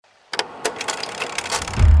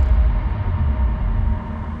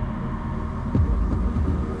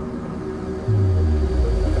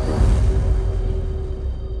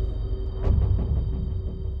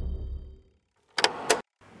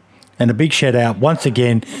And a big shout out once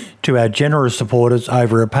again to our generous supporters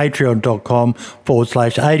over at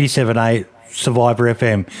patreon.com/878 Survivor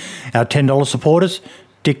FM. Our $10 supporters,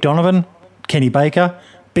 Dick Donovan, Kenny Baker,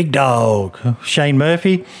 Big Dog, Shane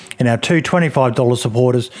Murphy, and our two $25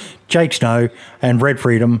 supporters, Jake Snow and Red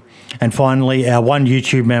Freedom. And finally, our one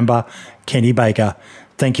YouTube member, Kenny Baker.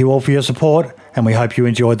 Thank you all for your support, and we hope you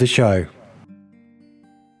enjoyed the show.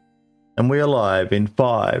 And we are live in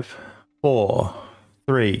 5, 4,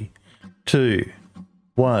 3, 2,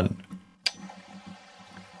 1.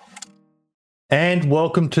 And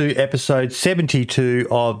welcome to episode 72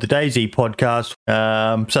 of the DayZ podcast.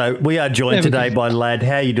 So we are joined today by Lad.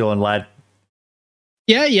 How you doing, Lad?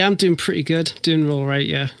 Yeah, I'm doing pretty good. Doing all right,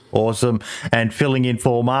 yeah. Awesome. And filling in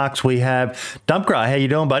for Marks, we have Dumpgra. How you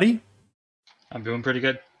doing, buddy? I'm doing pretty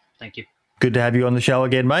good. Thank you. Good to have you on the show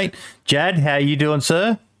again, mate. Jad, how you doing,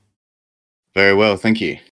 sir? Very well, thank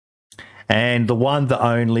you. And the one, the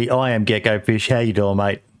only, I am Gecko Fish. How you doing,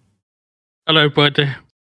 mate? Hello, buddy.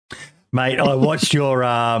 Mate, I watched your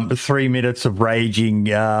 3 minutes of raging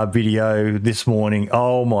video this morning.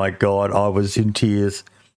 Oh, my God, I was in tears.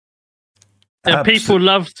 Yeah, people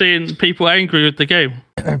love seeing people angry with the game.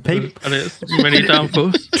 And it's many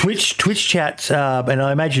downfalls. Twitch chats, and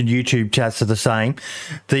I imagine YouTube chats are the same.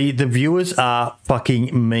 The viewers are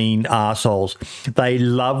fucking mean arseholes. They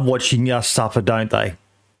love watching us suffer, don't they?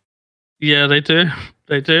 Yeah, they do.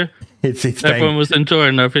 They do. Everyone was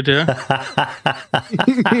enjoying that video.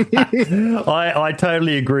 I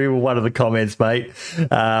totally agree with one of the comments, mate.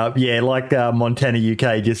 Like Montana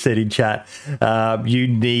UK just said in chat, you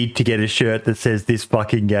need to get a shirt that says this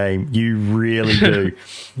fucking game. You really do.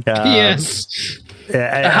 Yes.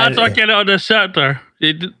 How do I get it on a shirt, though?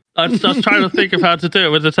 I was just trying to think of how to do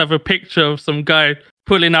it. We'll just have a picture of some guy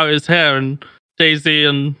pulling out his hair and Daisy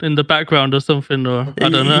in the background or something, or I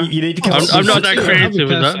don't know. You need to I'm not that creative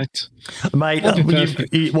with that. Mate,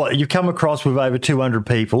 you've come across with over 200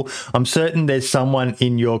 people. I'm certain there's someone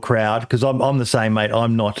in your crowd, because I'm the same, mate.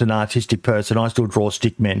 I'm not an artistic person. I still draw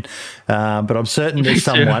stick men. But I'm certain there's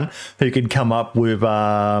someone who can come up with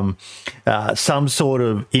some sort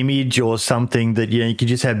of image or something that, you could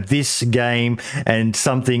just have this game and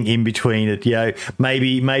something in between it.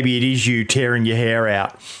 Maybe it is you tearing your hair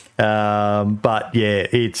out. But yeah,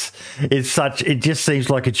 it just seems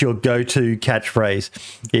like it's your go-to catchphrase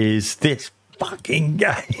is this fucking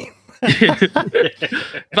game.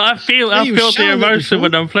 But I feel the emotion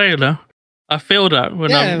when I'm playing now. I feel that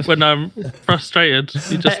when I'm frustrated,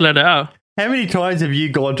 you just let it out. How many times have you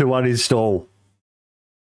gone to uninstall?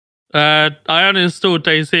 I uninstalled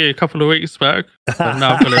DayZ a couple of weeks back, but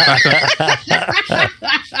now I've got it back up.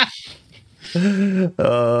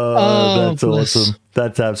 That's awesome.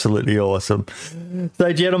 That's absolutely awesome.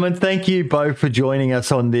 So, gentlemen, thank you both for joining us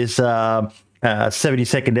on this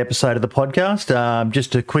 72nd episode of the podcast.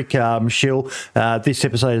 Just a quick shill. This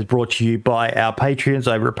episode is brought to you by our Patreons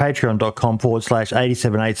over at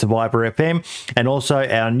patreon.com/878 Survivor FM, and also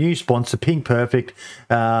our new sponsor, Pink Perfect,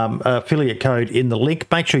 affiliate code in the link.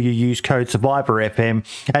 Make sure you use code Survivor FM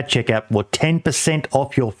at checkout for 10%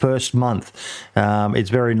 off your first month.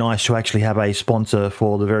 It's very nice to actually have a sponsor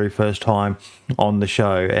for the very first time on the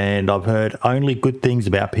show, and I've heard only good things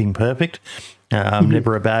about Pink Perfect.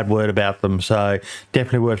 Never a bad word about them. So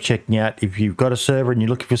definitely worth checking out if you've got a server and you're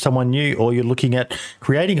looking for someone new, or you're looking at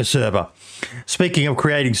creating a server. Speaking of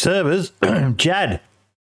creating servers, Jad,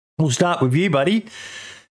 we'll start with you, buddy.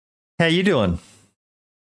 How you doing?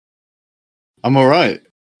 I'm all right.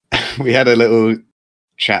 We had a little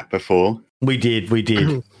chat before. We did.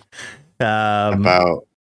 About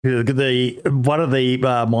one of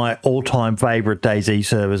my all-time favorite DayZ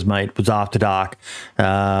servers, mate, was After Dark,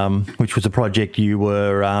 which was a project you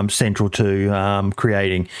were central to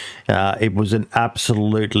creating. It was an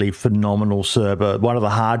absolutely phenomenal server, one of the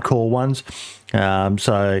hardcore ones. Not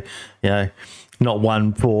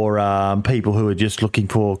one for people who are just looking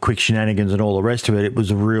for quick shenanigans and all the rest of it. It was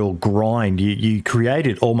a real grind. You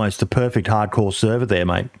created almost the perfect hardcore server there,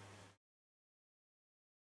 mate.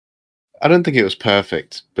 I don't think it was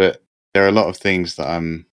perfect, but there are a lot of things that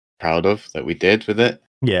I'm proud of that we did with it.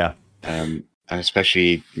 Yeah. And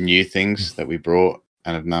especially new things that we brought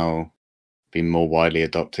and have now been more widely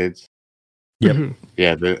adopted. Yep.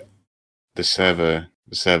 Yeah, the server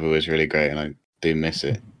was really great, and I do miss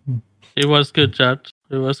it. It was good, Jad.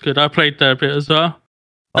 It was good. I played there a bit as well.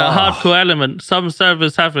 That hardcore element, some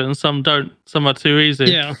servers have it and some don't. Some are too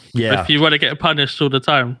easy. Yeah. If you want to get punished all the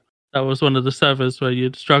time, that was one of the servers where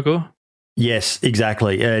you'd struggle. Yes,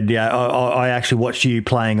 exactly. And yeah, I actually watched you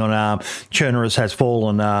playing on Chernarus Has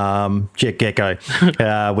Fallen, Jet Gecko,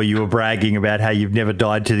 where you were bragging about how you've never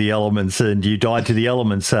died to the elements, and you died to the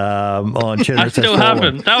elements on Chernarus I Has still Fallen.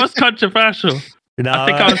 haven't. That was controversial. No, I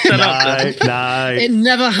think I was set up there. No. It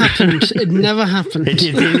never happened. It never happened.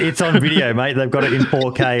 It's on video, mate. They've got it in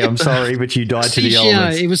 4K. I'm sorry, but you died to the CGI.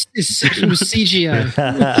 elements. It was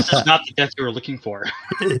CGI. This is not the death you were looking for.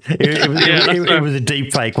 It was a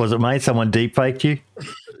deep fake, was it, mate? Someone deep faked you?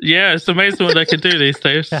 Yeah, it's amazing what they can do these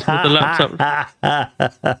days with the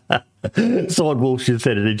laptop. Sword Wolf should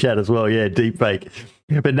said it in chat as well. Yeah, deep fake.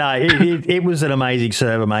 But no, it was an amazing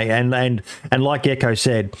server, mate, and like Echo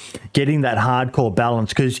said, getting that hardcore balance,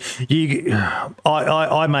 because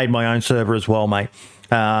I made my own server as well, mate,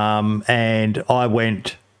 and I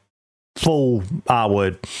went full R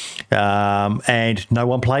word, and no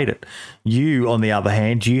one played it. You, on the other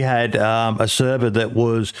hand, you had a server that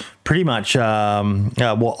was pretty much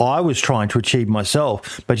what I was trying to achieve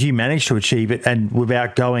myself, but you managed to achieve it, and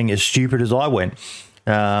without going as stupid as I went.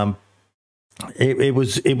 It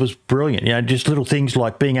was brilliant, you know, just little things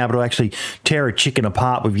like being able to actually tear a chicken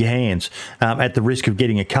apart with your hands at the risk of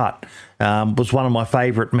getting a cut was one of my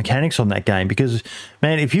favourite mechanics on that game, because,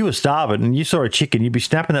 man, if you were starving and you saw a chicken, you'd be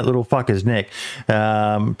snapping that little fucker's neck,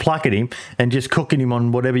 plucking him and just cooking him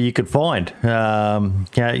on whatever you could find.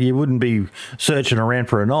 You wouldn't be searching around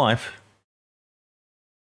for a knife.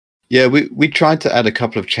 Yeah, we tried to add a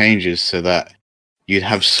couple of changes so that you'd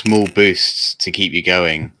have small boosts to keep you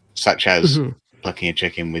going, such as plucking a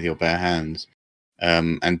chicken with your bare hands,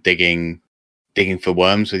 and digging for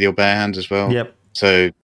worms with your bare hands as well. Yep.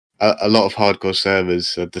 So a lot of hardcore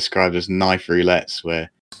servers are described as knife roulettes,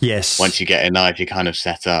 where Yes. once you get a knife, you're kind of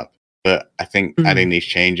set up. But I think adding these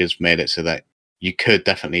changes made it so that you could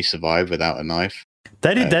definitely survive without a knife.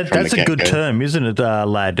 That's a good get-go. term, isn't it,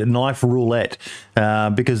 lad? Knife roulette,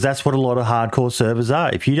 because that's what a lot of hardcore servers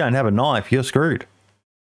are. If you don't have a knife, you're screwed.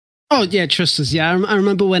 Oh yeah, trust us. Yeah, I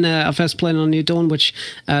remember when I first played on New Dawn, which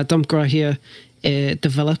Dumpgra here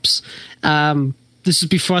develops. This is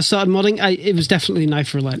before I started modding. It was definitely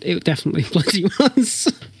knife roulette. It definitely bloody was.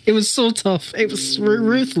 It was so tough. It was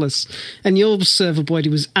ruthless. And your server Boyd, he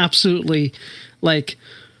was absolutely like.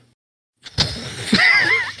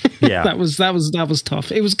 Yeah. that was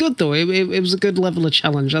tough. It was good though. It was a good level of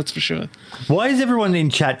challenge, that's for sure. Why is everyone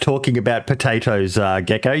in chat talking about potatoes,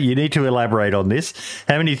 Gecko? You need to elaborate on this.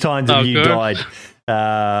 How many times have you died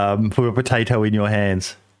for a potato in your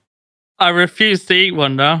hands? I refuse to eat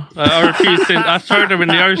one now. I refuse to. I throw them in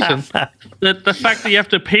the ocean. The fact that you have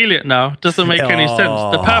to peel it now doesn't make any sense.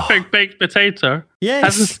 The perfect baked potato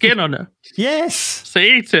has a skin on it. Yes. So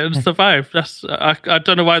eat it and survive. I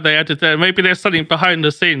don't know why they added that. Maybe there's something behind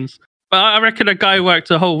the scenes. But I reckon a guy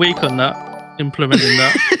worked a whole week on that, implementing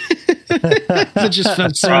that. They just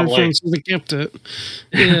felt sorry for him, so they kept it.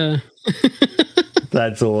 Yeah.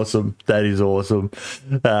 That's awesome. That is awesome.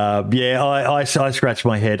 I scratched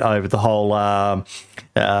my head over the whole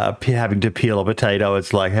having to peel a potato.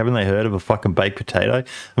 It's like, haven't they heard of a fucking baked potato?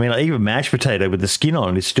 I mean, like, even mashed potato with the skin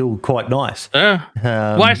on it is still quite nice.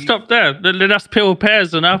 Yeah. Why stop there? Let us peel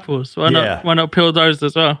pears and apples. Why not peel those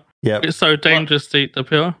as well? Yeah. It's so dangerous to eat the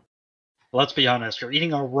peel. Let's be honest. You're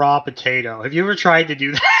eating a raw potato. Have you ever tried to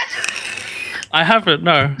do that? I haven't.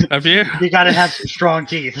 No. Have you? You got to have some strong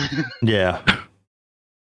teeth. Yeah.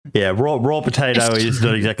 Yeah, raw potato is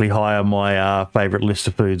not exactly high on my favourite list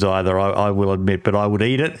of foods either, I will admit, but I would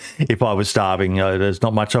eat it if I was starving. There's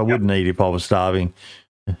not much I wouldn't eat if I was starving.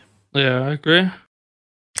 Yeah, I agree.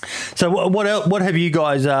 So what have you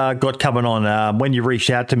guys got coming on? When you reached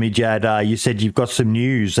out to me, Jad, you said you've got some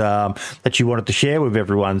news that you wanted to share with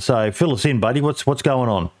everyone. So fill us in, buddy. What's going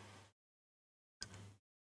on?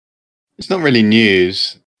 It's not really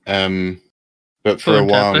news, but for a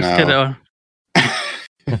while let's now. get it on.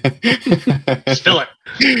 Spill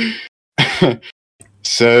it.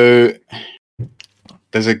 So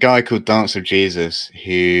there's a guy called Dance of Jesus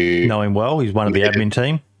who Know him well. He's one of the admin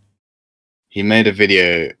team. he made a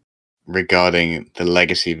video regarding the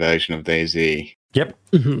legacy version of DayZ Yep.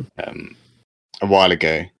 a while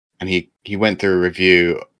ago, and he went through a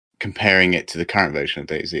review comparing it to the current version of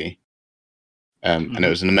DayZ. And it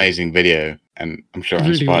was an amazing video, and I'm sure it It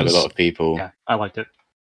really inspired was. a lot of people. Yeah, I liked it.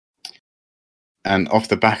 And off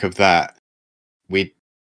the back of that, we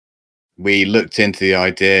looked into the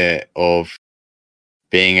idea of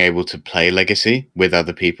being able to play Legacy with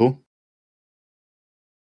other people.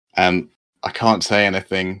 I can't say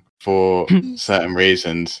anything for certain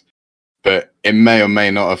reasons, but it may or may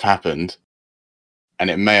not have happened, and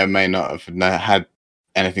it may or may not have had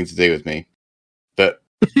anything to do with me. But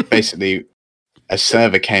basically, a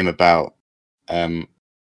server came about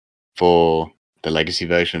for the legacy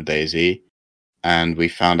version of DayZ, and we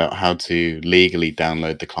found out how to legally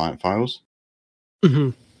download the client files.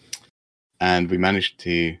 Mhm. And we managed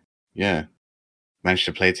to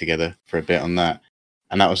play together for a bit on that,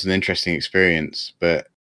 and that was an interesting experience. But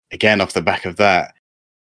again, off the back of that,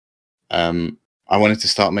 I wanted to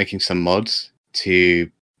start making some mods to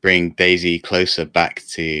bring DayZ closer back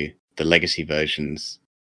to the legacy versions.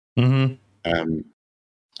 Mm-hmm. And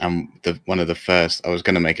one of the first, I was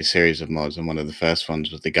going to make a series of mods, and one of the first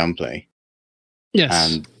ones was the gunplay. Yes.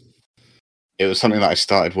 And it was something that I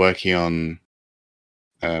started working on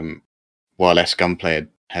while S Gunplay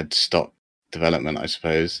had stopped development, I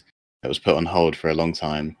suppose. It was put on hold for a long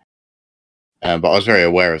time. But I was very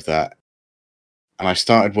aware of that. And I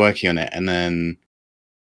started working on it, and then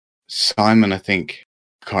Simon, I think,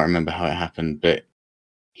 can't remember how it happened, but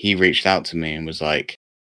he reached out to me and was like,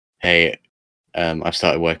 hey, I've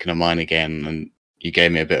started working on mine again, and you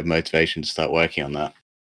gave me a bit of motivation to start working on that.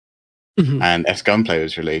 Mhm. And S Gunplay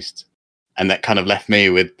was released. And that kind of left me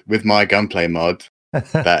with my Gunplay mod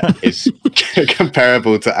that is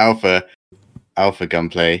comparable to Alpha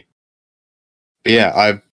Gunplay. But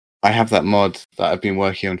yeah, I have that mod that I've been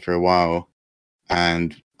working on for a while,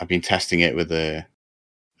 and I've been testing it with a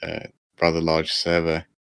rather large server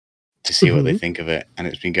to see what they think of it, and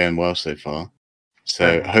it's been going well so far.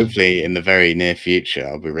 So hopefully in the very near future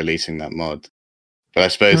I'll be releasing that mod. But I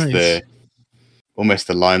suppose Nice. almost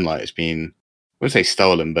the limelight has been, I wouldn't say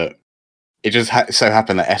stolen, but it just so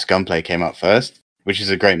happened that S Gunplay came up first, which is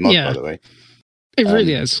a great mod, Yeah. by the way. It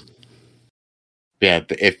really is. Yeah,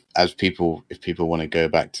 if people want to go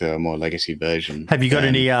back to a more legacy version. Have you got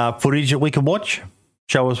then- any footage that we can watch?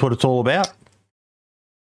 Show us what it's all about.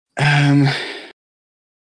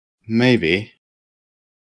 Maybe.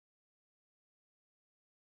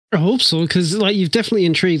 I hope so, because like you've definitely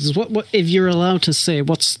intrigued us. What if you're allowed to say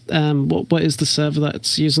what is the server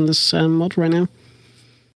that's using this mod right now?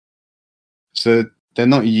 So they're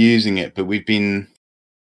not using it, but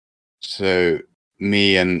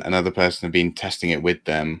me and another person have been testing it with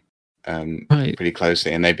them Right. pretty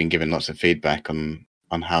closely, and they've been giving lots of feedback on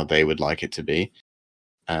how they would like it to be.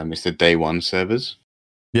 It's the Day One servers.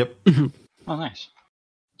 Yep. Oh, nice.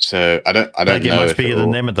 So I don't They get know much if bigger it than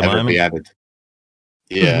will them at the ever moment. be added.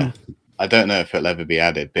 Yeah, I don't know if it'll ever be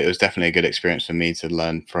added, but it was definitely a good experience for me to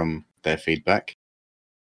learn from their feedback.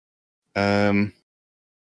 I've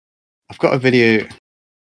got a video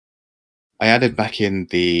I added back in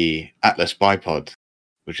the Atlas bipod,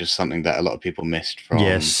 which is something that a lot of people missed from.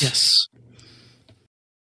 Yes. Yes.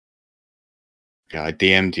 Yeah, I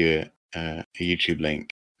DM'd you a YouTube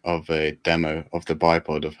link of a demo of the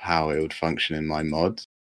bipod of how it would function in my mod,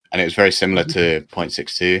 and it was very similar to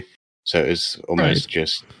 0.62. So it was almost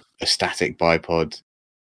just a static bipod.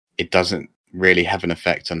 It doesn't really have an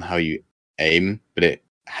effect on how you aim, but it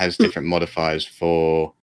has different modifiers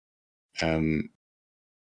for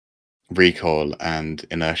recoil and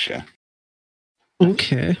inertia.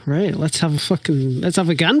 Okay, right. Let's have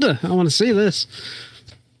a gander. I want to see this.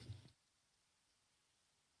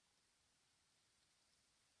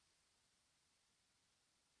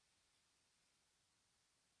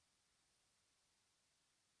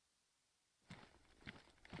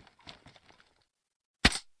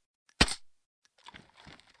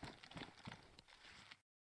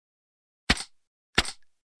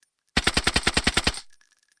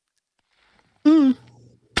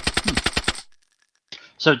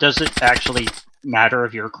 So does it actually matter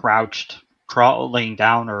if you're crouched, laying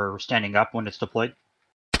down, or standing up when it's deployed?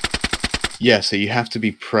 Yeah, so you have to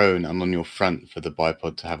be prone and on your front for the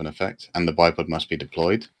bipod to have an effect, and the bipod must be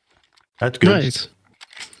deployed. That's good. Right.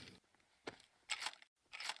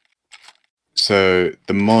 So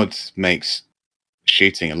the mod makes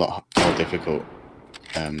shooting a lot more difficult.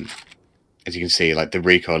 As you can see, like the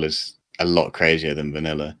recoil is a lot crazier than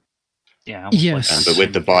vanilla. Yeah. Yes. But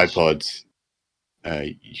with the bipod,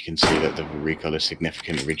 you can see that the recoil is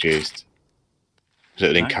significantly reduced. So it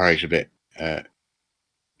would Nice. encourage a bit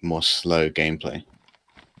more slow gameplay.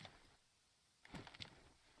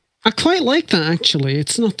 I quite like that, actually.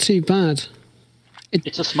 It's not too bad.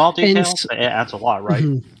 It's a small detail, And- but it adds a lot, right?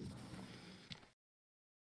 Mhm.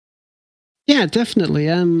 Yeah, definitely.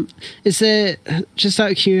 Is there, just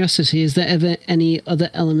out of curiosity, is there ever any other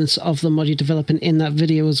elements of the mod you're developing in that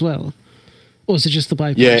video as well? Or is it just the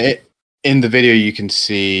bipod? Yeah, in the video you can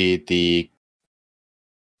see the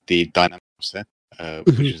dynamic crosshair,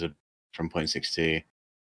 which is from 0.62,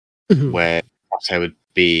 Mhm. where crosshair would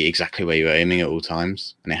be exactly where you were aiming at all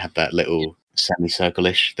times, and it had that little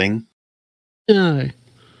semicircle-ish thing. Oh,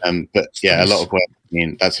 But yeah, nice. a lot of work. I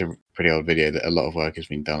mean, that's a pretty old video. That a lot of work has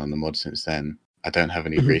been done on the mod since then. I don't have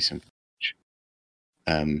any recent footage.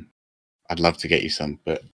 I'd love to get you some,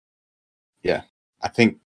 but yeah, I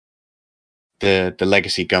think the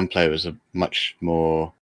legacy gunplay was a much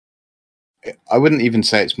more. I wouldn't even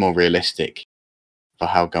say it's more realistic for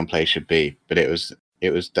how gunplay should be, but it was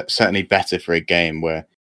certainly better for a game where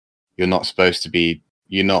you're not supposed to be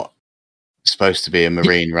a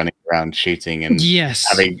Marine running around shooting and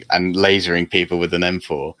having and lasering people with an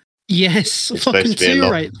M4. Yes, it's supposed to be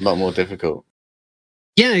a lot more difficult.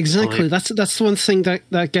 Yeah, exactly. That's the one thing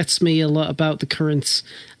that gets me a lot about the current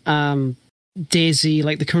DayZ,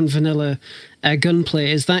 like the current vanilla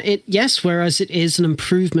gunplay, is that whereas it is an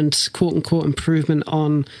improvement, quote unquote improvement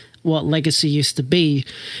on what Legacy used to be,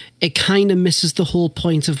 it kind of misses the whole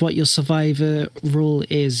point of what your survivor role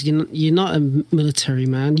is. You're not a military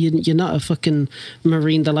man. You're not a fucking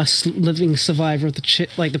Marine, the last living survivor of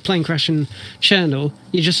the plane crashing Chernobyl.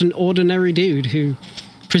 You're just an ordinary dude who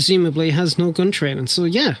presumably has no gun training. So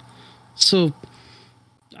yeah, I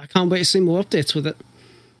can't wait to see more updates with it.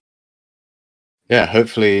 Yeah,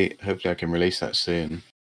 hopefully I can release that soon,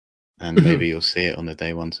 and maybe you'll see it on the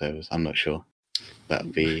day one servers. I'm not sure.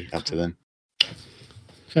 That'll be up to them.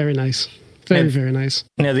 Very nice. Very nice.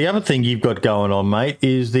 Now, the other thing you've got going on, mate,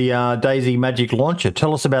 is the DayZ Magic Launcher.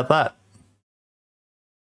 Tell us about that.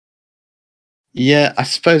 Yeah, I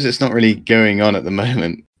suppose it's not really going on at the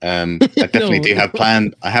moment. I definitely do have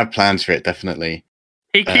plans. I have plans for it, definitely.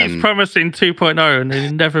 He keeps promising 2.0 and he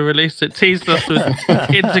never released it. Teased us with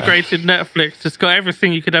integrated Netflix. It's got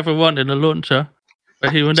everything you could ever want in a launcher,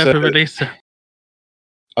 but he will never release it.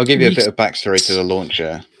 I'll give you a bit of backstory to the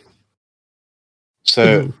launcher.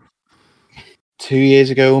 So, 2 years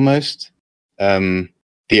ago almost, the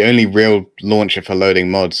only real launcher for loading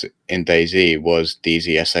mods in DayZ was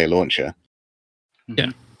DayZ Launcher.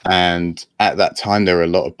 Yeah. And at that time, there were a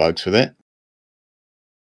lot of bugs with it,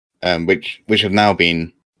 which have now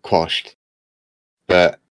been quashed.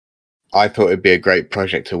 But I thought it'd be a great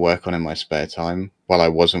project to work on in my spare time while I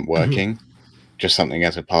wasn't working. Just something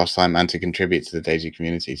as a pastime and to contribute to the DayZ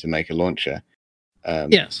community to make a launcher.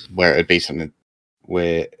 Where it would be something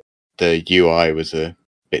where the UI was a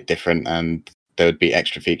bit different and there would be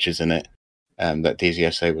extra features in it that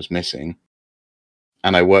DayZ was missing.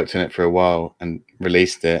 And I worked on it for a while and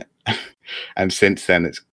released it. And since then,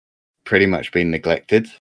 it's pretty much been neglected.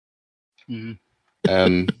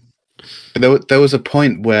 But there was a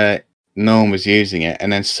point where no one was using it,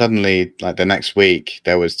 and then suddenly, like the next week,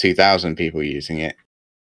 there was 2,000 people using it.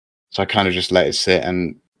 So I kind of just let it sit,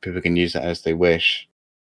 and people can use it as they wish.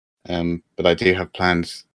 But I do have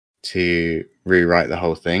plans to rewrite the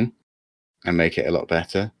whole thing and make it a lot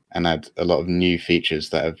better, and add a lot of new features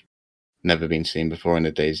that have never been seen before in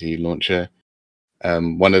the DayZ launcher.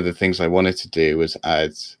 One of the things I wanted to do was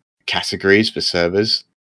add categories for servers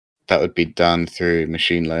that would be done through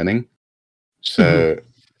machine learning. So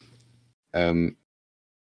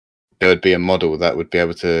there would be a model that would be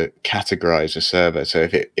able to categorize a server. So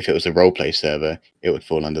if it was a roleplay server, it would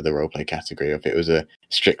fall under the roleplay category. Or if it was a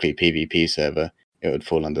strictly PvP server, it would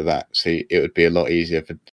fall under that. So it would be a lot easier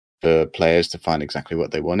for players to find exactly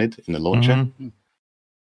what they wanted in the launcher.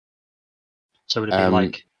 So would it be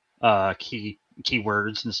like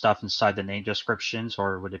keywords and stuff inside the name descriptions,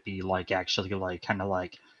 or would it be like actually like kind of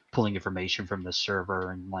like pulling information from the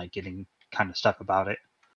server and like getting kind of stuff about it?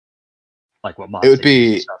 Like what mods? It would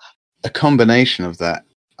be a combination of that,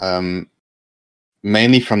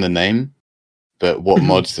 mainly from the name, but what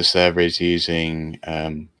mods the server is using,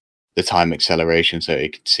 the time acceleration, so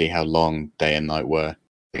it could see how long day and night were,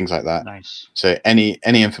 things like that. Nice. So any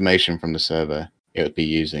information from the server, it would be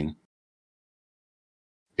using.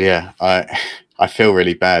 But yeah, I feel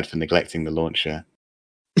really bad for neglecting the launcher,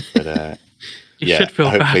 but you should feel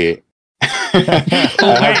hopefully.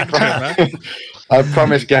 bad. I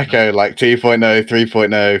promised Gecko like 2.0,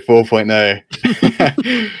 3.0,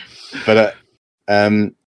 4.0. But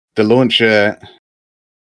the launcher,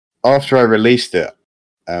 after I released it,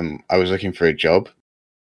 I was looking for a job,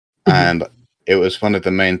 and it was one of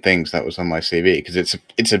the main things that was on my CV because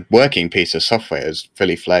it's a working piece of software. It's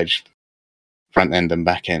fully fledged, front end and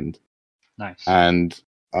back end. Nice. And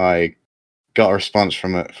I got a response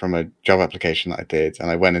from a job application that I did,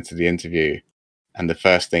 and I went into the interview, and the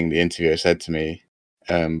first thing the interviewer said to me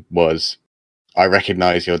was, "I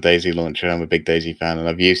recognize your DayZ launcher. I'm a big DayZ fan, and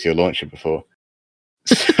I've used your launcher before."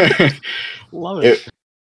 Love it.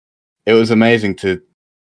 It was amazing for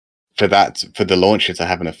the launcher to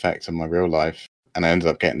have an effect on my real life, and I ended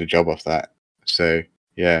up getting a job off that. So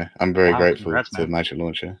yeah, I'm very grateful to the Magic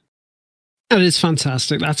Launcher. That is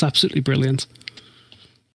fantastic. That's absolutely brilliant.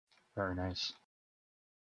 Very nice.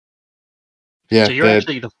 Yeah, So you're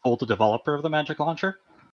actually the full developer of the Magic Launcher?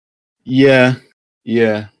 yeah.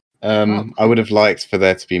 Oh. I would have liked for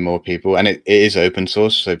there to be more people, and it is open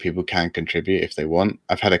source, so people can contribute if they want.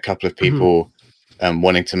 I've had a couple of people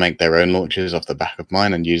wanting to make their own launchers off the back of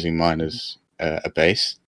mine and using mine as a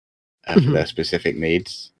base for their specific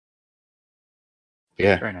needs.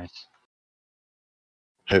 Yeah, Very nice.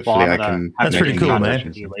 hopefully Well, I can. That's make pretty any cool, man.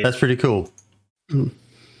 contributions. That's pretty cool.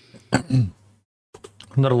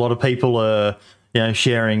 Not a lot of people are,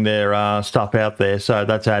 sharing their stuff out there, so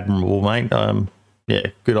that's admirable, mate.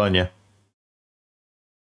 Yeah, good on you,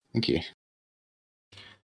 Thank you.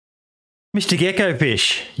 Mr. Gecko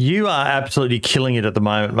Fish. You are absolutely killing it at the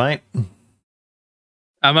moment, mate.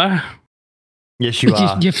 Am I? Yes, you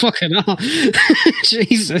are. You fucking are.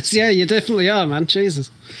 Jesus, yeah, you definitely are, man. Jesus.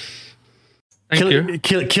 Thank you.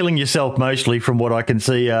 Killing yourself mostly from what I can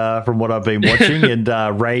see, from what I've been watching,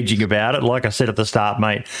 and raging about it. Like I said at the start,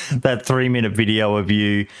 mate, that 3-minute video of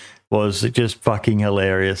you was just fucking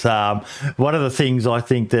hilarious. One of the things I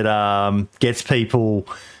think that gets people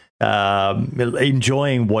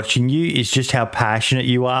enjoying watching you is just how passionate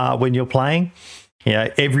you are when you're playing.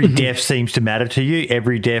 Every death seems to matter to you.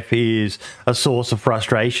 Every death is a source of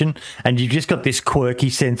frustration, and you've just got this quirky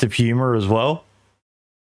sense of humor as well.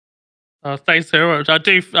 Thanks very much.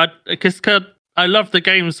 Because I love the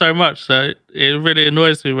game so much, so it really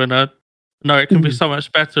annoys me when I know it can be so much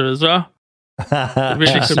better as well. It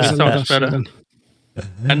really could be so much better.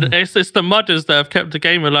 And it's the modders that have kept the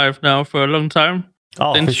game alive now for a long time.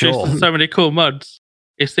 Oh, for sure. Introduced so many cool mods.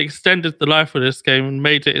 It's extended the life of this game and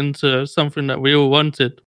made it into something that we all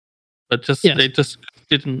wanted, but they just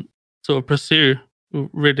didn't sort of pursue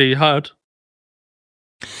really hard.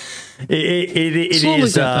 It is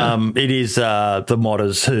the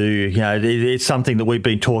modders who, it's something that we've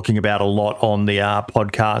been talking about a lot on the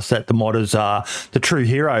podcast, that the modders are the true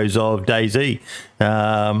heroes of DayZ.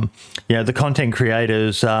 The content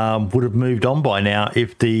creators would have moved on by now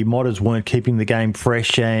if the modders weren't keeping the game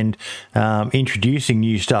fresh and introducing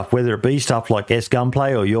new stuff, whether it be stuff like S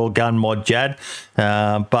Gunplay or Your Gun Mod Jad.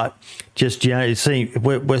 But just,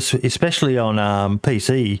 we're especially on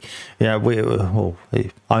PC, we're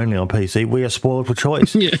only on PC, we are spoiled for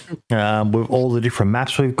choice. With all the different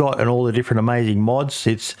maps we've got and all the different amazing mods.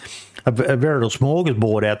 It's a veritable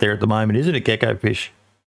smorgasbord out there at the moment, isn't it, Gecko Fish?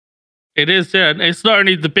 It is, yeah. And it's not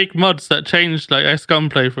only the big mods that changed, like S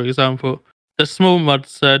Gunplay, for example. The small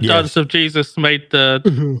mods, Dance of Jesus made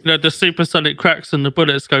the supersonic cracks and the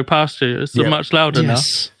bullets go past you. It's much louder now.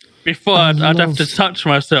 Before, I'd have to touch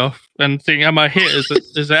myself and think, am I hit?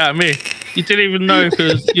 Is it at me? You didn't even know if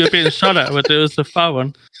you were being shot at, but it was the far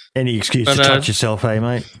one. Any excuse to touch yourself,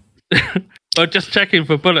 mate? Or just checking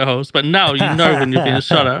for bullet holes. But now you know when you're being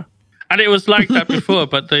shot at. And it was like that before,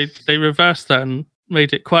 but they reversed that and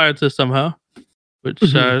made it quieter somehow, which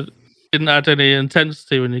didn't add any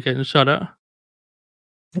intensity when you're getting shot at.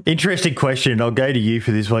 Interesting question. I'll go to you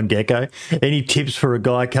for this one, Gecko. Any tips for a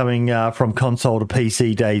guy coming from console to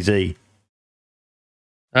PC DayZ?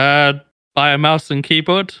 Buy a mouse and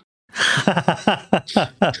keyboard.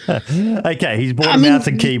 Okay, he's bought a mouse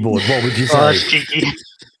and keyboard. What would you say?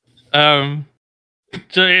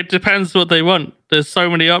 It depends what they want. There's so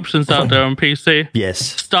many options out there on PC. Yes.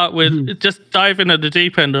 Start with just dive in at the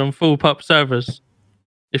deep end on full pop servers.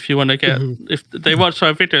 If you want to get, if they watch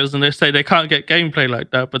our videos and they say they can't get gameplay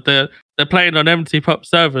like that, but they're playing on empty pop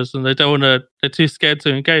servers and they don't want to, they're too scared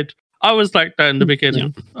to engage. I was like that in the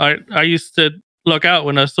beginning. Yeah. I used to log out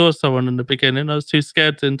when I saw someone in the beginning. I was too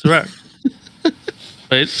scared to interact.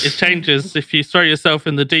 But it changes. If you throw yourself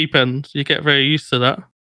in the deep end, you get very used to that.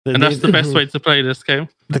 And that's the best way to play this game.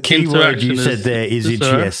 The key word you said there is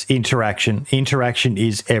interaction. Interaction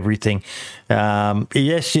is everything.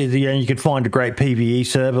 Yes, you could find a great PvE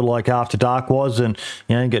server like After Dark was, and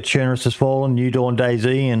you get Chernarus Has Fallen, New Dawn DayZ,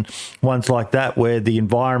 and ones like that where the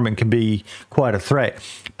environment can be quite a threat.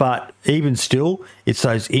 But even still, it's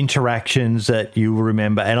those interactions that you will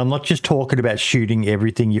remember. And I'm not just talking about shooting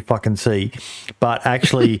everything you fucking see, but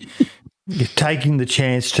actually taking the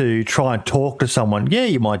chance to try and talk to someone. Yeah,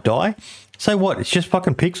 you might die. So what? It's just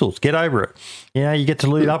fucking pixels. Get over it. You get to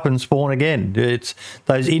loot up and spawn again. It's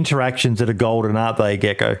those interactions that are golden, aren't they,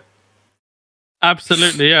 Gecko?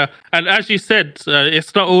 Absolutely, yeah. And as you said,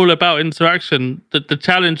 it's not all about interaction. The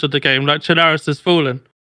challenge of the game, like Chernarus Has Fallen,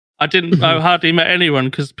 I hardly met anyone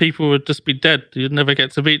because people would just be dead. You'd never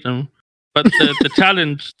get to meet them. But the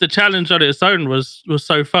challenge on its own was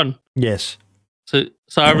so fun. Yes.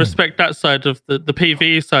 So I respect that side of the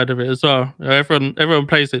PvE side of it as well. Everyone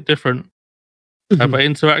plays it different. But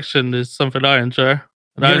interaction is something I enjoy.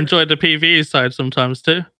 And I enjoy the PvE side sometimes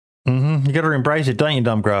too. You got to embrace it, don't you,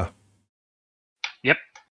 Dumbgra?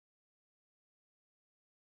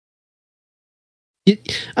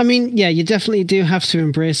 I mean, yeah, you definitely do have to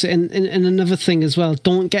embrace it. And another thing as well,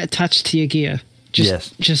 don't get attached to your gear.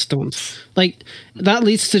 Just don't. Like, that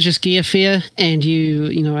leads to just gear fear, and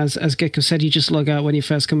you know, as Gecko said, you just log out when you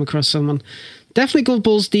first come across someone. Definitely go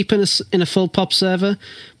balls deep in a full pop server,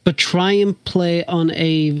 but try and play on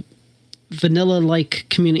a vanilla-like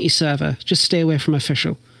community server. Just stay away from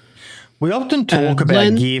official. We often talk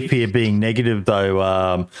about gear fear being negative,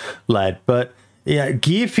 though, lad, but yeah,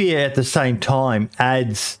 gear fear at the same time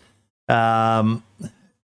adds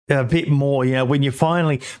a bit more, you know, when you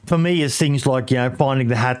finally, for me, it's things like, you know, finding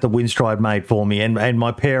the hat that Windstride made for me and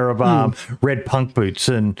my pair of red punk boots.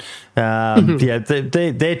 And, yeah,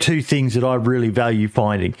 they're two things that I really value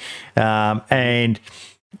finding. And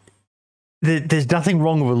there's nothing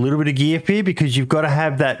wrong with a little bit of gear fear because you've got to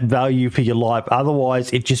have that value for your life.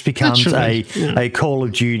 Otherwise, it just becomes a Call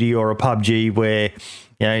of Duty or a PUBG where,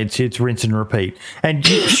 you know, it's rinse and repeat. And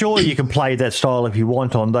sure, you can play that style if you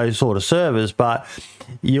want on those sort of servers, but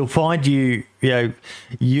you'll find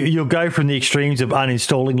you'll go from the extremes of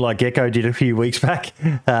uninstalling like Gecko did a few weeks back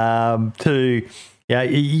to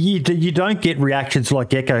you don't get reactions like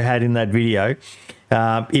Gecko had in that video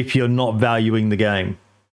if you're not valuing the game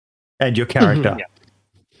and your character.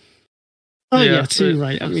 Too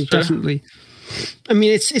right. I mean, definitely. I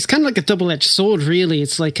mean, it's kind of like a double-edged sword, really.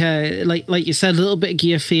 It's like like you said, a little bit of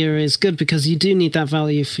gear fear is good because you do need that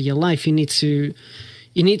value for your life. You need to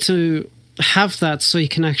have that so you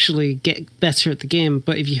can actually get better at the game.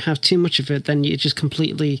 But if you have too much of it, then it just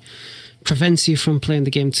completely prevents you from playing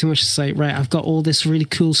the game too much. It's like, right, I've got all this really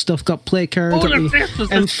cool stuff, got play card, got me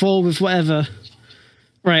M4 with whatever.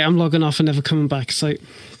 Right, I'm logging off and never coming back. It's like,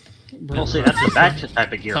 well, see, that's a bad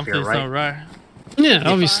type of gear fear, right? Right. Yeah,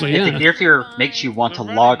 obviously. If the gear fear makes you want to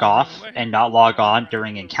log off and not log on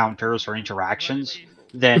during encounters or interactions,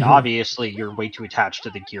 then obviously you're way too attached to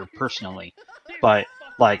the gear personally. But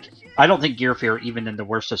like, I don't think gear fear, even in the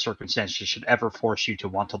worst of circumstances, should ever force you to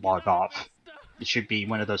want to log off. It should be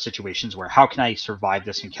one of those situations where, how can I survive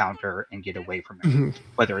this encounter and get away from it?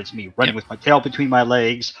 Whether it's me running with my tail between my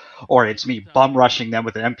legs, or it's me bum rushing them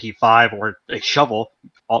with an MP5 or a shovel,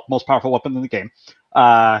 most powerful weapon in the game.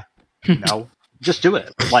 Just do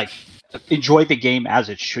it. Like, enjoy the game as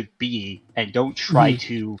it should be, and don't try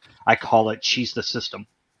to, I call it, cheese the system.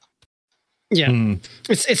 Yeah,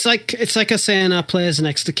 it's like a saying our players an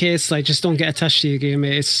extra case. Like, just don't get attached to your game.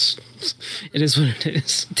 It is what it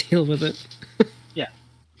is. Deal with it. Yeah.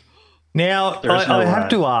 Now I have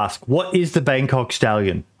to ask, what is the Bangkok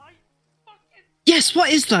Stallion? Yes, what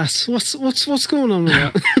is that? What's going on with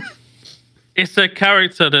that? It's a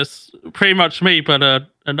character that's pretty much me, but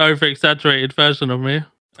an over-exaggerated version of me.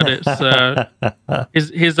 And it's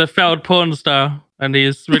he's a failed porn star, and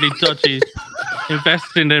he's really dodgy,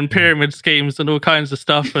 investing in pyramid schemes and all kinds of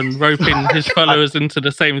stuff, and roping his followers into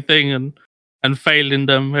the same thing and failing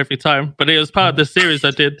them every time. But it was part of the series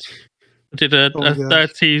I did. I did a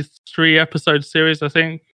 33-episode series, I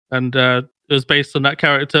think, and it was based on that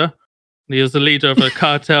character. And he was the leader of a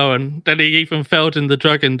cartel, and then he even failed in the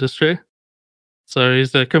drug industry. So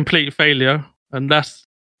he's a complete failure, and that's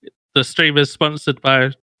the stream is sponsored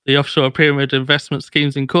by the Offshore Pyramid Investment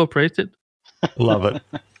Schemes Incorporated. Love it.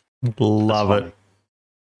 Love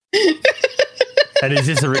it. And is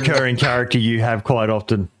this a recurring character you have quite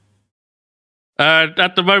often?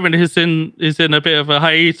 At the moment, he's in a bit of a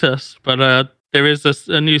hiatus, but there is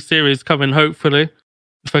a new series coming, hopefully,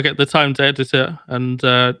 if I get the time to edit it, and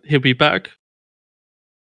he'll be back.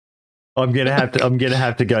 I'm gonna have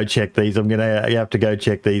to go check these. I'm gonna have to go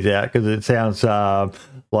check these out because it sounds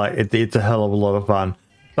like it's a hell of a lot of fun.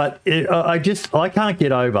 But I can't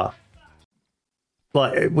get over.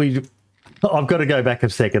 Like I've got to go back a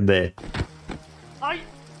second there. I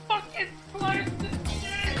fucking played this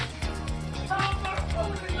game.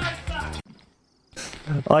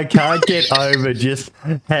 I can't get over just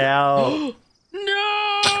how.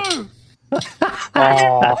 No.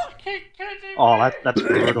 That's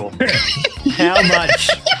brutal. How much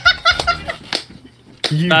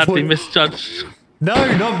you badly misjudged? No,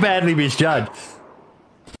 not badly misjudged.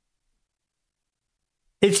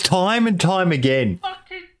 It's time and time again.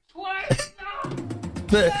 Fucking twice.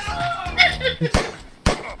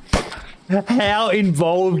 How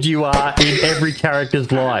involved you are in every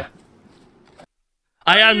character's life.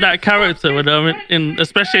 I am that character when I'm in,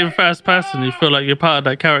 especially in first person. You feel like you're part of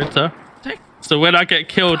that character. So when I get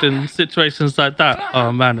killed in situations like that,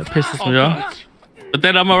 oh man, it pisses me off. But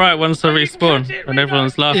then I'm alright once I respawn and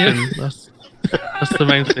everyone's laughing. Yeah. That's the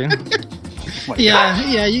main thing.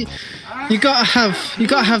 Yeah. You gotta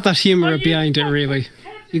have that humor behind it, really.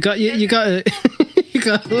 You gotta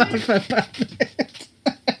laugh at that.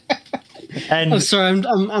 And I'm sorry,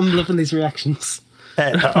 I'm loving these reactions.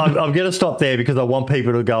 I'm going to stop there because I want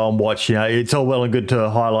people to go and watch. You know, it's all well and good to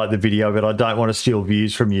highlight the video, but I don't want to steal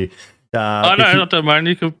views from you. I don't mind.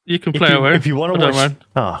 You can play away. If you want to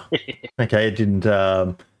watch, okay. It didn't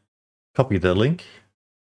copy the link.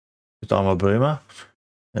 Because I'm a boomer.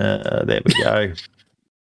 There we go.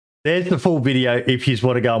 There's the full video. If you just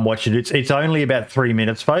want to go and watch it, it's only about 3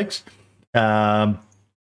 minutes, folks. But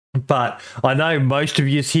I know most of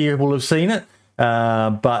you here will have seen it.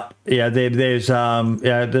 But yeah, there's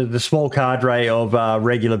the small cadre of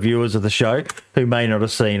regular viewers of the show who may not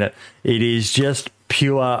have seen it. It is just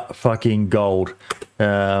pure fucking gold.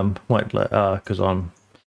 Because I'm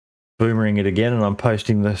boomering it again and I'm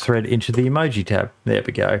posting the thread into the emoji tab. There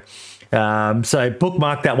we go. So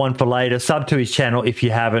bookmark that one for later. Sub to his channel if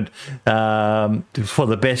you haven't, for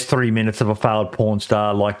the best 3 minutes of a failed porn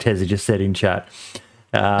star, like Tezza just said in chat.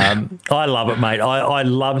 I love it, mate. I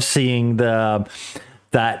love seeing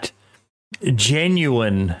that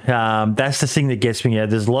genuine. That's the thing that gets me.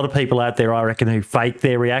 There's a lot of people out there, I reckon, who fake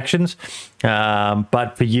their reactions.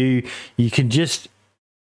 But for you can just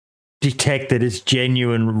detect that it's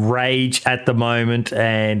genuine rage at the moment,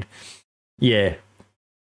 and yeah,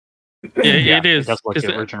 it is. That's like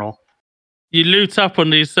the original. You loot up on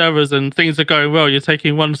these servers and things are going well. You're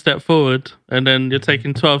taking one step forward and then you're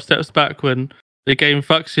taking 12 steps back when the game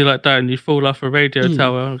fucks you like that and you fall off a radio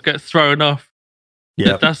tower and get thrown off.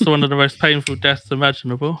 Yeah, that's one of the most painful deaths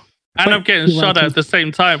imaginable. And I'm getting shot at the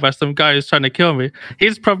same time by some guy who's trying to kill me.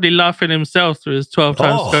 He's probably laughing himself through his 12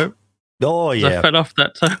 times scope. Oh, yeah. I fell off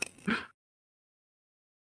that time.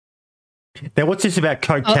 Now, what's this about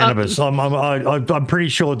coke cannabis? I'm pretty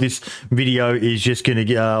sure this video is just going to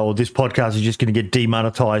get, or this podcast is just going to get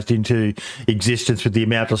demonetized into existence with the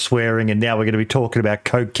amount of swearing, and now we're going to be talking about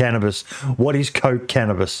coke cannabis. What is coke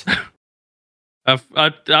cannabis?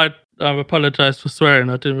 I apologise for swearing.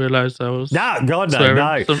 I didn't realise I was. No, God, no, swearing.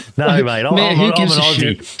 no, mate. I'm an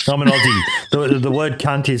Aussie. I'm an Aussie. The word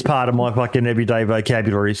cunt is part of my fucking everyday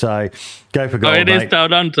vocabulary. So go for gold, it mate. is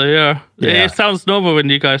down under, yeah. It sounds normal when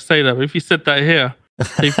you guys say that. But if you said that here,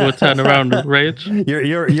 people would turn around and rage.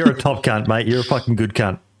 You're a top cunt, mate. You're a fucking good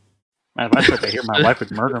cunt. Man, if I said that here, my wife would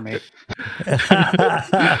murder me.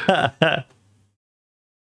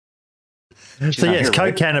 So yes,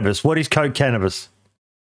 coke cannabis. What is coke cannabis?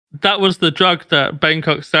 That was the drug that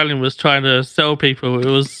Bangkok Stallion was trying to sell people.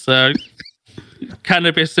 It was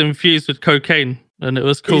cannabis infused with cocaine, and it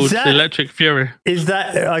was called Electric Fury. Is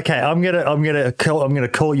that okay? I'm gonna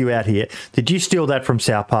call you out here. Did you steal that from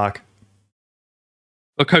South Park?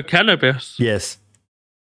 Or coke cannabis? Yes.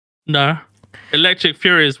 No. Electric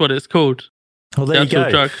Fury is what it's called. Well, there you go.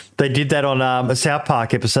 Drug. They did that on a South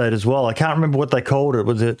Park episode as well. I can't remember what they called it.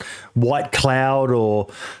 Was it White Cloud or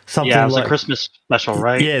something? Yeah, it was a Christmas special,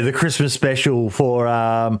 right? Yeah, the Christmas special for.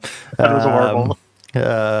 That was horrible.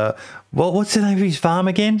 What's the name of his farm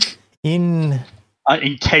again?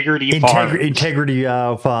 Integrity Farms. Integrity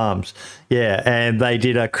Farms. Yeah, and they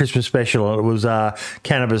did a Christmas special. And it was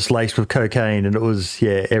cannabis laced with cocaine, and it was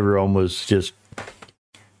everyone was just.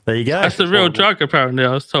 There you go. That's the real drug, apparently.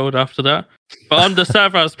 I was told after that. But on the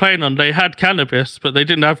server I was playing on, they had cannabis, but they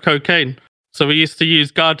didn't have cocaine. So we used to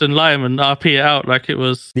use garden lime and RP it out like it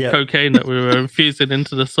was cocaine that we were infusing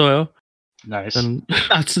into the soil. Nice. And,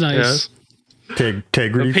 that's nice.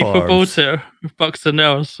 Integrity people Farms. Bought it bucks and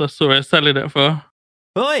nails. That's what we're selling it for.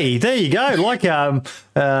 Oi, there you go. Like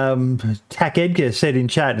Tack Edgar said in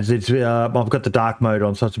chat, I've got the dark mode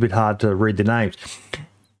on, so it's a bit hard to read the names.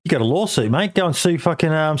 You got a lawsuit, mate. Go and sue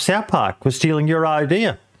fucking South Park for stealing your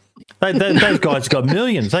idea. Those guys got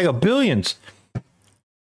millions. They got billions.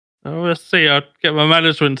 Oh, let's see. I'll get my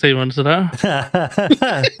management team onto that.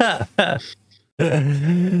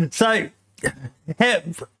 So,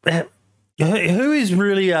 who is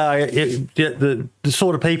really the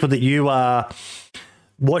sort of people that you are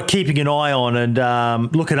keeping an eye on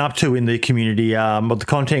and looking up to in the community, of the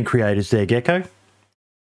content creators there, Gecko?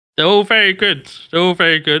 They're all very good.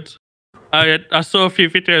 I saw a few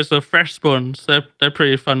videos of Fresh Spawns. They're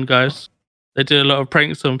pretty fun guys. They do a lot of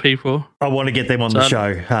pranks on people. I want to get them on the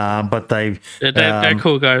show, but they're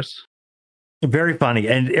cool guys. Very funny,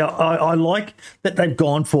 and I like that they've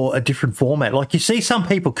gone for a different format. Like you see some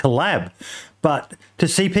people collab, but to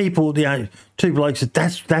see people, two blokes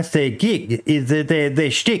that's their gig. Is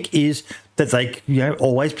their shtick is that they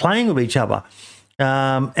always playing with each other.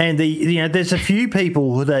 And there's a few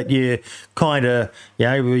people that you kind of,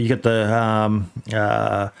 you got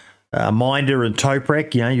the Minder and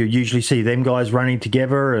Toprek, you usually see them guys running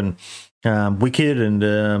together, and Wicked and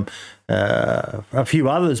a few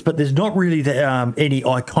others, but there's not really any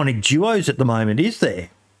iconic duos at the moment, is there?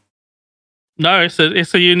 No,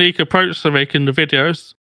 it's a unique approach to making the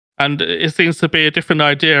videos, and it seems to be a different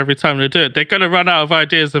idea every time they do it. They're going to run out of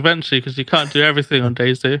ideas eventually because you can't do everything on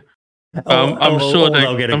DayZ. I'm sure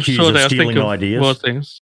they'll get accused of stealing ideas. More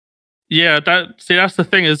things. Yeah, that's the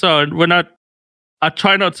thing as well. When I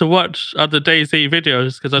try not to watch other DayZ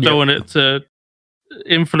videos because I don't want it to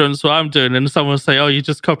influence what I'm doing, and someone say, "Oh, you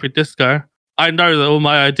just copied this guy." I know that all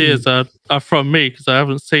my ideas are from me because I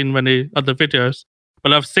haven't seen many other videos,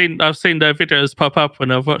 but I've seen their videos pop up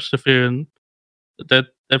when I've watched a few, and they're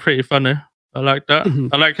pretty funny. I like that.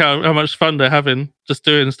 I like how much fun they're having just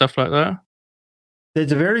doing stuff like that.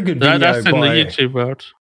 There's a very good video that's in the YouTube world.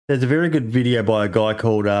 There's a very good video by a guy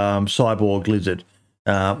called Cyborg Lizard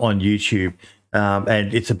on YouTube,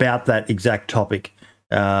 and it's about that exact topic.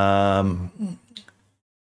 I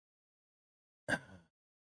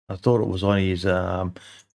thought it was on his top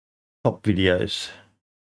videos.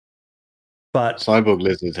 But Cyborg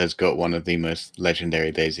Lizard has got one of the most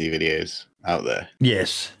legendary DayZ videos out there.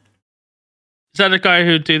 Yes. Is that the guy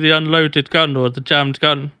who did the unloaded gun or the jammed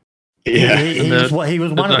gun? Yeah. He was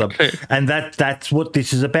one of them. Click. And that's what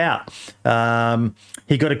this is about.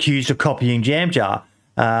 He got accused of copying Jam Jar.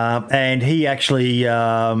 And he actually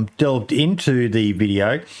delved into the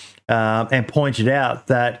video and pointed out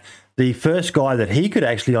that the first guy that he could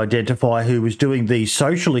actually identify who was doing these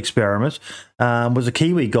social experiments was a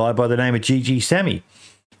Kiwi guy by the name of GG Sammy.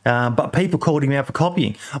 But people called him out for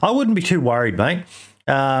copying. I wouldn't be too worried, mate.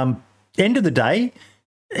 End of the day,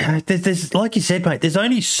 there's like you said, mate, there's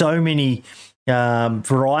only so many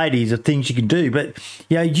varieties of things you can do, but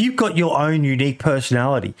you've got your own unique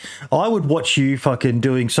personality. I would watch you fucking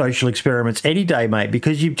doing social experiments any day, mate,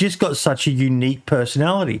 because you've just got such a unique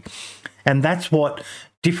personality, and that's what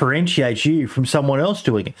differentiates you from someone else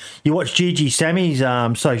doing it. You watch GG Sammy's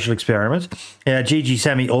social experiments. GG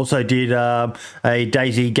Sammy also did a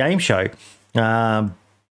DayZ game show.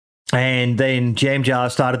 And then Jam Jar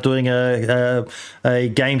started doing a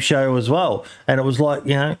game show as well. And it was like,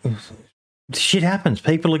 shit happens.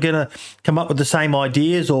 People are going to come up with the same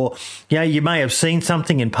ideas, or, you may have seen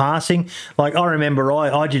something in passing. Like I remember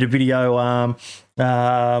I did a video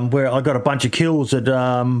where I got a bunch of kills at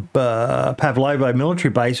Pavlovo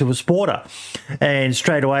military base with a sporter. And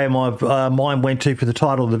straight away my mind went to, for the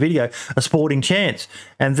title of the video, A Sporting Chance.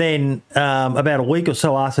 And then about a week or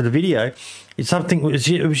so after the video,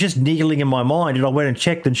 it was just niggling in my mind, and I went and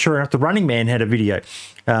checked, and sure enough, the Running Man had a video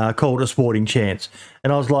called A Sporting Chance.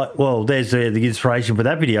 And I was like, well, there's the inspiration for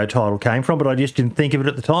that video title came from, but I just didn't think of it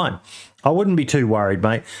at the time. I wouldn't be too worried,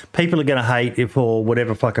 mate. People are going to hate it for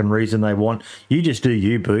whatever fucking reason they want. You just do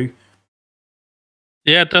you, boo.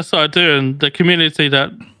 Yeah, that's what I do. And the community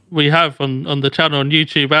that we have on the channel on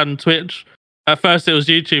YouTube and Twitch, at first it was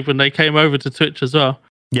YouTube, and they came over to Twitch as well.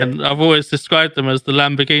 Yep. And I've always described them as the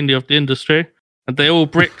Lamborghini of the industry. And they're all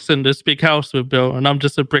bricks in this big house we've built, and I'm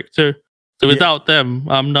just a brick too. So without them,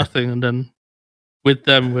 I'm nothing. And then with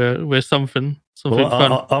them, we're something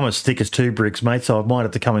fun. I'm as thick as 2 bricks, mate, so I might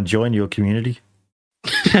have to come and join your community.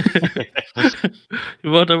 You're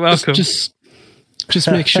more than welcome. Just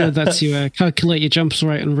make sure that you calculate your jumps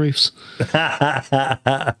right on roofs.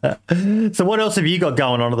 So what else have you got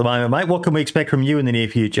going on at the moment, mate? What can we expect from you in the near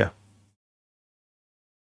future?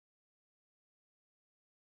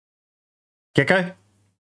 Gecko?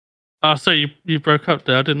 Oh, so you broke up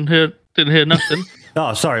there. I didn't hear nothing.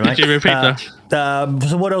 Oh, sorry, mate. Did you repeat that?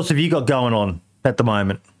 So what else have you got going on at the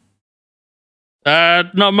moment?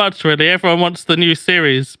 Not much, really. Everyone wants the new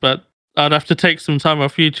series, but I'd have to take some time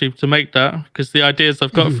off YouTube to make that, because the ideas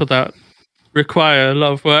I've got for that require a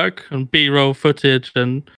lot of work and B-roll footage,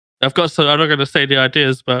 and I've got some. I'm not going to say the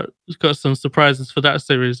ideas, but I've got some surprises for that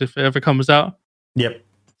series if it ever comes out. Yep.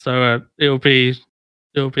 So it'll be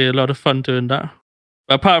a lot of fun doing that.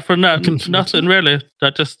 But apart from that, nothing really. I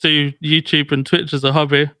just do YouTube and Twitch as a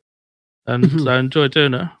hobby, and I enjoy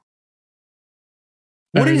doing it.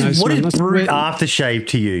 What is Brute aftershave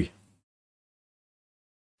to you?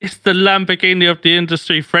 It's the Lamborghini of the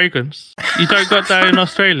industry fragrance. You don't got that in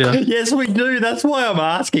Australia? Yes, we do. That's why I'm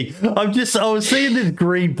asking. I was seeing this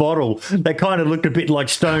green bottle that kind of looked a bit like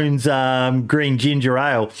Stone's green ginger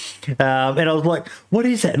ale. And I was like, what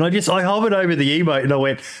is that? And I hovered over the emote and I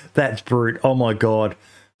went, that's Brute. Oh my God.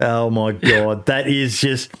 Oh my God, that is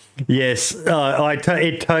just, yes,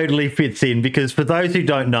 it totally fits in, because for those who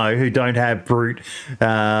don't know, who don't have Brute,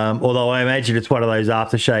 although I imagine it's one of those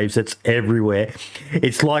aftershaves that's everywhere,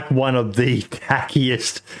 it's like one of the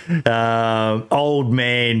tackiest old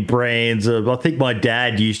man brands of, I think my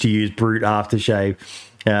dad used to use Brute aftershave.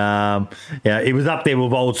 It was up there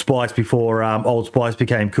with Old Spice before Old Spice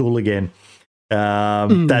became cool again.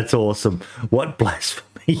 That's awesome. What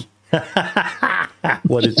blasphemy.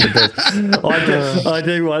 What is it? I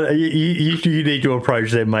do want you need to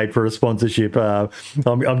approach them, mate, for a sponsorship.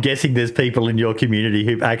 I'm guessing there's people in your community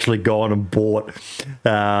who've actually gone and bought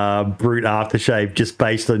Brute aftershave just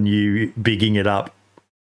based on you bigging it up.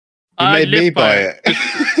 You made me buy it.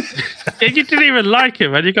 You didn't even like it,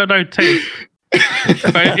 man. You got no taste.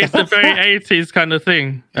 But it's a very 80s kind of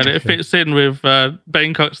thing, and it fits in with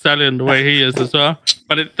Bangkok Stallion the way he is as well.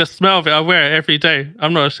 But the smell of it, I wear it every day.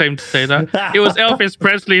 I'm not ashamed to say that. It was Elvis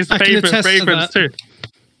Presley's favorite fragrance too.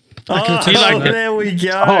 There we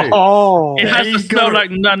go. It has to smell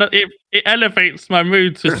like none. It elevates my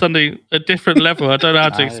mood to something a different level. I don't know how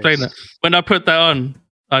to explain it. When I put that on,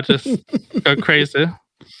 I just go crazy.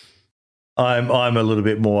 I'm a little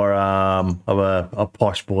bit more of a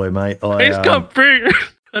posh boy, mate. He's got Brute.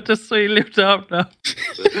 I just saw you lift it up now.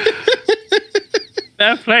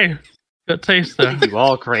 Fair play. Got taste there. You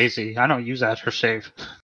all crazy. I don't use aftershave.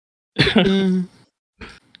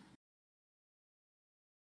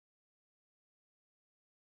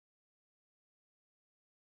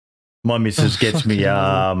 My missus gets me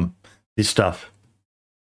this stuff.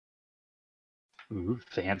 Ooh,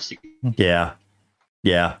 fancy. Yeah.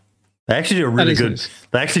 They actually do a really good. Nice.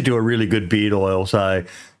 They actually do a really good beard oil. So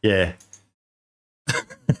yeah.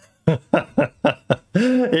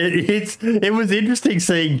 It was interesting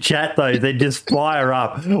seeing chat though. They just fire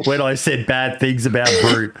up when I said bad things about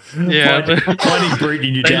Brute. Yeah, finding Brute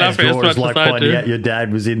in your dad's drawer is like finding out your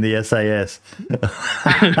dad was in the SAS.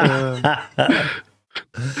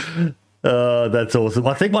 Oh, that's awesome.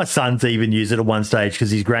 I think my son's even used it at one stage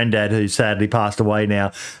because his granddad, who sadly passed away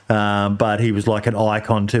now, but he was like an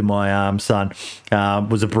icon to my son,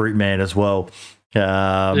 was a Brute man as well.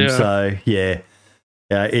 So, yeah.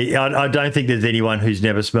 I don't think there's anyone who's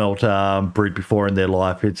never smelt Brute before in their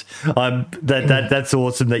life. That's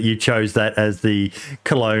awesome that you chose that as the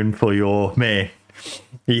cologne for your man.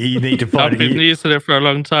 You need to find I've been using it for a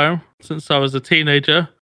long time, since I was a teenager.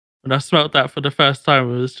 When I smelt that for the first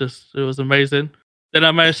time, it was amazing. Then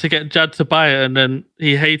I managed to get Jad to buy it, and then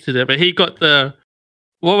he hated it. But he got what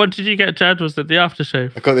one did you get, Jad? Was it the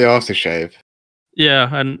aftershave? I got the aftershave.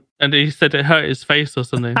 Yeah, and he said it hurt his face or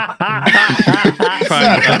something. Hang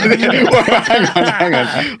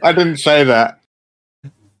on. I didn't say that.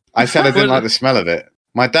 I said I didn't like the smell of it.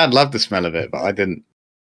 My dad loved the smell of it, but I didn't.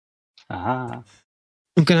 Ah.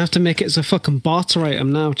 I'm going to have to make it as a fucking barter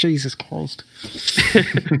item now. Jesus Christ.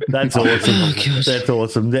 That's awesome. That's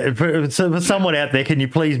awesome. For someone out there, can you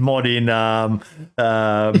please mod in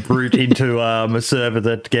Brute into a server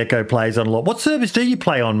that Gecko plays on a lot? What servers do you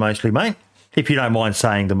play on mostly, mate? If you don't mind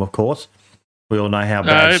saying them, of course. We all know how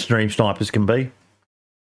bad stream snipers can be.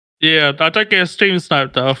 Yeah, I don't get stream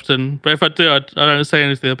sniped that often, but if I do, I don't say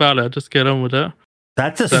anything about it. I just get on with it.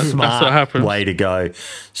 That's a smart way to go.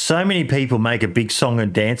 So many people make a big song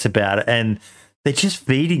and dance about it, and they're just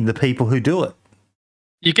feeding the people who do it.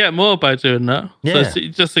 You get more by doing that. Yeah. So you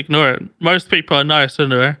just ignore it. Most people are nice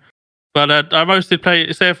anyway. But I mostly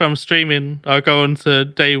play, say if I'm streaming, I'll go on to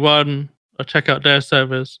Day One, I'll check out their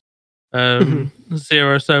servers.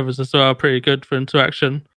 Zero servers as well are pretty good for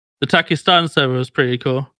interaction. The Takistan server was pretty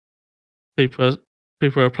cool. People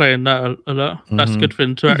are playing that a lot. That's good for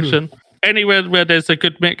interaction. Anywhere where there's a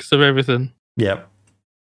good mix of everything. Yep.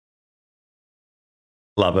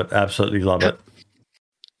 Love it. Absolutely love it.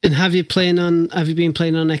 And have you been playing on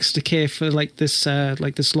XDK for like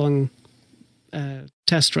this long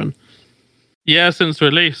test run? Yeah, since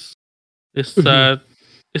release. It's a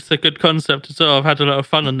good concept as well. I've had a lot of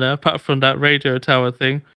fun on there, apart from that radio tower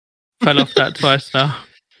thing. Fell off that twice now.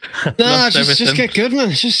 No, just get good, man.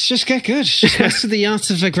 Just get good. Just master the art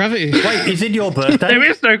of gravity. Wait, is it your birthday? There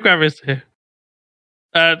is no gravity.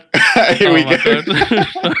 Here we go.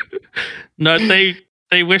 No,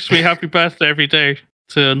 they wish me happy birthday every day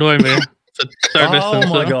to annoy me. Oh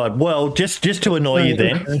my god! Well, just to annoy you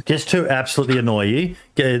then, just to absolutely annoy you.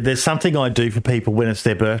 There's something I do for people when it's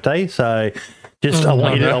their birthday. So, I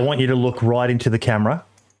want you to look right into the camera.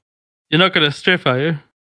 You're not going to strip, are you?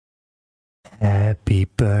 Happy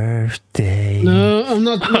birthday! No, I'm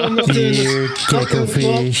not doing this.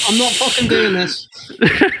 Geckofish. I'm not fucking doing this.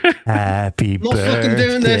 Happy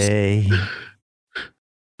birthday,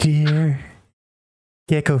 dear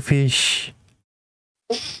Geckofish.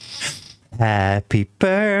 Happy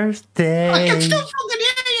birthday, I can still fucking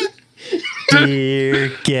hear you, dear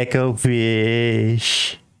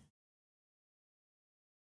Geckofish.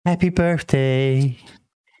 Happy birthday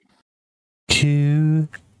to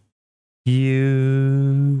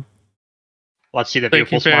you. Let's see the Thank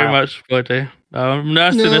you beautiful very smile. much, Buddy. I'm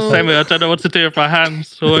nursing a semi. I don't know what to do with my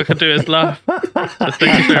hands. All I can do is laugh. So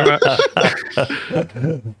thank you very much.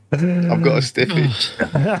 I've got a stiffy.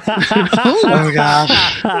 Oh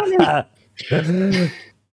gosh.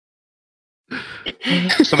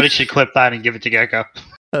 Somebody should clip that and give it to Gecko.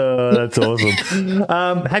 That's awesome.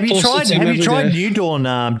 Have you Post it tried? to him Have you every tried day. New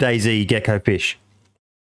Dawn Daisy Gecko Fish?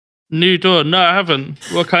 New Dawn? No, I haven't.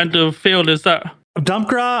 What kind of field is that?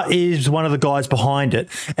 Dumpgra is one of the guys behind it,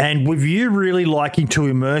 and with you really liking to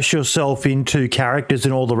immerse yourself into characters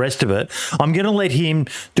and all the rest of it, I'm going to let him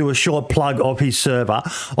do a short plug of his server.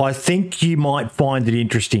 I think you might find it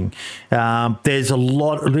interesting. There's a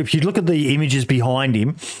lot. If you look at the images behind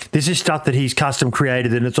him, this is stuff that he's custom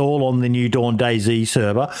created, and it's all on the New Dawn DayZ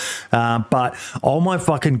server. But oh my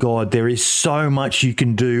fucking god, there is so much you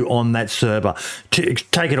can do on that server.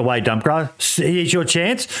 Take it away, Dumpgra. Here's your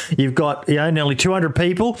chance. You've got nearly 200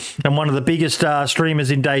 people and one of the biggest streamers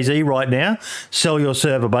in DayZ right now. Sell your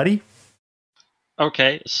server, buddy.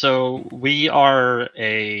 Okay, so we are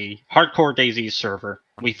a hardcore DayZ server.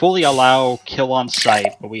 We fully allow kill on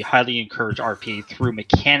site, but we highly encourage RP through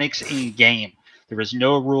mechanics in game. There is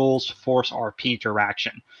no rules to force RP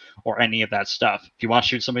interaction or any of that stuff. If you want to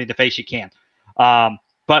shoot somebody in the face, you can.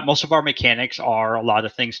 But most of our mechanics are a lot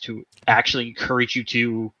of things to actually encourage you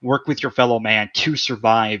to work with your fellow man to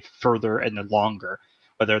survive further and longer,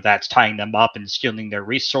 whether that's tying them up and stealing their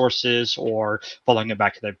resources or following them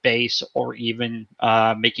back to their base, or even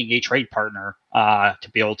making a trade partner to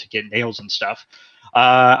be able to get nails and stuff.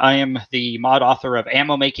 I am the mod author of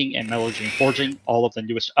Ammo Making and Metallurgy Forging. All of the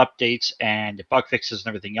newest updates and bug fixes and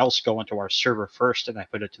everything else go into our server first, and I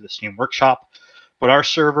put it to the Steam Workshop. But our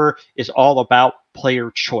server is all about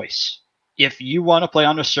player choice. If you want to play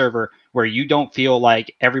on a server where you don't feel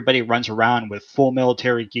like everybody runs around with full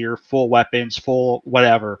military gear, full weapons, full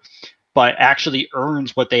whatever, but actually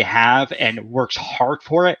earns what they have and works hard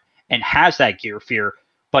for it and has that gear fear,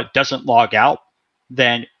 but doesn't log out,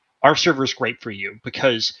 then our server is great for you,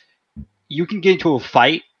 because you can get into a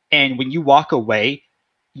fight, and when you walk away,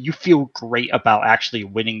 you feel great about actually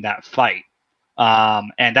winning that fight.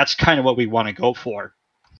 And that's kind of what we want to go for.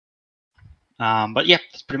 But yeah,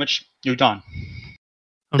 that's pretty much New Dawn.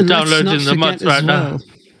 I'm And let's downloading not the forget mods as right now. well-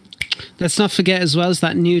 Let's not forget as well as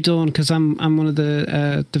that New Dawn, because I'm one of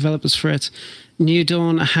the developers for it. New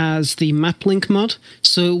Dawn has the map link mod,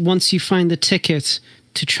 so once you find the ticket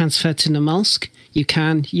to transfer to Namalsk, you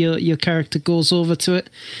can. Your character goes over to it.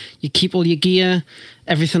 You keep all your gear,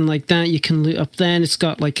 everything like that. You can loot up there, and it's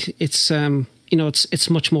got it's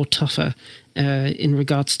much more tougher in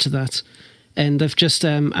regards to that. And they've just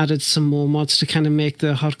added some more mods to kind of make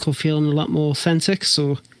the hardcore feeling a lot more authentic.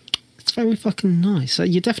 So it's very fucking nice.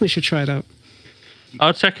 You definitely should try it out.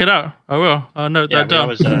 I'll check it out. I will. I'll note Yeah, that down.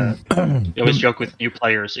 we always joke with new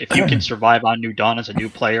players. If you can survive on New Dawn as a new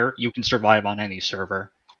player, you can survive on any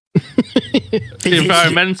server.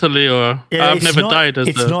 Environmentally, or Yeah, I've it's never not- died as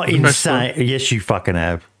It's a not professional. insane. Yes, you fucking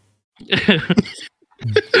have.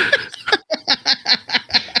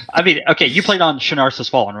 I mean, okay, you played on Shinarsa's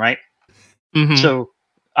Fallen, right? Mhm. So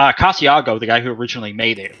Casiago, the guy who originally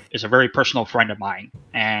made it, is a very personal friend of mine.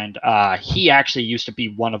 And he actually used to be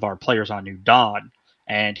one of our players on New Dawn.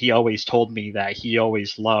 And he always told me that he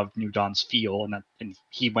always loved New Dawn's feel. And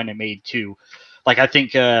he went and made two. Like, I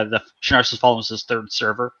think the Shinarsa's Fallen was his third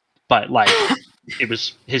server. But, like, it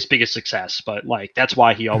was his biggest success. But, like, that's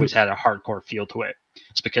why he always had a hardcore feel to it.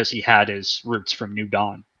 It's because he had his roots from New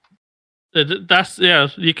Dawn. That's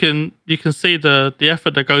you can see the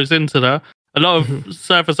effort that goes into that. A lot of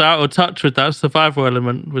servers are out of touch with that survival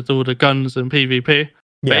element with all the guns and PvP.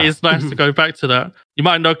 But Yeah. it's nice to go back to that. You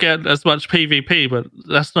might not get as much PvP, but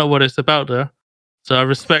that's not what it's about there. So I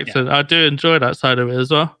respect it. I do enjoy that side of it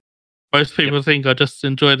as well. Most people think I just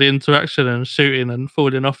enjoy the interaction and shooting and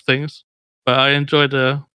falling off things, but I enjoy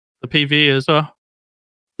the PvE as well.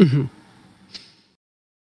 Mhm.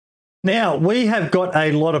 Now, we have got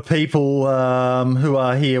a lot of people who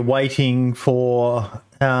are here waiting for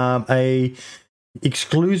a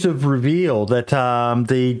exclusive reveal that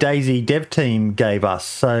the DayZ dev team gave us.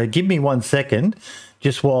 So give me 1 second,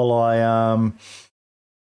 just while I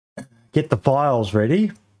get the files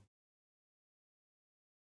ready.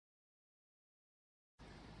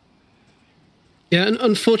 Yeah, and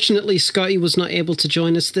unfortunately, Scotty was not able to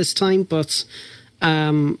join us this time, but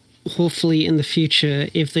hopefully in the future,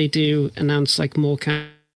 if they do announce like more kind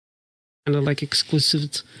of like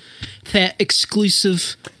exclusive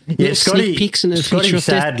Yeah, sneak peeks in the Scotty future updates.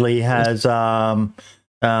 sadly has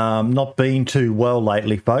not been too well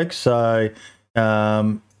lately, folks. So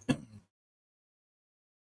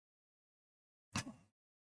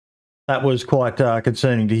That was quite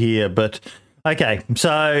concerning to hear. But okay,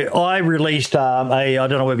 so I released I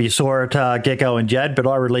don't know whether you saw it, Gecko and Jad, but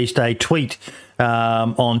I released a tweet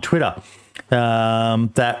on Twitter.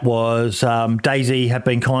 That was DayZ have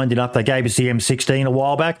been kind enough. They gave us the M16 a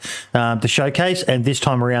while back to showcase, and this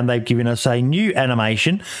time around they've given us a new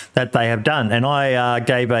animation that they have done. And I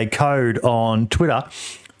gave a code on Twitter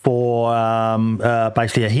for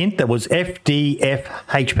basically a hint that was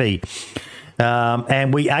FDFHP.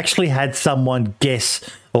 And we actually had someone guess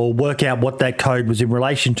or work out what that code was in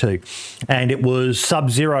relation to. And it was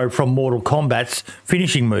Sub-Zero from Mortal Kombat's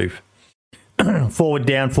finishing move. Forward,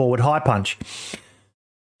 down, forward, high punch.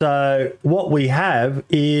 So what we have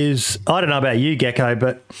is, I don't know about you, Gecko,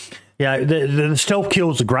 but the stealth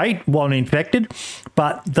kills are great while infected,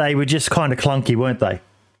 but they were just kind of clunky, weren't they?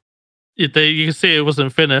 You can see it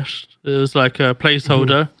wasn't finished. It was like a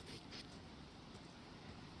placeholder.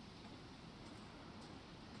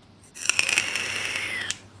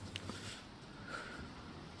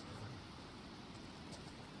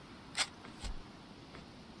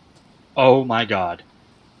 Oh my god.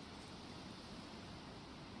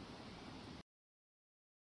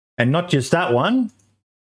 And not just that one,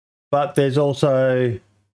 but there's also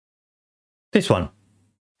this one.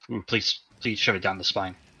 Ooh, please shove it down the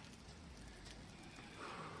spine.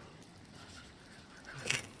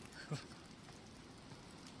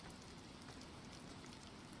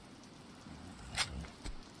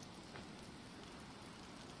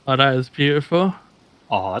 Oh, that is beautiful.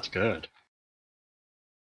 Oh, that's good.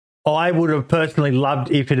 I would have personally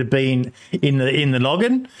loved if it had been in the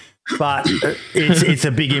noggin, but it's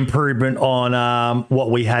a big improvement on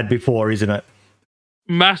what we had before, isn't it?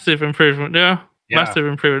 Massive improvement, yeah. Massive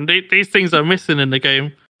improvement. These things are missing in the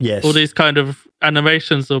game. Yes. All these kind of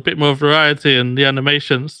animations, or a bit more variety in the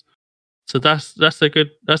animations. So that's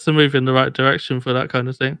a move in the right direction for that kind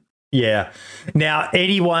of thing. Yeah. Now,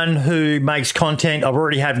 anyone who makes content, I've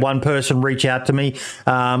already had one person reach out to me.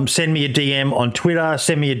 Send me a DM on Twitter.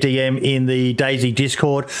 Send me a DM in the DayZ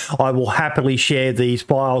Discord. I will happily share these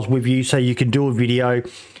files with you so you can do a video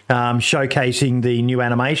showcasing the new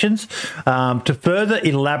animations. To further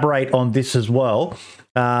elaborate on this as well,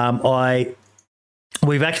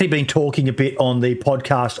 we've actually been talking a bit on the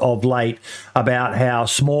podcast of late about how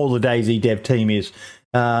small the DayZ dev team is.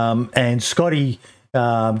 And Scotty...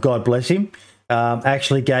 God bless him,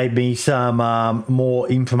 actually gave me some more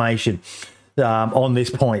information on this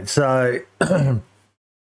point. So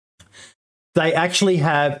they actually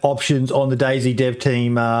have options on the DayZ dev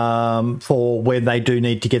team for when they do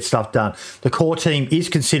need to get stuff done. The core team is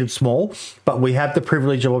considered small, but we have the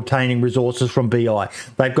privilege of obtaining resources from BI.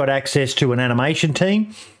 They've got access to an animation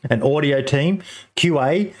team, an audio team,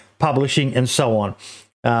 QA, publishing, and so on.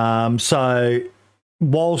 So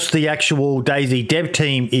whilst the actual DayZ dev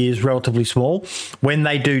team is relatively small, when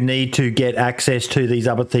they do need to get access to these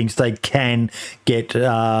other things, they can get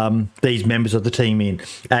these members of the team in,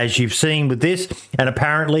 as you've seen with this. And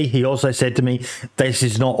apparently, he also said to me, this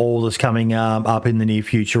is not all that's coming up in the near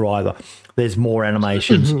future either. There's more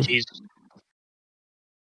animations.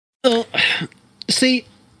 Well, see,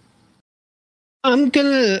 I'm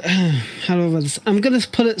gonna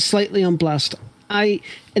put it slightly on blast.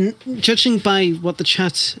 And judging by what the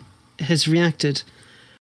chat has reacted,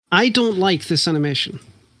 I don't like this animation.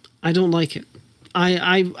 I don't like it.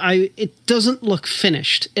 It doesn't look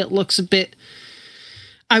finished. It looks a bit.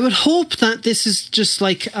 I would hope that this is just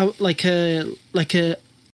like a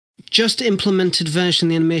just implemented version of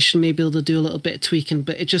the animation. Maybe they'll do a little bit of tweaking,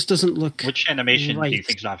 but it just doesn't look. Which animation right. do you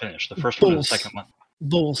think is not finished? The first one or the second one?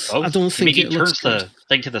 Both. I don't think he turns the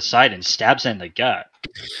thing to the side and stabs it in the gut.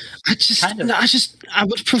 I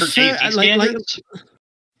would prefer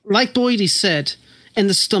like Boydie said, in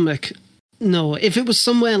the stomach. No, if it was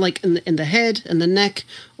somewhere like in the head and the neck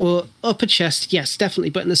or upper chest, yes, definitely.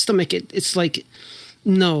 But in the stomach, it's like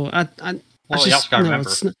no. You also gotta remember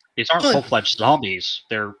these aren't full-fledged zombies.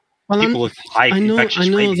 They're people with high infectious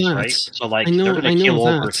rabies, right? So they're gonna kill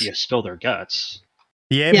over if you spill their guts.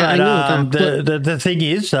 Yeah, but the thing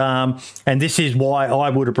is, and this is why I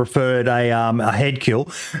would have preferred a head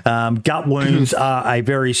kill. Gut wounds are a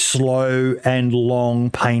very slow and long,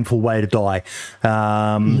 painful way to die.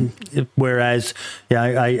 Whereas,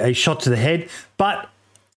 a shot to the head, but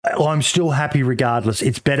I'm still happy regardless.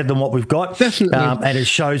 It's better than what we've got. Definitely. And it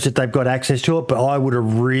shows that they've got access to it, but I would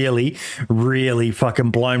have really, really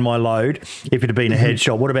fucking blown my load if it had been a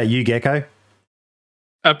headshot. What about you, Gecko?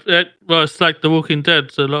 Well, it's like The Walking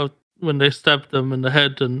Dead. So a lot of, when they stab them in the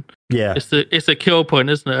head, and it's a kill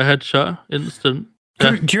point, isn't it? A headshot, instant.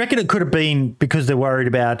 Do you reckon it could have been because they're worried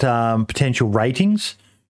about potential ratings?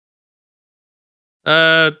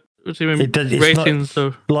 I What do you mean? It's ratings not,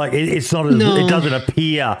 of like it's not. As, No. It doesn't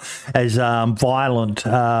appear as violent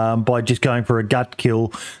by just going for a gut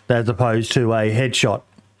kill as opposed to a headshot.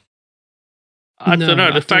 I No, don't know.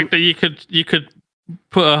 I The fact that you could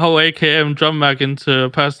put a whole AKM drum mag into a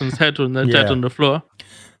person's head when they're dead Yeah. on the floor.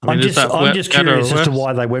 I mean, I'm is that just better or curious as to worse?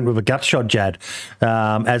 why they went with a gut shot, Jad,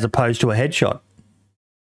 as opposed to a headshot.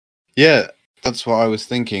 Yeah, that's what I was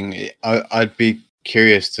thinking. I'd be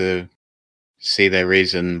curious to see their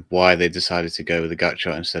reason why they decided to go with a gut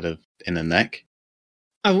shot instead of in the neck.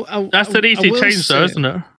 That's an easy will change, though, say- isn't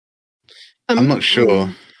it? I'm not sure.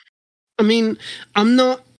 I mean, I'm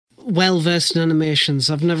not well versed in animations.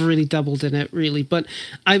 I've never really dabbled in it, really. But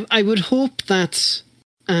I would hope that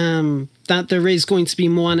that there is going to be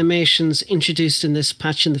more animations introduced in this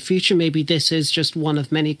patch in the future. Maybe this is just one of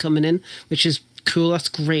many coming in, which is cool. That's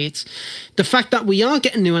great. The fact that we are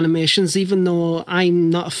getting new animations, even though I'm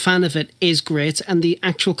not a fan of it, is great. And the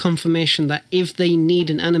actual confirmation that if they need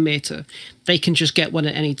an animator, they can just get one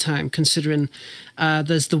at any time, considering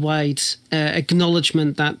there's the wide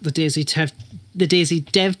acknowledgement that the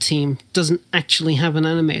DayZ dev team doesn't actually have an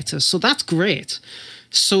animator. So that's great.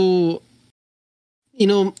 So, you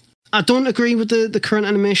know, I don't agree with the current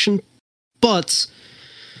animation, but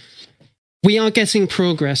we are getting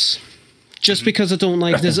progress. Just because I don't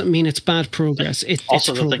like it doesn't mean it's bad progress. Also, it's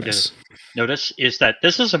the thing progress. to notice is that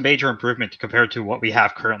this is a major improvement compared to what we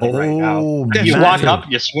have currently right Oh, now. You definitely. walk up,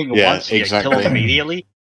 you swing Yeah, once, you kill exactly. them immediately.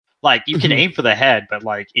 Like you can Mhm. aim for the head, but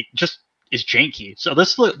like it just is janky. So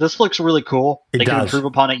this looks really cool. It They can does. improve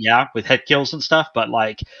upon it, yeah, with head kills and stuff. But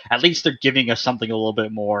like at least they're giving us something a little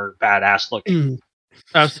bit more badass looking. Mm.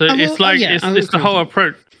 Absolutely. I will- It's like yeah, I will it's the agree whole with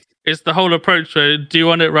approach. It's the whole approach. Where, do you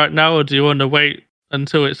want it right now, or do you want to wait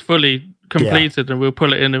until it's fully completed, and we'll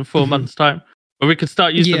pull it in 4 Mhm. months' time? But we can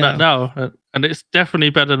start using Yeah. that now, and it's definitely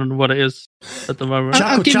better than what it is at the moment.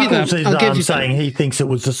 I'll give you Chuckles that. is I'll give you saying that. he thinks it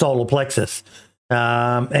was the solar plexus.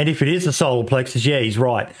 And if it is the solar plexus, yeah, he's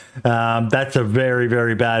right. That's a very,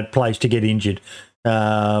 very bad place to get injured.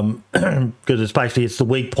 Because it's the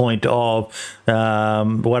weak point of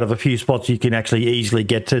one of the few spots you can actually easily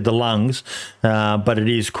get to the lungs. But it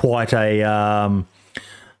is quite a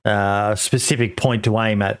specific point to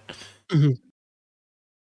aim at.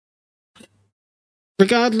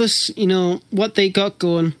 Regardless, you know, what they got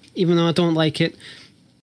going, even though I don't like it,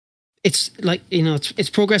 it's like, you know, it's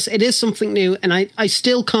progress. It is something new, and I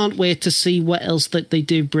still can't wait to see what else that they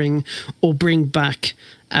do bring or bring back,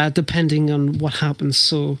 depending on what happens.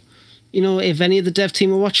 So, you know, if any of the dev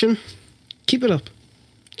team are watching, keep it up.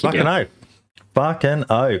 Keep it Fucking up. Fucking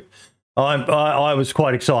I was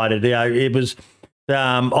quite excited. You know, it was.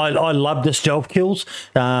 I love the stealth kills,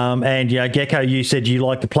 and you know, Gecko, you said you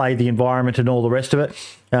like to play the environment and all the rest of it.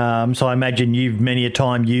 So I imagine you've many a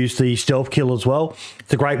time used the stealth kill as well.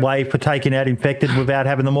 It's a great way for taking out infected without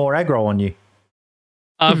having them more aggro on you.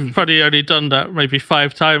 I've probably only done that maybe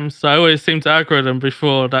 5 times. So I always seem to aggro them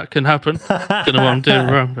before that can happen. Don't know what I'm doing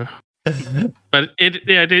wrong, but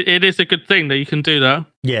it is a good thing that you can do that.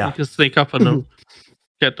 Yeah. You can sneak up on them,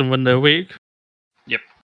 get them when they're weak.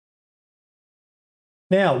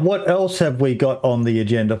 Now, what else have we got on the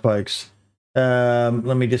agenda, folks? Let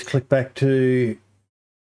me just click back to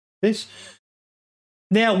this.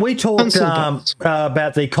 Now, we talked Console bots.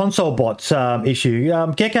 about the console bots issue.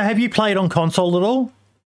 Gecko, have you played on console at all?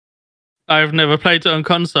 I've never played it on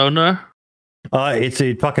console, no.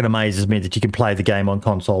 It fucking amazes me that you can play the game on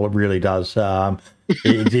console. It really does.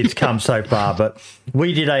 It's come so far, but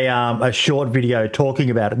we did a short video talking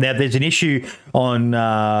about it. Now, there's an issue on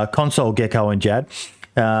console, Gecko and Jad,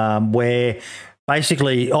 where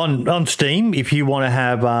basically on Steam, if you want to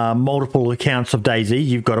have multiple accounts of DayZ,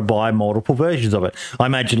 you've got to buy multiple versions of it. I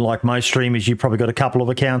imagine, like most streamers, you've probably got a couple of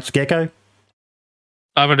accounts, Gecko.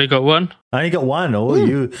 I've only got one. I only got one. Oh,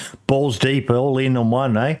 you balls deep, all in on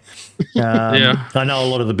one, eh? Yeah. I know a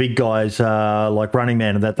lot of the big guys, like Running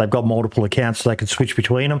Man, and that they've got multiple accounts so they can switch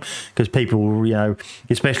between them because people, you know,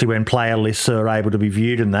 especially when player lists are able to be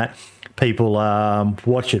viewed and that, people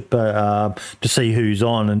watch it to see who's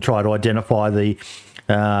on and try to identify the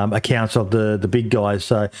accounts of the big guys.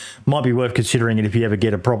 So it might be worth considering it if you ever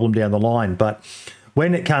get a problem down the line. But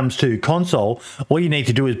when it comes to console, all you need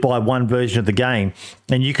to do is buy one version of the game,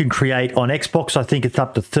 and you can create on Xbox, I think it's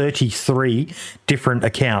up to 33 different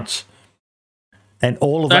accounts. And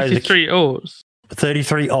all of 33 alts. those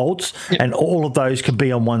 33 alts, and all of those can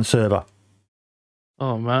be on one server.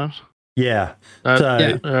 Oh, man. Yeah. That-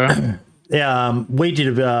 So yeah. we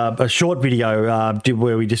did a short video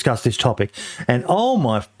where we discussed this topic, and oh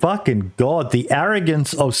my fucking God, the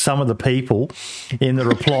arrogance of some of the people in the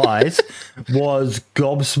replies was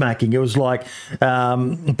gobsmacking. It was like,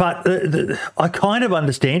 but I kind of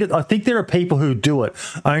understand it. I think there are people who do it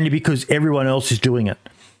only because everyone else is doing it.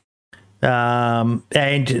 And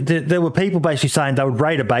there were people basically saying they would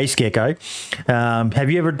raid a base, Gecko. Have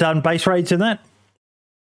you ever done base raids in that?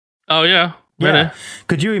 Oh, yeah. Really? Yeah.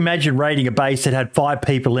 Could you imagine raiding a base that had 5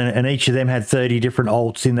 people in it and each of them had 30 different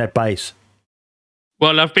ults in that base?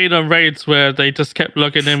 Well, I've been on raids where they just kept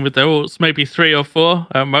logging in with their ults, maybe 3 or 4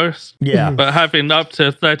 at most. Yeah. But having up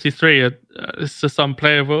to 33, it's just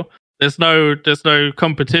unplayable. There's no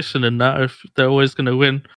competition in that if they're always going to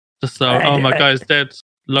win. Just so, my guy's dead.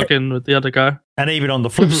 Log in with the other guy. And even on the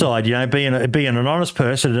flip side, being an honest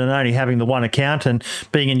person and only having the one account and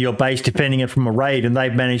being in your base defending it from a raid, and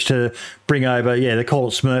they've managed to bring over, they call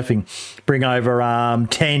it smurfing, bring over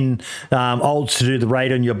 10 ults to do the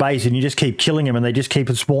raid on your base, and you just keep killing them and they just keep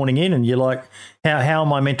spawning in, and you're like, how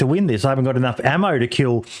am I meant to win this? I haven't got enough ammo to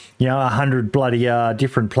kill 100 bloody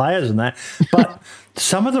different players and that. But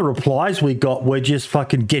some of the replies we got were just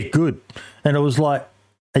fucking get good. And it was like,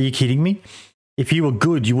 are you kidding me? If you were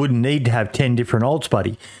good, you wouldn't need to have 10 different ults,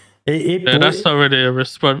 buddy. That's not really a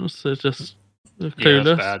response. It's just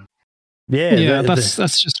clueless. Bad.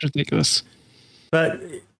 That's just ridiculous. But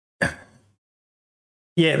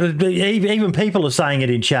even people are saying it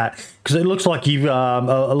in chat, because it looks like you've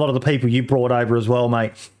a lot of the people you brought over as well,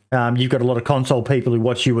 mate. You've got a lot of console people who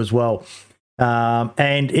watch you as well,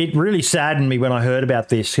 and it really saddened me when I heard about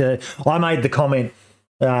this. I made the comment,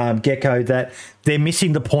 Gecko, that they're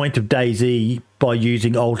missing the point of DayZ by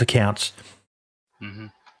using alt accounts. Mm-hmm.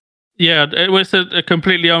 Yeah, it was a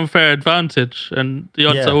completely unfair advantage, and the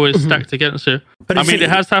odds are always stacked against you. But it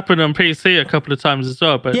has happened on PC a couple of times as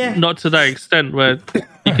well, but not to that extent where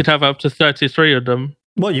you could have up to 33 of them.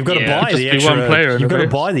 Well, you've got to buy the extra. One player you've got to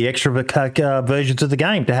buy the extra versions of the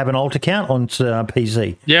game to have an alt account on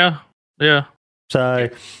PC. Yeah. So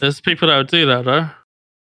there's people that would do that, though.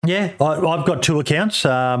 Yeah, I've got 2 accounts.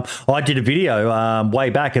 I did a video way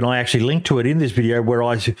back, and I actually linked to it in this video where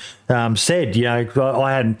I said,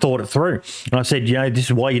 I hadn't thought it through. And I said, this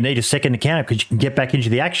is why you need a second account, because you can get back into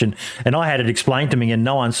the action. And I had it explained to me in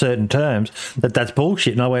no uncertain terms that that's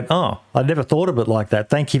bullshit. And I went, I'd never thought of it like that.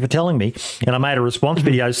 Thank you for telling me. And I made a response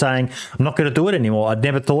video saying, I'm not going to do it anymore. I'd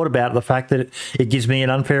never thought about the fact that it gives me an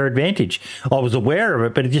unfair advantage. I was aware of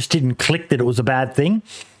it, but it just didn't click that it was a bad thing.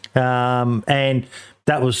 And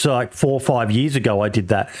that was like 4 or 5 years ago I did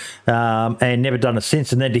that, and never done it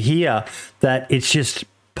since. And then to hear that it's just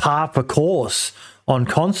par for course on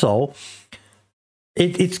console,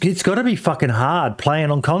 it's got to be fucking hard playing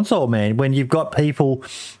on console, man, when you've got people,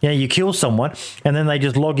 you kill someone and then they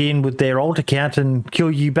just log in with their alt account and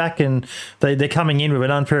kill you back, and they're coming in with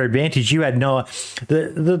an unfair advantage. You had no...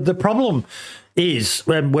 The problem is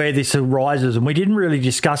where this arises, and we didn't really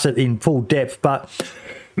discuss it in full depth, but...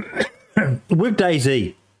 with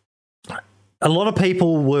DayZ, a lot of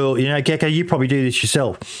people will, Gecko, you probably do this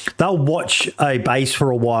yourself. They'll watch a base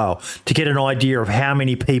for a while to get an idea of how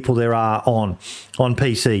many people there are on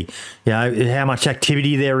PC, how much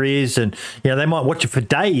activity there is. And, they might watch it for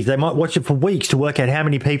days. They might watch it for weeks to work out how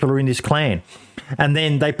many people are in this clan. And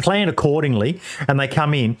then they plan accordingly, and they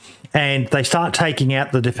come in and they start taking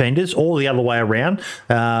out the defenders, or the other way around.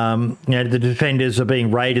 The defenders are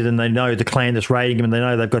being raided, and they know the clan that's raiding them, and they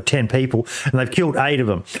know they've got 10 people, and they've killed 8 of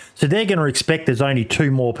them. So they're going to expect there's only 2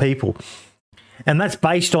 more people. And that's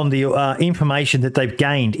based on the information that they've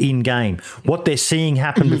gained in-game, what they're seeing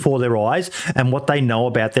happen before their eyes, and what they know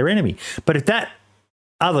about their enemy. But if that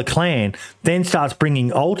other clan then starts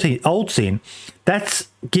bringing ults in, that's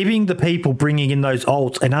giving the people bringing in those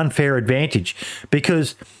ults an unfair advantage,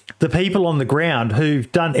 because the people on the ground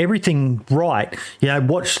who've done everything right,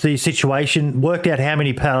 watched the situation, worked out how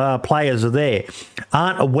many players are there,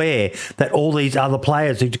 aren't aware that all these other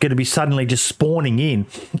players are going to be suddenly just spawning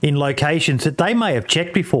in locations that they may have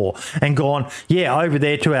checked before and gone, over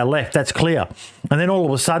there to our left, that's clear. And then all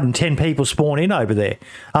of a sudden 10 people spawn in over there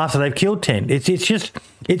after they've killed 10.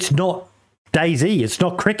 It's not DayZ, it's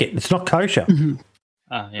not cricket, it's not kosher. Mm-hmm.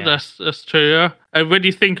 That's true, yeah. And when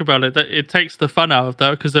you think about it, it takes the fun out of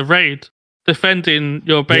that, because a raid, defending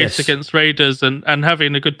your base against raiders and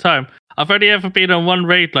having a good time. I've only ever been on one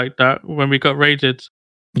raid like that when we got raided,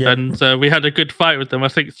 and we had a good fight with them. I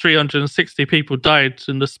think 360 people died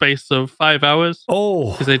in the space of 5 hours.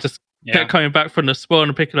 Oh, because they just kept coming back from the spawn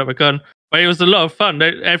and picking up a gun. But it was a lot of fun.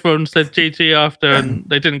 Everyone said GG after, and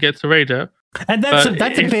they didn't get to raid it. And that's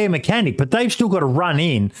a fair mechanic, but they've still got to run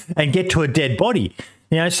in and get to a dead body.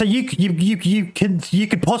 You know, so you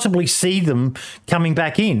could possibly see them coming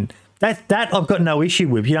back in. That I've got no issue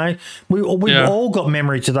with. You know, we've all got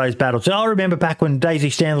memories of those battles. I remember back when DayZ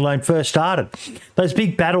Standalone first started, those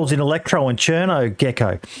big battles in Electro and Cherno,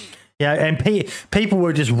 Gecko. Yeah, and people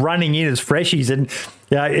were just running in as freshies, and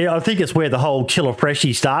I think it's where the whole killer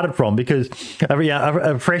freshie started from, because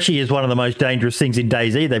a freshie is one of the most dangerous things in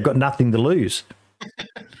DayZ. They've got nothing to lose.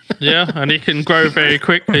 Yeah, and he can grow very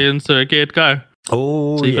quickly into a geared guy.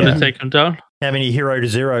 Oh, so you're going to take him down. How many hero to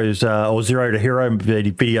zeros or zero to hero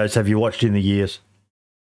videos have you watched in the years?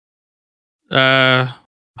 I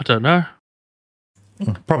don't know.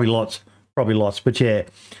 Probably lots. But yeah.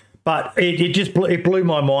 But it blew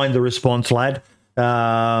my mind, the response, lad.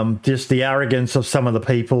 Just the arrogance of some of the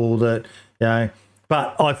people that, you know.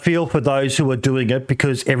 But I feel for those who are doing it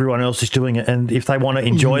because everyone else is doing it. And if they want to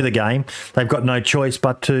enjoy the game, they've got no choice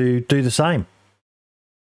but to do the same.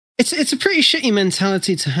 It's a pretty shitty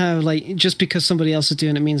mentality to have, like, just because somebody else is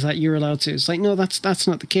doing it means that you're allowed to. It's like, no, that's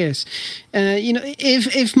not the case. You know,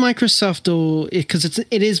 if Microsoft, or because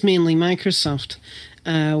it is mainly Microsoft,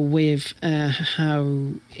 with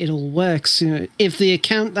how it all works. You know, if the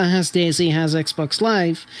account that has DayZ has Xbox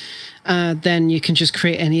Live, then you can just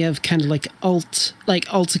create any of kind of like alt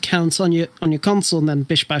accounts on your console, and then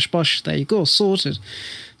bish bash bosh, there you go, sorted.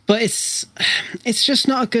 But it's just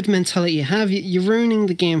not a good mentality you have. You're ruining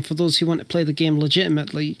the game for those who want to play the game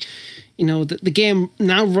legitimately. You know, the game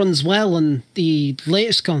now runs well on the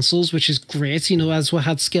latest consoles, which is great, you know, as we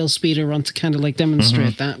had Scale Speeder on to kind of like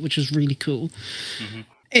demonstrate that, which is really cool.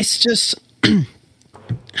 It's just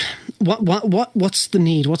what's the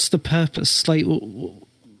need? What's the purpose? Like,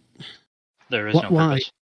 there is no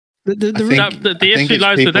purpose. The issue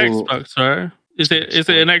lies with Xbox, right? Is it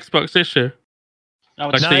an Xbox issue? No,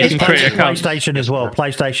 it's PlayStation as well.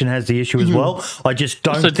 PlayStation has the issue as well. I just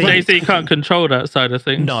don't think DayZ can't control that side of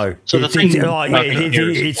things. No, so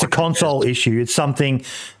it's a console issue. It's something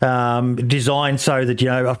designed so that, you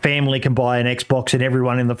know, a family can buy an Xbox and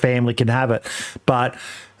everyone in the family can have it. But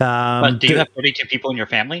do you have 32 people in your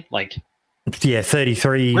family? Like, yeah,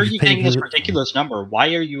 33. Where are you getting this ridiculous number?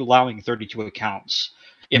 Why are you allowing 32 accounts?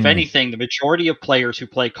 If anything, the majority of players who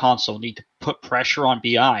play console need to put pressure on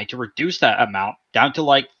BI to reduce that amount down to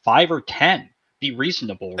like 5 or 10. Be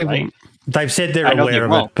reasonable, right? They've said they're aware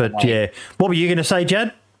of it, but yeah. What were you going to say,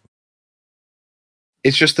 Jad?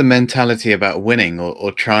 It's just the mentality about winning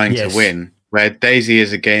or trying to win, where DayZ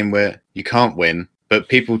is a game where you can't win, but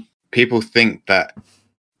people think that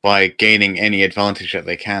by gaining any advantage that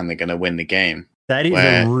they can, they're going to win the game. That is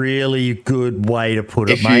a really good way to put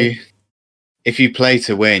it, mate. If you play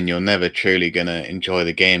to win, you're never truly going to enjoy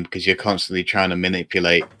the game because you're constantly trying to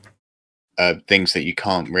manipulate things that you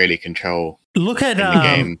can't really control. Look at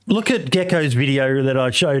Gecko's video that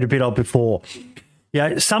I showed a bit of before.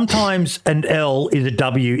 Yeah, sometimes an L is a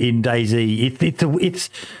W in DayZ. It's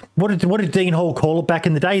what did Dean Hall call it back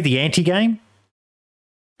in the day? The anti-game.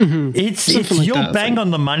 It's like you're bang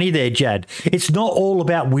on the money there, Jad. It's not all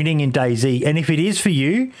about winning in DayZ, and if it is for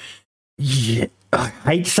you, yeah. I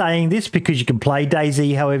hate saying this because you can play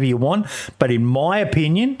DayZ however you want, but in my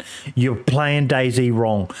opinion, you're playing DayZ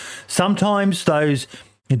wrong. Sometimes those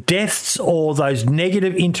deaths or those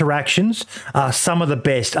negative interactions are some of the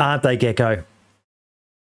best, aren't they, Gecko?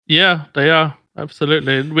 Yeah, they are.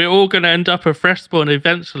 Absolutely. We're all going to end up a fresh spawn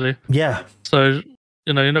eventually. Yeah. So,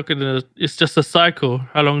 you know, you're not going to... It's just a cycle.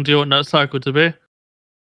 How long do you want that cycle to be?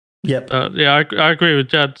 Yep. Yeah, I agree with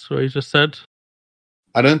Jad, what he just said.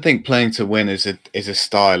 I don't think playing to win is a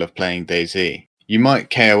style of playing DayZ. You might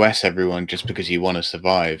KOS everyone just because you want to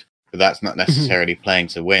survive, but that's not necessarily playing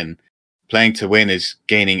to win. Playing to win is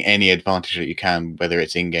gaining any advantage that you can, whether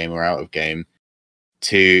it's in-game or out of game,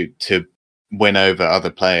 to win over other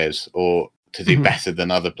players or to do better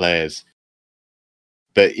than other players.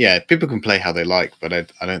 But yeah, people can play how they like, but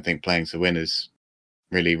I don't think playing to win is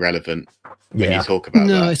really relevant when you talk about that.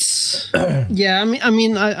 No, it's yeah. I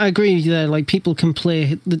mean, I agree with you there. Like, people can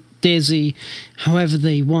play the DayZ however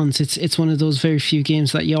they want. It's one of those very few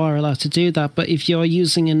games that you are allowed to do that. But if you're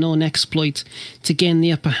using a known exploit to gain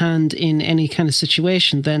the upper hand in any kind of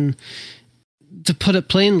situation, then, to put it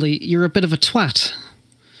plainly, you're a bit of a twat.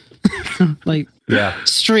 Like,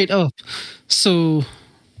 straight up. So,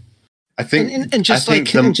 I think,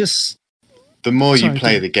 the more you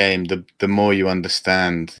play the game, the more you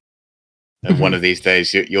understand. And one of these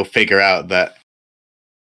days, you'll figure out that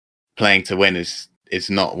playing to win is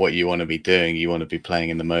not what you want to be doing. You want to be playing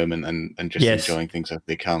in the moment and just enjoying things as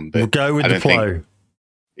they come. But we'll go with the flow.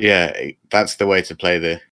 That's the way to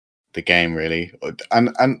play the game, really. And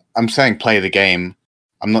I'm saying play the game.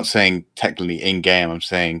 I'm not saying technically in game. I'm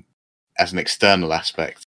saying as an external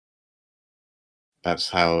aspect. That's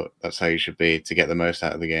how you should be to get the most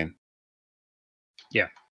out of the game. Yeah.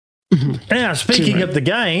 Now, speaking of the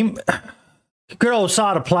game, good old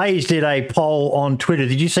Sada Plays did a poll on Twitter.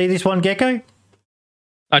 Did you see this one, Gecko?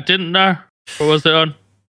 I didn't know. What was it on?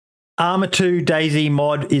 Arma 2 DayZ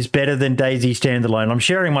mod is better than DayZ standalone. I'm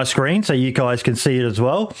sharing my screen so you guys can see it as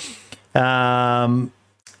well. And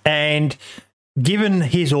given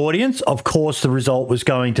his audience, of course, the result was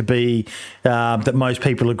going to be that most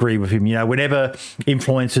people agree with him. You know, whenever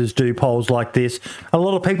influencers do polls like this, a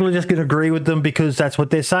lot of people are just going to agree with them because that's what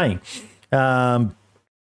they're saying. A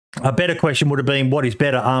better question would have been, what is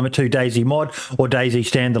better, Arma 2 DayZ mod or DayZ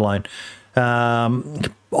standalone?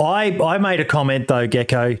 I made a comment though,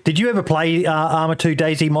 Gecko. Did you ever play Arma 2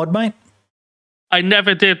 DayZ mod, mate? I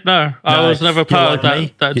never did. No, I was never part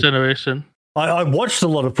of that generation. I watched a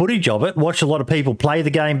lot of footage of it, watched a lot of people play the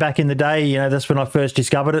game back in the day. You know, that's when I first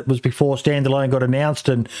discovered it. It was before standalone got announced,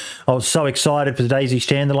 and I was so excited for the DayZ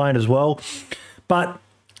standalone as well. But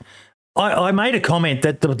I made a comment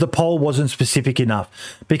that the poll wasn't specific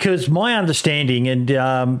enough, because my understanding, and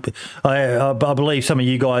I believe some of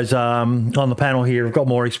you guys on the panel here have got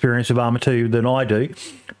more experience with Arma 2 than I do,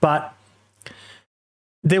 but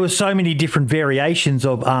there were so many different variations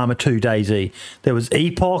of Arma 2 DayZ. There was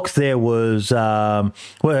Epoch, there was... Lad,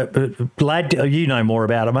 you know more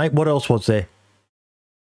about it, mate. What else was there?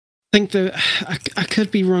 I think I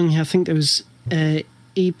could be wrong here. I think there was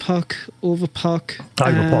Epoch, Overpoch.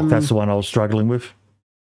 Overpoch, that's the one I was struggling with.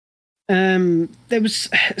 There was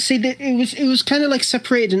it was kind of like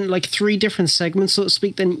separated in like three different segments, so to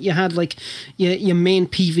speak. Then you had like your main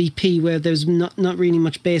PvP, where there's not really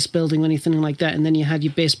much base building or anything like that, and then you had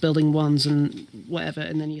your base building ones and whatever,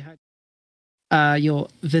 and then you had your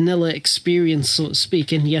vanilla experience, so to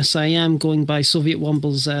speak. And yes, I am going by Soviet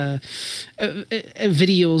Womble's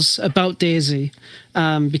videos about DayZ,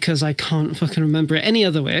 because I can't fucking remember it any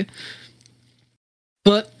other way.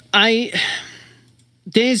 But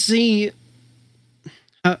DayZ,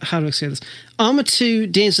 how do I say this? Arma 2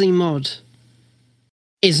 DayZ mod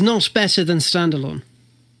is not better than standalone.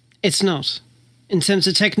 It's not. In terms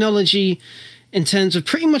of technology, in terms of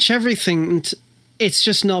pretty much everything, it's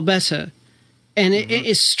just not better. And it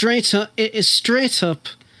is straight up, what's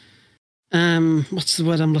the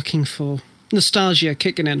word I'm looking for? Nostalgia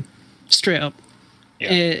kicking in. Straight up.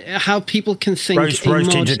 Yeah. How people can think rose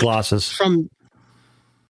tinted glasses. From,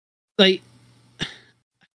 like,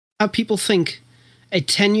 how people think a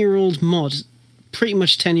 10-year-old mod, pretty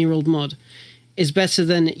much 10-year-old mod, is better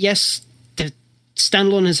than, yes, the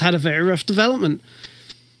standalone has had a very rough development,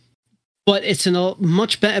 but it's in a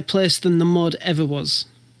much better place than the mod ever was.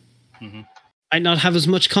 Mm-hmm. Might not have as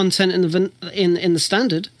much content in the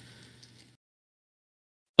standard,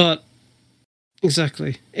 but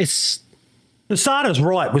exactly, it's... Sada's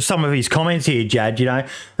right with some of his comments here, Jad. You know,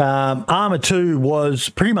 Arma 2 was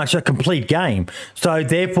pretty much a complete game. So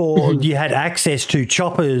therefore, you had access to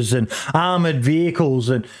choppers and armoured vehicles,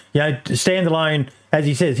 and, you know, standalone, as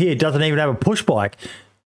he says here, doesn't even have a push bike.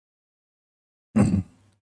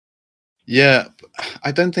 Yeah,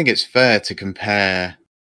 I don't think it's fair to compare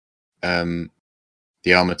the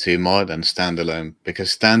Arma 2 mod and standalone,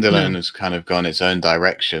 because standalone has kind of gone its own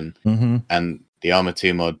direction, and the Arma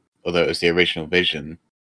 2 mod, although it was the original vision,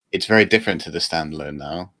 it's very different to the standalone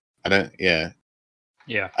now. I don't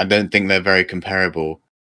think they're very comparable.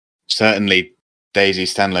 Certainly, DayZ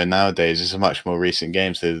standalone nowadays is a much more recent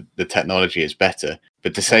game, so the technology is better.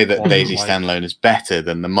 But to say that DayZ standalone is better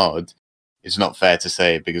than the mod is not fair to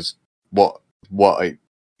say, because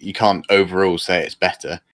you can't overall say it's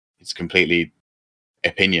better. It's completely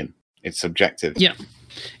opinion. It's subjective. Yeah,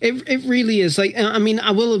 it really is. Like, I mean,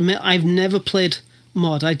 I will admit, I've never played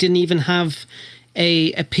mod. I didn't even have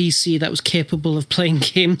a PC that was capable of playing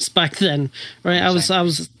games back then, right? I was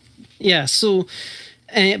so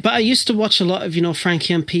but I used to watch a lot of, you know,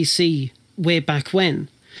 Frankie on PC way back when,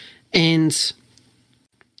 and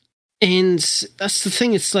that's the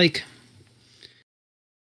thing. It's like,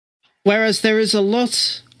 whereas there is a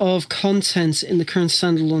lot of content in the current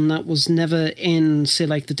standalone that was never in, say,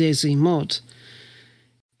 like the DayZ mod.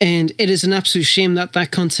 And it is an absolute shame that that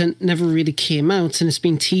content never really came out, and it's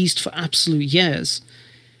been teased for absolute years.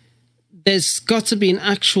 There's got to be an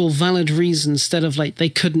actual valid reason, instead of like they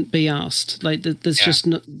couldn't be asked. Like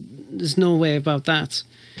there's no way about that.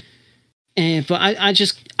 But I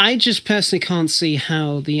just personally can't see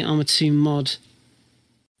how the Arma 2 mod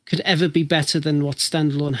could ever be better than what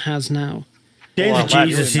standalone has now. Dancer Well,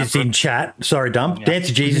 Jesus is in chat. Sorry, Dump. Yeah.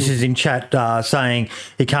 Dancer Jesus is in chat saying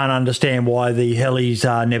he can't understand why the helis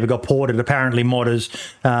never got ported. Apparently, modders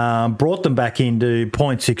brought them back into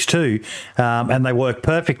 0.62 and they work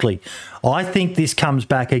perfectly. I think this comes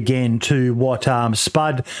back again to what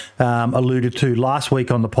Spud alluded to last week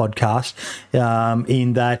on the podcast,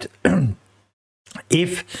 in that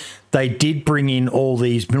if they did bring in all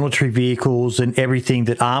these military vehicles and everything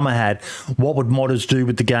that Armour had, what would modders do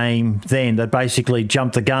with the game then? They'd basically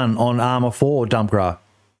jump the gun on Armour 4, Dumpgra.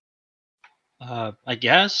 I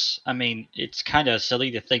guess. I mean, it's kind of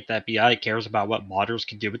silly to think that BI cares about what modders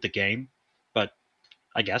can do with the game, but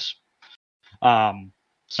I guess.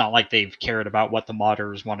 It's not like they've cared about what the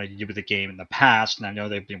modders wanted to do with the game in the past, and I know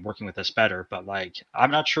they've been working with us better, but like,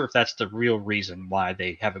 I'm not sure if that's the real reason why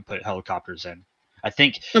they haven't put helicopters in. I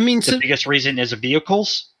think the biggest reason is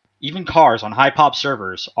vehicles. Even cars on high pop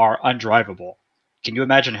servers are undrivable. Can you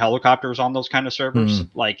imagine helicopters on those kind of servers?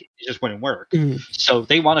 Like, it just wouldn't work. So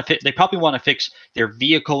they probably want to fix their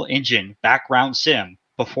vehicle engine background sim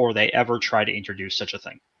before they ever try to introduce such a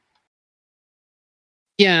thing.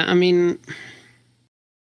 Yeah, I mean,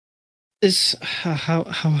 this how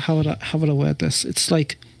would I word this? It's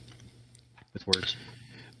like, with words.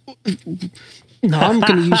 No, I'm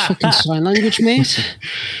going to use fucking sign language, mate.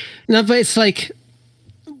 No, but it's like,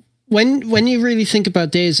 when you really think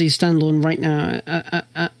about DayZ standalone right now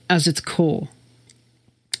as its core,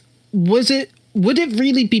 would it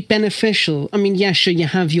really be beneficial? I mean, yeah, sure, you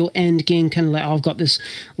have your end game kind of like, oh, I've got this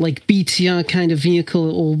like BTR kind of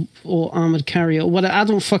vehicle or armored carrier or whatever. I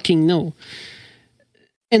don't fucking know.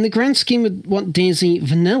 In the grand scheme of what DayZ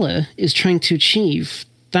Vanilla is trying to achieve,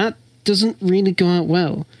 that doesn't really go out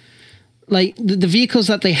well. Like, the vehicles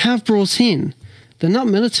that they have brought in, they're not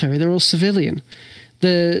military, they're all civilian.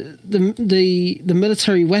 The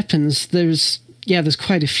military weapons, there's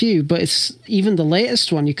quite a few, but it's even the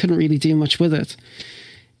latest one, you couldn't really do much with it.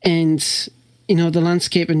 And, you know, the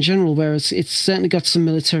landscape in general, where it's certainly got some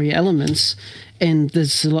military elements, and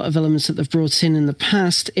there's a lot of elements that they've brought in the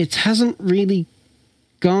past, it hasn't really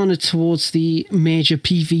garnered towards the major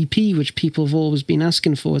PvP, which people have always been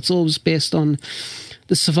asking for. It's always based on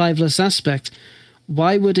the survivalist aspect.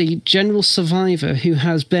 Why would a general survivor who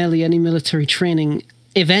has barely any military training,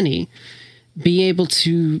 if any, be able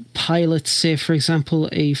to pilot, say, for example,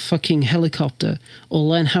 a fucking helicopter, or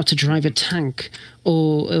learn how to drive a tank,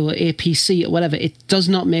 or APC, or whatever? It does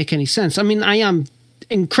not make any sense. I mean, I am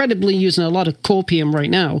incredibly using a lot of Copium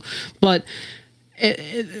right now, but at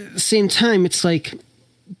the same time, it's like,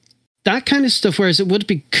 that kind of stuff, whereas it would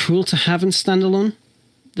be cool to have in standalone,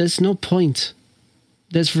 there's no point.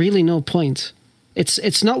 There's really no point.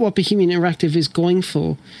 It's not what Bohemian Interactive is going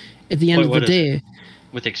for at the end of the day.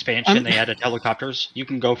 With expansion, they added helicopters. You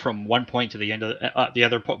can go from one point to the end of the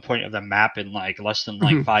other point of the map in like less than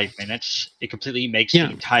 5 minutes. It completely makes the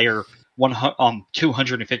entire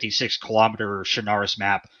 256 kilometer Shinaris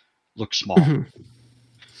map look small.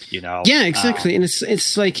 You know? Yeah, exactly. And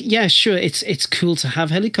it's like, yeah, sure, it's cool to have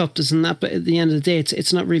helicopters and that, but at the end of the day,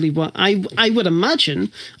 it's not really what I would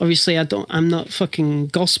imagine. Obviously, I'm not fucking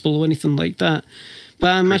gospel or anything like that, but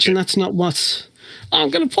I imagine that's not what I'm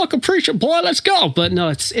gonna fucking preach it, boy. Let's go. But no,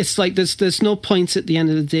 it's like there's no point at the end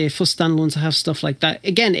of the day for standalone to have stuff like that.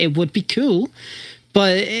 Again, it would be cool,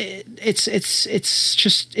 but it's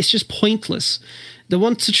just pointless. They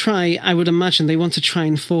want to try, I would imagine they want to try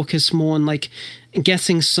and focus more on like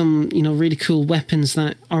getting some, you know, really cool weapons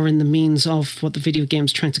that are in the means of what the video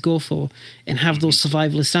game's trying to go for, and have those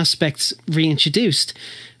survivalist aspects reintroduced.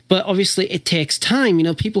 But obviously it takes time. You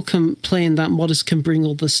know, people complain that modders can bring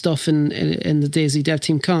all this stuff and the DayZ dev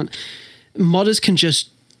team can't. Modders can just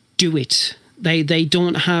do it. They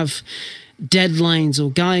don't have deadlines or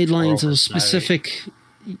guidelines or specific...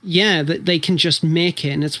 Yeah, that they can just make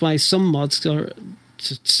it, and it's why some mods are,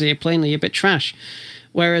 to say it plainly, a bit trash.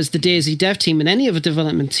 Whereas the DayZ dev team and any other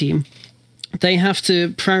development team, they have to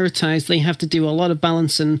prioritize, they have to do a lot of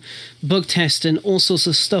balancing, bug testing, all sorts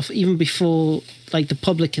of stuff, even before like the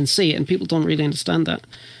public can see it, and people don't really understand that.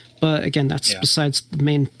 But again, that's besides the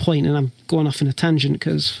main point, and I'm going off in a tangent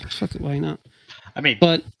because fuck it, why not? I mean,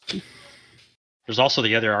 but there's also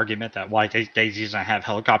the other argument that why DayZ doesn't have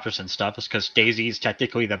helicopters and stuff is because DayZ is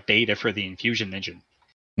technically the beta for the Infusion engine.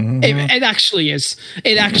 It actually is.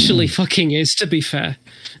 It actually fucking is, to be fair.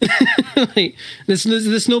 Like,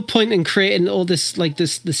 there's no point in creating all this like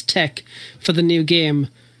this tech for the new game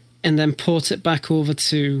and then port it back over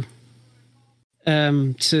to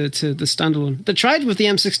the standalone. They tried with the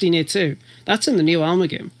M16A2. That's in the new Armour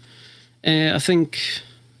game. I think,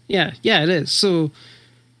 yeah, it is. So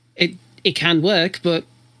it can work, but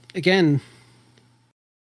again,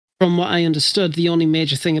 from what I understood, the only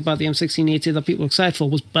major thing about the M1680 that people were excited for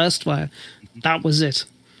was burst fire. That was it.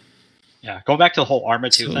 Yeah, going back to the whole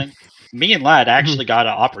Arma 2 thing, me and Lad actually got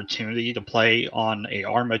an opportunity to play on a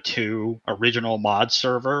Arma 2 original mod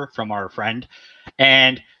server from our friend,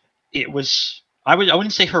 and it was I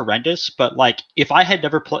wouldn't say horrendous, but like if I had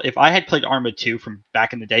played Arma 2 from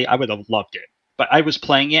back in the day, I would have loved it. But I was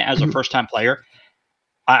playing it as a first time player.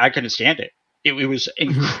 I couldn't stand it. It was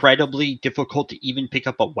incredibly difficult to even pick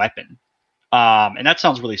up a weapon. And that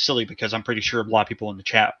sounds really silly because I'm pretty sure a lot of people in the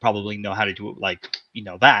chat probably know how to do it like,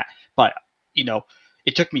 that. But,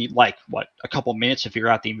 it took me like, a couple minutes to figure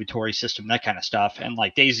out the inventory system, that kind of stuff. And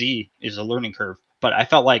like DayZ is a learning curve. But I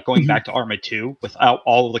felt like going back to Arma 2 without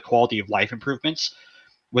all of the quality of life improvements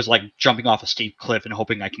was like jumping off a steep cliff and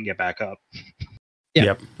hoping I can get back up. Yeah.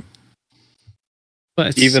 Yep.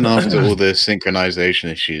 But even after all the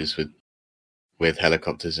synchronization issues with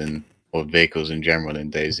helicopters or vehicles in general in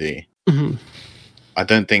DayZ, I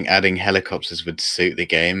don't think adding helicopters would suit the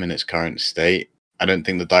game in its current state. I don't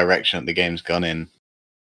think the direction that the game's gone in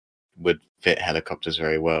would fit helicopters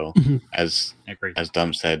very well. As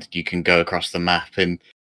Dump said, you can go across the map in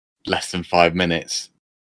less than 5 minutes.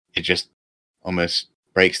 It just almost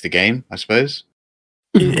breaks the game, I suppose.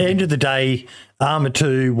 At the end of the day, Arma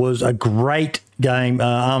 2 was a great game.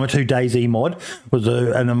 Arma 2 DayZ mod was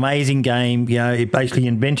an amazing game. It basically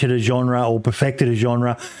invented a genre or perfected a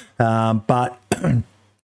genre, but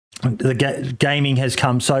the gaming has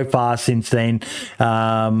come so far since then.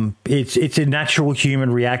 It's a natural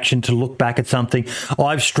human reaction to look back at something.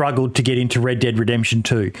 I've struggled to get into Red Dead Redemption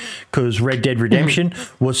 2 because Red Dead Redemption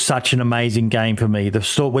was such an amazing game for me. The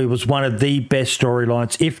story was one of the best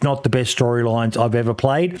storylines, if not the best storylines I've ever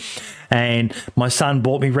played. And my son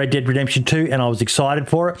bought me Red Dead Redemption 2 and I was excited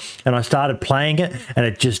for it. And I started playing it and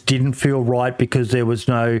it just didn't feel right because there was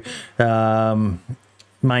no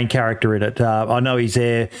main character in it. I know he's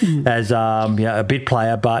there as a bit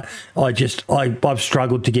player, but I've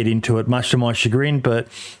struggled to get into it, much to my chagrin. But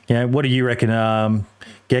what do you reckon,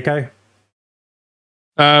 Gecko?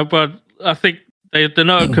 But I think they're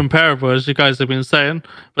not comparable, as you guys have been saying.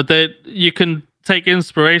 But you can take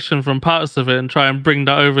inspiration from parts of it and try and bring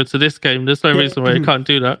that over to this game. There's no reason why you can't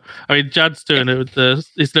do that. I mean, Jad's doing it with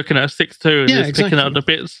he's looking at 6.2 and he's picking out the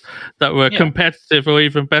bits that were competitive or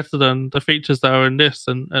even better than the features that are in this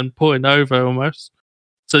and pulling over almost.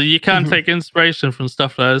 So you can take inspiration from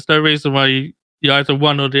stuff like that. There's no reason why you either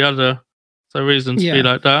one or the other. There's no reason to be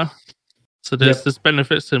like that. So there's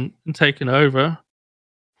benefits in taking it over.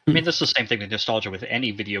 I mean, this is the same thing with nostalgia with any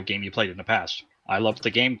video game you played in the past. I loved the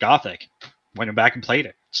game Gothic. Went back and played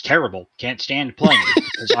it. It's terrible. Can't stand playing it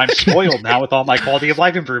because I'm spoiled now with all my quality of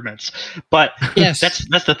life improvements. But that's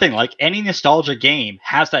the thing. Like any nostalgia game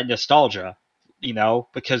has that nostalgia,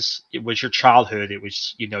 because it was your childhood. It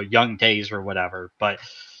was, young days or whatever. But,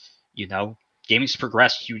 gaming's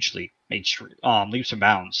progressed hugely, made leaps and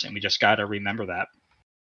bounds, and we just got to remember that.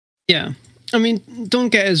 Yeah. I mean, don't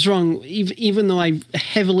get us wrong. Even though I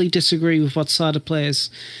heavily disagree with what Sada Players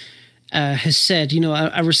has said,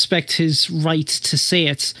 I respect his right to say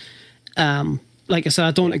it. Like I said,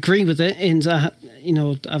 I don't agree with it, and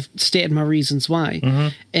I've stated my reasons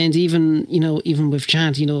why. And even with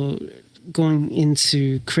Jad, going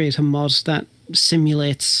into create a mod that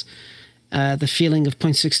simulates the feeling of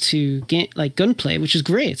 .62 like gunplay, which is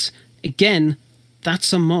great. Again,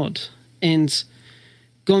 that's a mod, and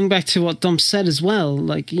going back to what Dump said as well,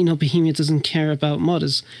 like Bohemia doesn't care about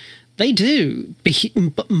modders. They do,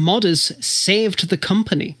 but modders saved the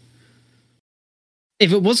company.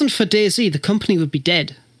 If it wasn't for DayZ, the company would be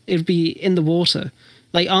dead. It would be in the water.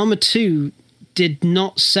 Like Arma 2 did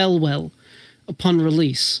not sell well upon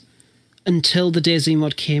release until the DayZ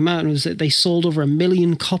mod came out, and they sold over 1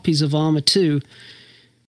 million copies of Arma 2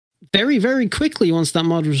 very, very quickly once that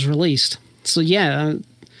mod was released. So they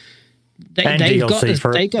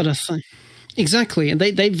got a thing. Exactly, and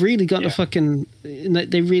they've really got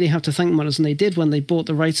they really have to thank modders, and they did when they bought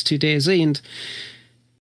the rights to DayZ. And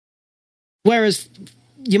whereas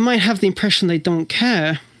you might have the impression they don't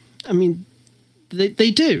care, I mean,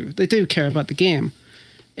 they do care about the game.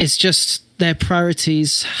 It's just their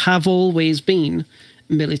priorities have always been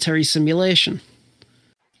military simulation.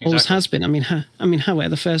 Exactly. Always has been. I mean, how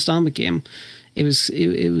the first Arma game, it was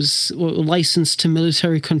licensed to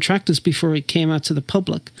military contractors before it came out to the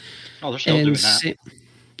public. Oh, they're still doing that.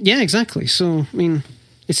 Yeah, exactly. So, I mean,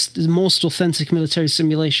 it's the most authentic military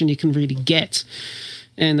simulation you can really get.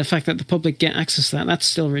 And the fact that the public get access to that's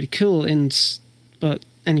still really cool. But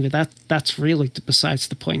anyway, that's really besides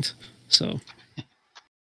the point. So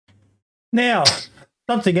now,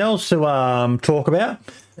 something else to talk about.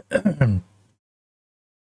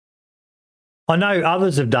 I know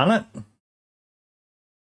others have done it.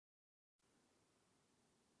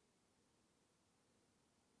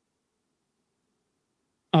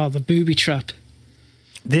 Oh, the booby trap.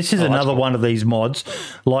 This is another one of these mods,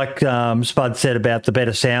 like Spud said about the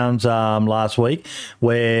better sounds last week,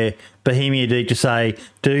 where Bohemia need to say,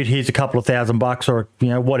 dude, here's a couple of $1,000 or,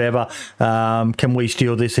 whatever. Can we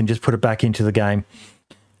steal this and just put it back into the game?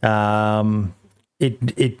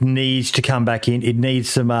 It needs to come back in. It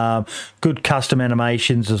needs some good custom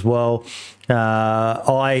animations as well.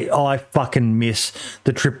 I fucking miss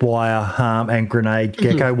the tripwire and grenade.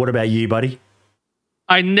 Gecko, what about you, buddy?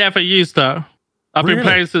 I never used that. I've been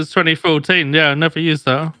playing since 2014. Yeah, I never used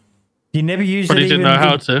that. You never used Probably it? Didn't know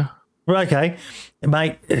how to. Okay.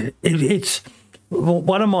 Mate, it's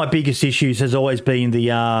one of my biggest issues has always been the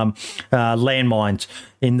landmines,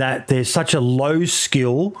 in that there's such a low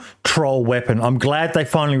skill troll weapon. I'm glad they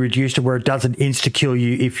finally reduced it where it doesn't insta-kill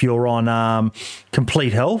you if you're on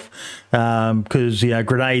complete health, because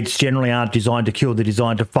grenades generally aren't designed to kill, they're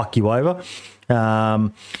designed to fuck you over.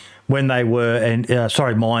 When they were,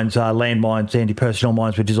 mines, landmines, anti-personnel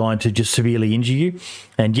mines were designed to just severely injure you.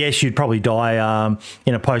 And yes, you'd probably die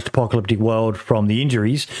in a post-apocalyptic world from the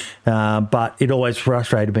injuries, but it always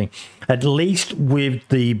frustrated me. At least with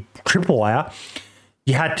the tripwire,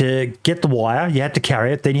 you had to get the wire, you had to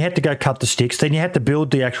carry it, then you had to go cut the sticks, then you had to build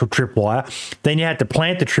the actual tripwire, then you had to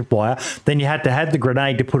plant the tripwire, then you had to have the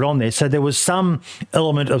grenade to put on there. So there was some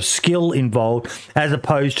element of skill involved, as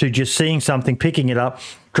opposed to just seeing something, picking it up,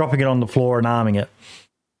 dropping it on the floor and arming it.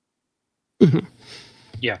 Mm-hmm.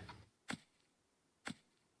 Yeah.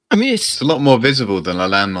 I mean, it's a lot more visible than a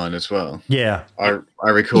landmine as well. Yeah. I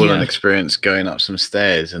recall an experience going up some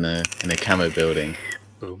stairs in a camo building.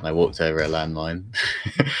 I walked over a landmine.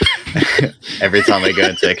 Every time I go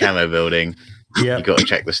into a camo building, you got to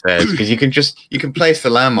check the stairs, because you can place the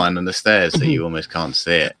landmine on the stairs so you almost can't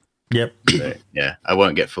see it. Yep. So, yeah, I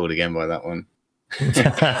won't get fooled again by that one.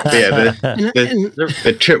 The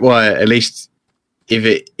tripwire, at least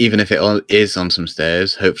even if it is on some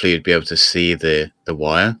stairs, hopefully you'd be able to see the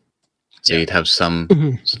wire, so you'd have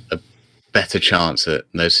a better chance at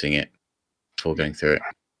noticing it before going through it.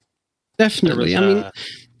 Definitely.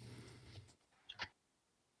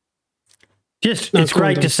 It's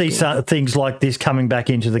great to see things like this coming back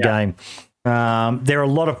into the game. They're a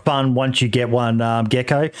lot of fun once you get one,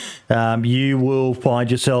 Gecko. You will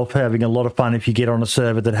find yourself having a lot of fun if you get on a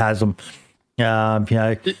server that has them. Yeah.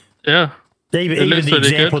 Even the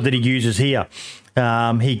example that he uses here,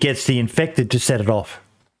 he gets the infected to set it off.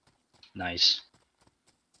 Nice.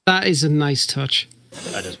 That is a nice touch.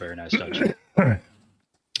 That is a very nice touch. And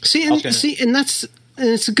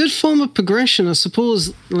it's a good form of progression, I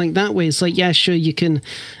suppose. Like that way, it's like, yeah, sure, you can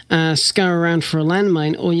scour around for a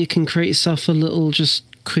landmine, or you can create yourself a little, just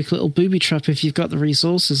quick little booby trap if you've got the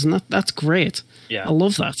resources, and that's great. Yeah, I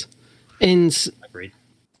love that. And agreed.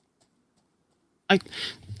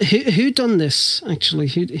 Who done this actually?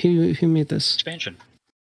 Who made this expansion?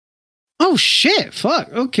 Oh shit! Fuck.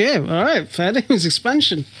 Okay. All right. Fair Dame's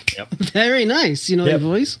expansion. Yep. Very nice. The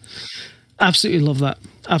boys. Absolutely love that.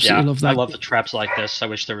 Absolutely love that. I love the traps like this. I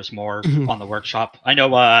wish there was more on the workshop. I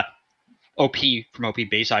know OP from OP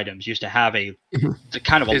base items used to have a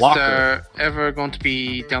kind of a locker. Is there ever going to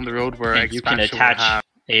be down the road where you can attach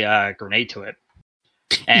a grenade to it?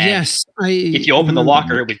 And yes. If you open the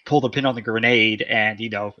locker, it would pull the pin on the grenade, and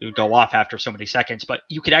it would go off after so many seconds. But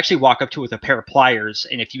you could actually walk up to it with a pair of pliers,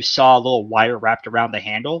 and if you saw a little wire wrapped around the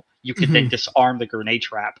handle, you could then disarm the grenade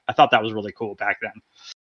trap. I thought that was really cool back then.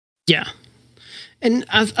 Yeah. And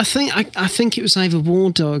I think it was either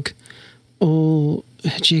War Dog or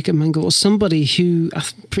Jacob Mango or somebody who, I'm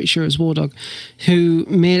pretty sure it was War Dog, who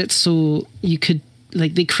made it so you could,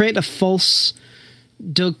 they create a false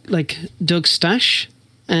dug stash.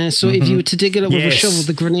 So if you were to dig it up with a shovel,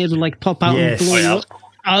 the grenade would pop out and blow you up.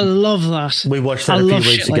 I love that. We watched that a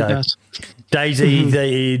few weeks ago. DayZ,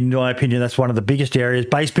 in my opinion, that's one of the biggest areas.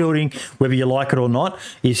 Base building, whether you like it or not,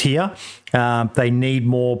 is here. They need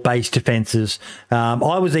more base defenses.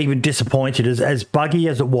 I was even disappointed, as buggy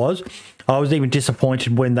as it was, I was even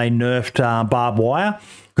disappointed when they nerfed barbed wire,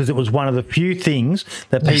 because it was one of the few things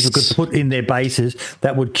that people could put in their bases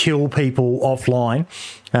that would kill people offline,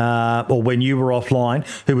 or when you were offline,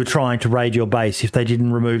 who were trying to raid your base, if they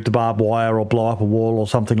didn't remove the barbed wire or blow up a wall or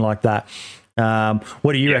something like that.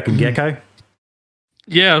 What do you reckon, Gecko?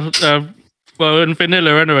 Yeah, well, in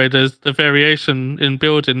vanilla anyway, there's the variation in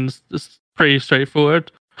buildings. It's pretty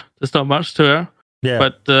straightforward. There's not much to it. Yeah.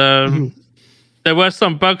 But there were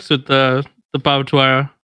some bugs with the barbed wire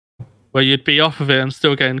where you'd be off of it and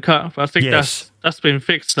still getting cut. But I think that's been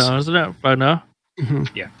fixed now, isn't it? By now.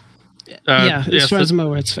 Yeah. as far as I'm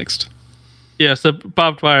aware, it's fixed. Yeah, so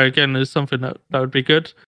barbed wire again is something that would be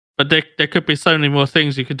good. But there could be so many more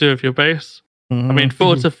things you could do with your base. I mean,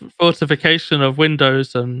 fortification of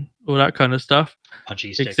windows and all that kind of stuff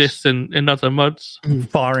exists in other mods.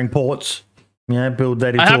 Firing ports. Yeah, build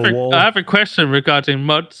that into a wall. I have a question regarding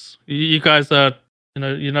mods. You guys are,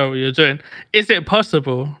 you know what you're doing. Is it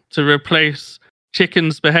possible to replace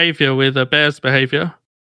chicken's behavior with a bear's behavior?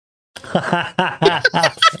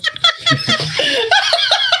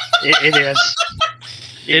 It is.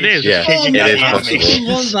 It is. Yeah, it is possible. I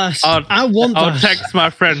want that. I want that. I'll text my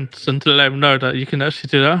friends and to let them know that you can actually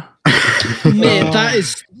do that.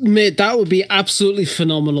 That would be absolutely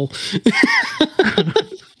phenomenal.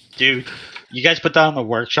 Dude, you guys put that on the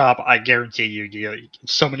workshop, I guarantee you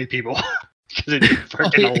so many people. Because it's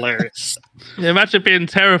freaking hilarious. Yeah, imagine being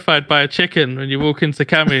terrified by a chicken when you walk into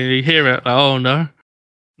Cammy and you hear it. Like, oh no. And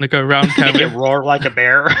they go around Cammy. It roar like a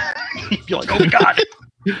bear. You're like, oh my god.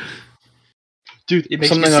 Dude, it makes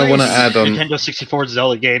something I want to add on Nintendo 64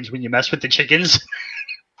 Zelda games when you mess with the chickens.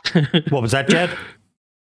 What was that, Jed?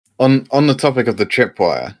 On the topic of the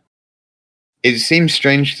tripwire, it seems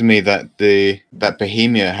strange to me that that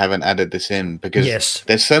Bohemia haven't added this in, because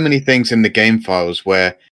there's so many things in the game files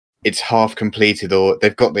where it's half completed, or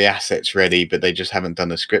they've got the assets ready, but they just haven't done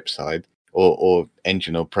the script side or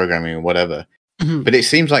engine or programming or whatever. But it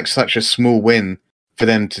seems like such a small win for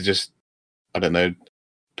them to just, I don't know,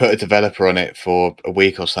 put a developer on it for a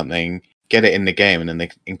week or something, get it in the game, and then they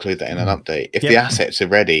include that in an update. If the assets are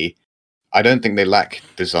ready, I don't think they lack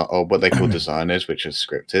design, or what they call designers, which are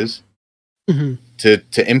scripters,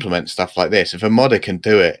 to implement stuff like this. If a modder can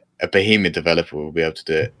do it, a Bohemia developer will be able to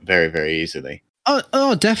do it very, very easily.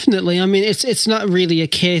 Oh, definitely. I mean, it's not really a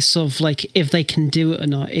case of like if they can do it or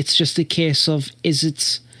not. It's just a case of, is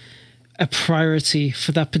it a priority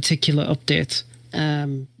for that particular update?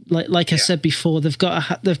 Like I said before, they've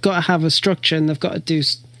got to have a structure, and they've got to do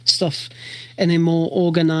stuff in a more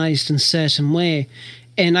organized and certain way.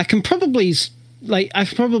 And I can probably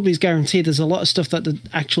guarantee there's a lot of stuff that the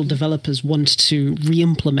actual developers want to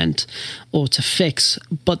re-implement or to fix,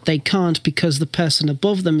 but they can't because the person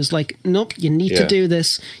above them is like, nope, you need to do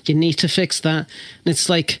this, you need to fix that. And it's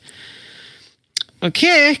like,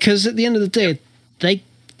 okay, because at the end of the day,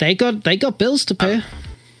 they got bills to pay.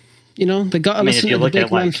 They got to listen to the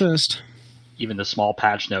big man first. Even the small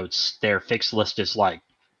patch notes, their fixed list is like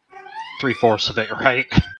 3/4 of it,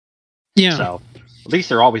 right? Yeah. So at least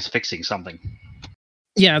they're always fixing something.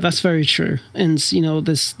 Yeah, that's very true. And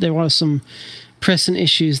there are some pressing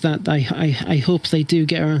issues that I hope they do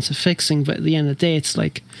get around to fixing. But at the end of the day, it's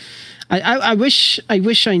like I wish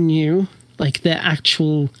I knew like the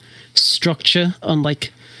actual structure on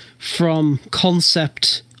like from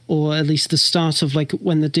concept, or at least the start of like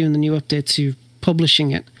when they're doing the new update to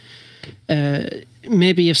publishing it.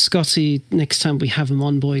 Maybe if Scotty, next time we have him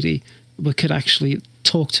on, Boydie, we could actually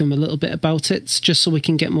talk to him a little bit about it, just so we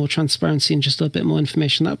can get more transparency and just a little bit more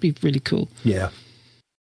information. That'd be really cool. Yeah.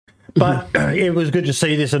 But it was good to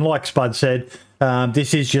see this, and like Spud said,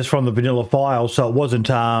 this is just from the vanilla file, so it wasn't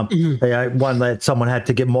one that someone had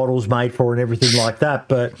to get models made for and everything like that,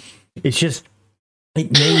 but it's just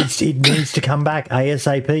it needs to come back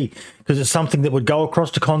ASAP, because it's something that would go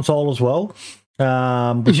across to console as well,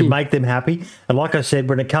 which would make them happy. And like I said,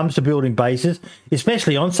 when it comes to building bases,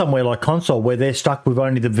 especially on somewhere like console where they're stuck with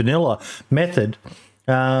only the vanilla method,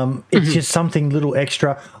 it's just something little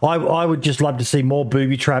extra. I would just love to see more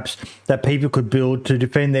booby traps that people could build to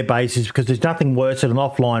defend their bases, because there's nothing worse than an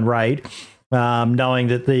offline raid, knowing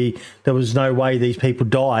that there was no way these people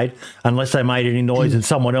died unless they made any noise and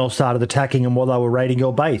someone else started attacking them while they were raiding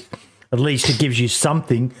your base. At least it gives you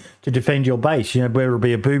something to defend your base, whether it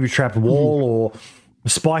be a booby trap wall or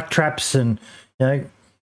spike traps. And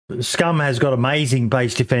Scum has got amazing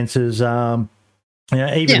base defenses.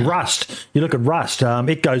 Even Rust, you look at Rust,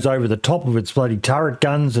 it goes over the top of its bloody turret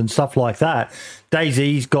guns and stuff like that.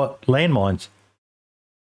 DayZ's got landmines.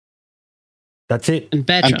 That's it. And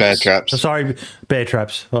bear traps. Sorry, bear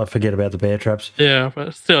traps. I forget about the bear traps. Yeah,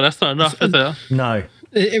 but still, that's not enough, is it? No.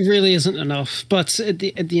 It really isn't enough. But at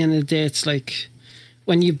the end of the day, it's like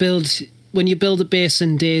when you build a base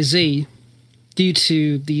in DayZ, due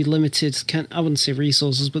to the limited, I wouldn't say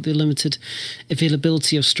resources, but the limited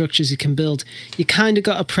availability of structures you can build, you kind of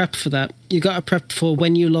got to prep for that. You got to prep for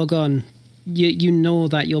when you log on. You know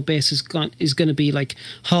that your base is going to be like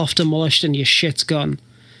half demolished and your shit's gone.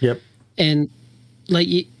 Yep. And like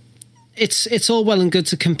it's all well and good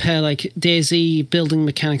to compare like DayZ building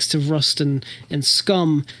mechanics to Rust and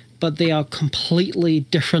Scum, but they are completely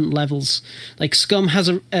different levels. Like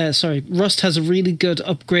Rust has a really good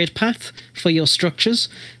upgrade path for your structures,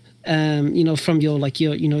 from your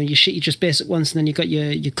your shit, your just basic ones, and then you got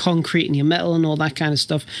your concrete and your metal and all that kind of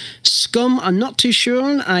stuff. Scum, I'm not too sure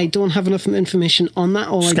on. I don't have enough information on that.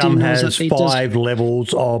 All Scum I do know has is that 5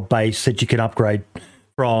 levels of base that you can upgrade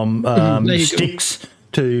from sticks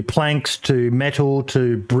to planks to metal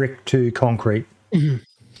to brick to concrete. Mm-hmm.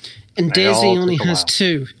 And Daisy only has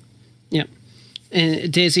 2. Yep.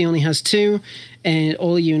 And Daisy only has 2, and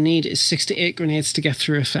all you need is 6 to 8 grenades to get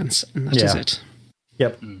through a fence, and that is it.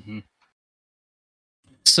 Yep. Mm-hmm.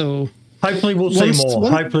 So hopefully we'll see more.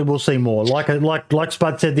 Hopefully we'll see more. Like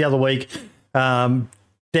Spud said the other week,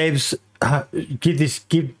 devs,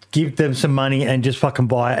 give them some money and just fucking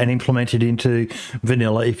buy it and implement it into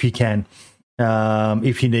vanilla if you can,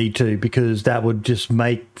 if you need to, because that would just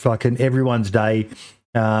make fucking everyone's day.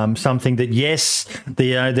 Something that, yes,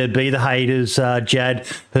 there'd be the haters, Jad,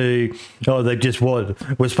 who, they just were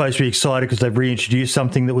supposed to be excited because they've reintroduced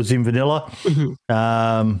something that was in vanilla. Mm-hmm.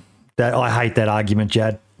 That I hate that argument,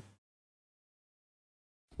 Jad.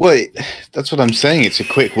 Well, that's what I'm saying. It's a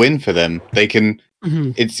quick win for them. They can.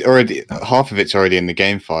 Mm-hmm. It's already half of it's already in the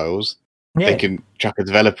game files. Yeah. They can chuck a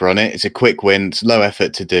developer on it. It's a quick win. It's low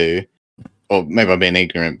effort to do, or maybe I'm being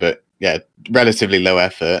ignorant, but yeah, relatively low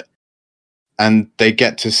effort. And they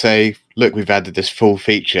get to say, look, we've added this full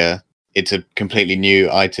feature. It's a completely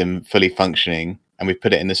new item, fully functioning, and we've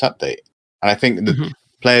put it in this update. And I think the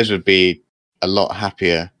players would be a lot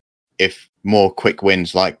happier if more quick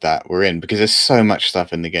wins like that were in, because there's so much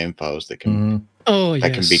stuff in the game files that can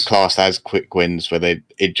can be classed as quick wins where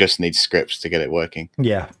it just needs scripts to get it working.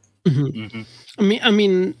 Yeah. Mm-hmm. Mm-hmm. I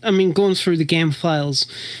mean, going through the game files,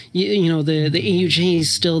 the EUG is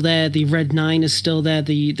still there, the Red 9 is still there,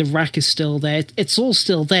 the rack is still there. It's all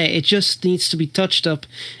still there. It just needs to be touched up,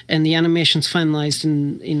 and the animation's finalized,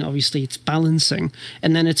 and obviously it's balancing,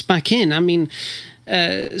 and then it's back in. I mean,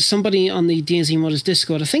 somebody on the DayZ Modders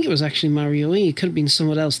Discord, I think it was actually Mario E, it could have been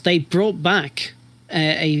someone else. They brought back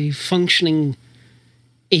a functioning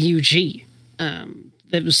EUG.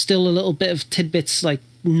 There was still a little bit of tidbits like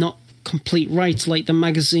not complete right, like the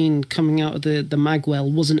magazine coming out of the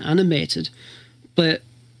magwell wasn't animated, but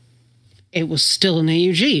it was still an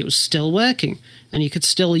AUG, it was still working, and you could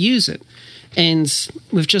still use it. And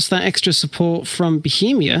with just that extra support from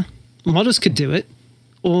Bohemia, modders could do it,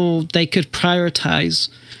 or they could prioritize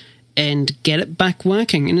and get it back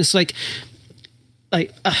working. And it's like I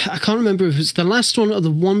can't remember if it was the last one or the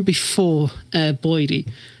one before Boydie,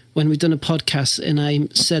 when we've done a podcast and I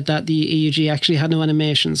said that the EUG actually had no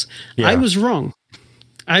animations. Yeah. I was wrong.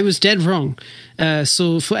 I was dead wrong.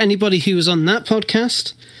 So for anybody who was on that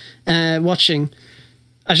podcast watching,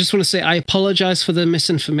 I just want to say I apologize for the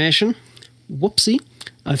misinformation. Whoopsie.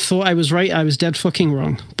 I thought I was right. I was dead fucking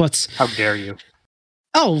wrong. But how dare you?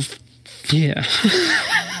 Oh, yeah.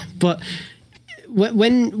 But when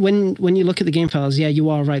you look at the game files, yeah, you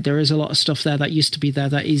are right. There is a lot of stuff there that used to be there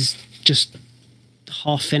that is just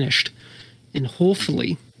half finished, and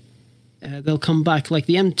hopefully they'll come back. Like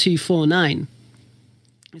the M249,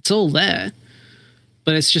 it's all there,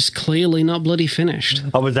 but it's just clearly not bloody finished.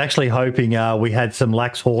 I was actually hoping we had some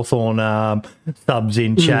Lax Hawthorne subs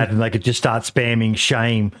in chat and they could just start spamming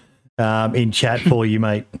shame in chat for you,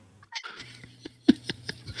 mate.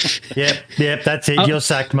 Yep, that's it. You're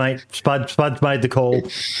sacked, mate. Spud's made the call.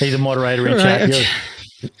 He's a moderator in chat.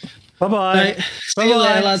 Bye-bye. Right. See you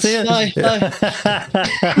later, lads. Bye.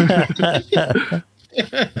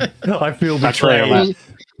 I feel betrayed.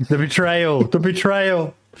 The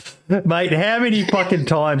betrayal. Mate, how many fucking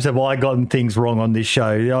times have I gotten things wrong on this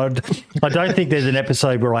show? I don't think there's an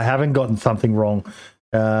episode where I haven't gotten something wrong.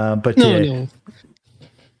 But no.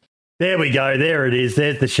 There we go. There it is.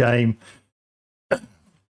 There's the shame.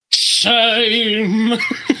 Shame.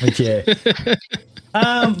 But yeah.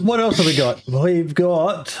 What else have we got? We've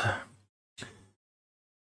got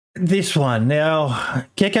this one now.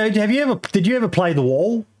 Gecko, did you ever play The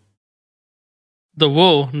Wall? The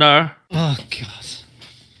Wall? No. Oh God.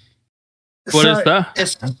 What is that?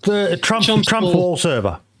 It's the Trump's Wall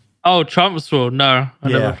server. Oh, Trump's Wall. No, I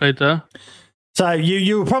never played that. So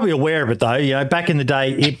you were probably aware of it though. You know, back in the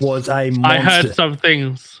day, it was a monster. I heard some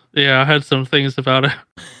things. Yeah, I heard some things about it.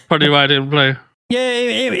 Probably why I didn't play.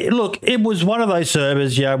 Yeah, look, it was one of those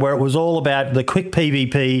servers, where it was all about the quick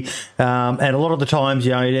PvP, and a lot of the times,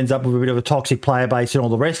 it ends up with a bit of a toxic player base and all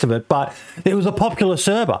the rest of it. But it was a popular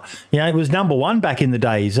server. It was number one back in the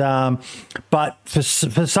days. But for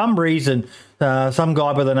some reason, some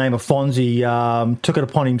guy by the name of Fonzie took it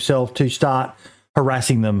upon himself to start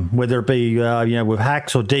harassing them, whether it be with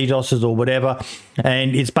hacks or DDoSes or whatever.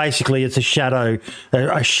 And it's a shadow,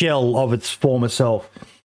 a shell of its former self.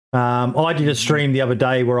 I did a stream the other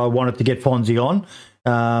day where I wanted to get Fonzie on,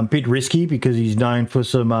 bit risky because he's known for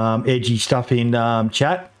some edgy stuff in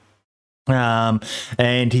chat.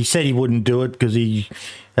 And he said he wouldn't do it because he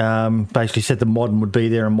basically said the Modern would be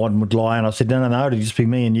there and Modern would lie. And I said, no, it'll just be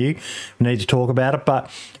me and you. We need to talk about it. But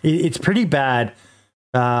it's pretty bad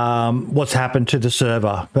what's happened to the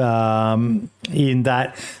server in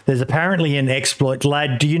that there's apparently an exploit.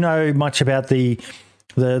 Lad, do you know much about the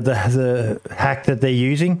hack that they're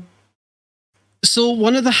using? So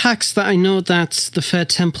one of the hacks that I know that the Third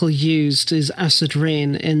Temple used is Acid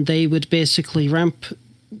Rain, and they would basically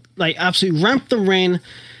absolutely ramp the rain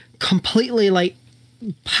completely, like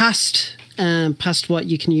past what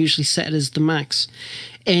you can usually set it as the max,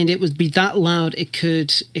 and it would be that loud it can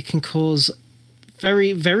cause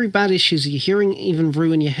very, very bad issues. Your hearing, even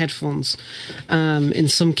ruin your headphones in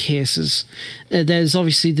some cases. There's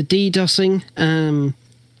obviously the DDoSing, and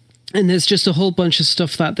there's just a whole bunch of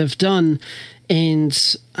stuff that they've done.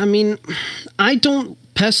 And I mean, I don't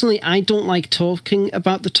like talking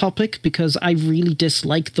about the topic because I really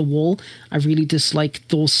dislike the wall. I really dislike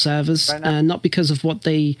those servers, not because of what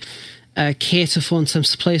they cater for in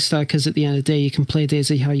terms of playstyle, because at the end of the day, you can play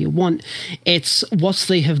DayZ how you want. It's what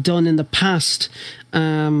they have done in the past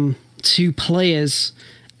to players.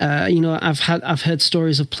 I've heard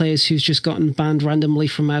stories of players who's just gotten banned randomly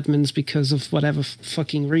from admins because of whatever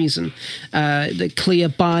fucking reason. The clear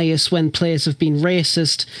bias when players have been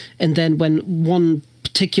racist, and then when one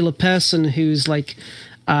particular person who's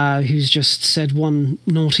just said one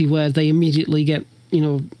naughty word, they immediately get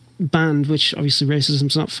banned. Which obviously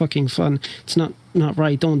racism's not fucking fun. It's not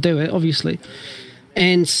right. Don't do it, obviously.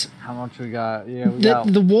 And how much we got? Yeah, we got.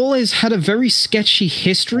 The wall has had a very sketchy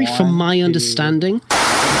history, from my understanding.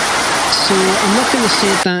 So I'm not going to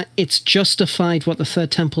say that it's justified what the Third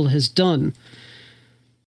Temple has done.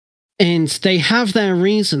 And they have their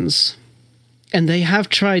reasons. And they have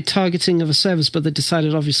tried targeting other servers, but they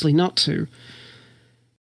decided obviously not to.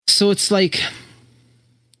 So it's like,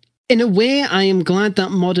 in a way, I am glad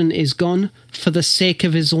that Modern is gone for the sake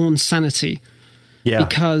of his own sanity. Yeah.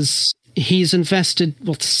 Because he's invested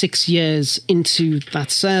 6 years into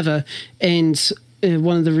that server, and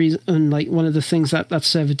one of the things that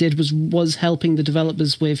server did was helping the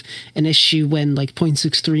developers with an issue when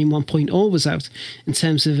 0.63 and 1.0 was out, in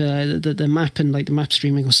terms of the map and the map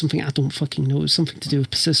streaming or something. I don't fucking know. It was something to do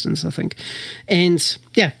with persistence, I think. And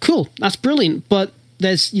yeah, cool, that's brilliant. But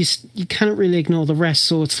you can't really ignore the rest.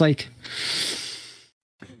 So it's like.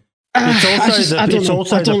 It's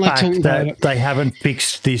also the fact that they haven't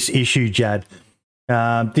fixed this issue, Jad.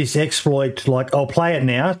 This exploit, I'll play it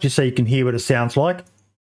now just so you can hear what it sounds like.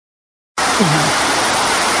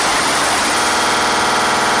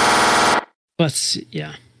 But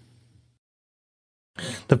yeah.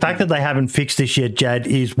 The fact that they haven't fixed this yet, Jad,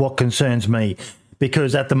 is what concerns me.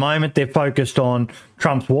 Because at the moment they're focused on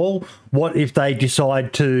Trump's wall. What if they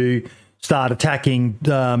decide to start attacking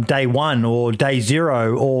day one or day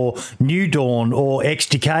zero or New Dawn or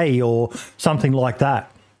XDK or something like that?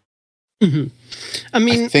 Mm-hmm.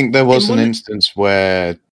 I think there was an instance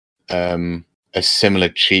where a similar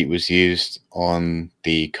cheat was used on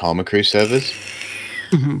the Karma Crew servers,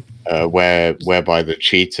 whereby the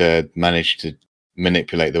cheater managed to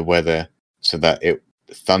manipulate the weather so that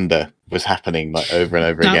thunder was happening over and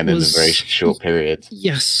over again in a very short period.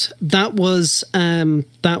 Yes, that wasn't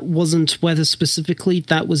weather specifically.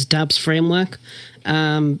 That was Dab's framework.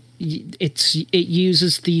 It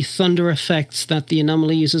uses the thunder effects that the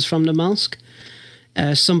anomaly uses from the mask.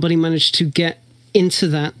 Somebody managed to get into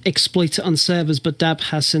that, exploit it on servers, but Dab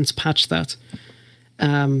has since patched that.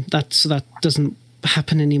 That doesn't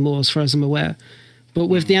happen anymore, as far as I'm aware. But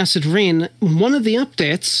with the Acid Rain, one of the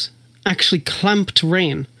updates actually clamped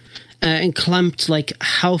rain and clamped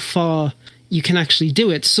how far you can actually do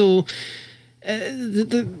it. So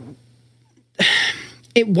it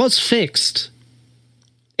was fixed.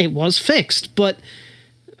 It was fixed, but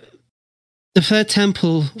the Third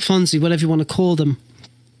Temple, Fonzie, whatever you want to call them,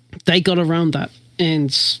 they got around that.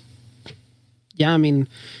 And yeah, I mean,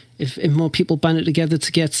 if more people band it together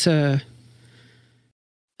to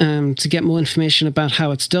get more information about how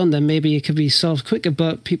it's done, then maybe it could be solved quicker,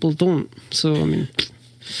 but people don't. So, I mean...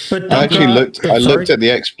 But I actually looked at the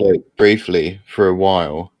exploit briefly for a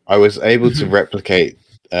while. I was able to replicate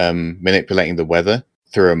manipulating the weather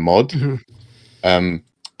through a mod.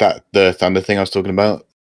 That the thunder thing I was talking about,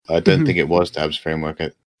 I don't think it was Dab's framework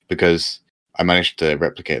because I managed to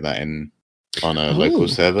replicate that on a local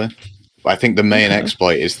server. But I think the main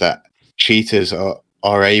exploit is that cheaters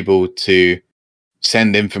are able to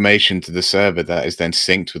send information to the server that is then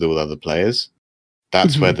synced with all other players.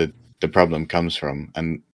 That's where the problem comes from,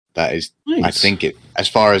 and that is, nice. I think as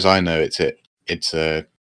far as I know, it's it's a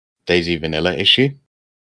DayZ vanilla issue.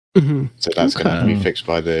 Mm-hmm. So that's going to have to be fixed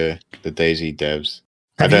by the DayZ devs.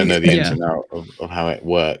 I don't know the ins and outs of how it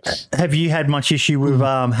works. Have you had much issue with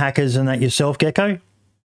hackers and that yourself, Gecko?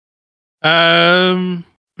 Not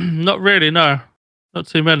really, no. Not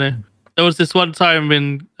too many. There was this one time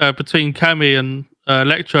in between Cami and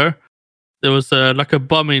Electro, there was like a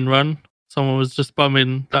bombing run. Someone was just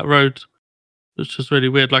bombing that road, which was really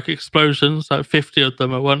weird. Like explosions, like 50 of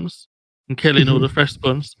them at once, and killing all the fresh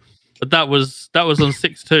spawns. But that was on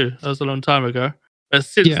 6.2. That was a long time ago. But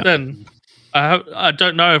since then, I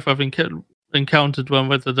don't know if I've encountered one,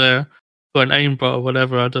 whether they're got an aimbot or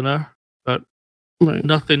whatever. I don't know, but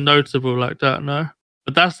nothing notable like that. No.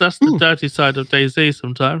 But that's the dirty side of DayZ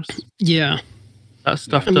sometimes. Yeah, that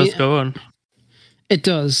stuff does go on. It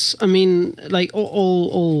does. I mean, like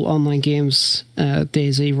all online games,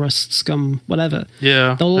 DayZ, Rust, Scum, whatever.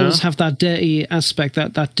 Yeah, they'll always have that dirty aspect,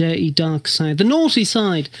 that dirty dark side, the naughty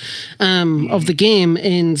side of the game.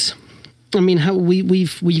 And I mean, how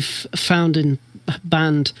we've found and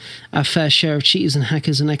banned our fair share of cheaters and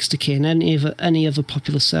hackers in XDK, and any other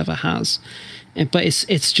popular server has. But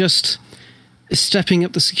it's just stepping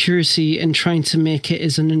up the security and trying to make it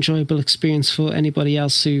as an enjoyable experience for anybody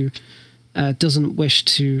else who doesn't wish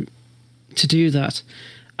to do that.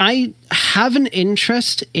 I have an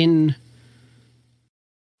interest in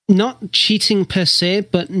not cheating per se,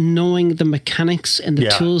 but knowing the mechanics and the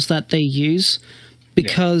tools that they use,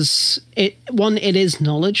 because it is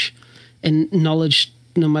knowledge, and knowledge,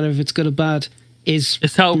 no matter if it's good or bad, it's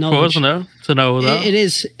helpful, knowledge. Isn't it, to know all that? It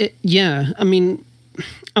is. I mean,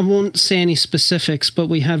 I won't say any specifics, but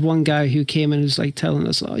we had one guy who came in and was like telling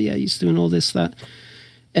us, "Oh yeah, he's doing all this, that."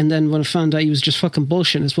 And then when I found out he was just fucking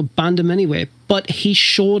bullshitting, we banned him anyway. But he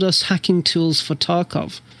showed us hacking tools for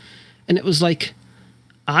Tarkov. And it was like,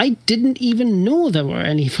 I didn't even know there were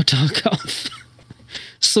any for Tarkov.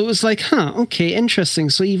 So it was like, okay, interesting.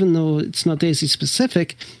 So even though it's not DayZ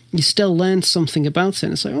specific, you still learn something about it.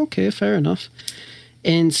 And it's like, okay, fair enough.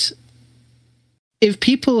 And if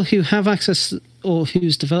people who have access or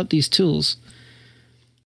who's developed these tools,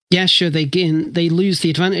 yeah, sure, they lose the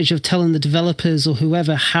advantage of telling the developers or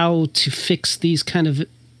whoever how to fix these kind of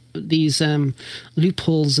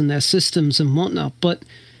loopholes in their systems and whatnot. But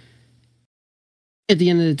at the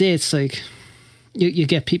end of the day, it's like you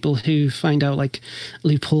get people who find out like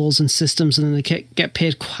loopholes in systems, and then they get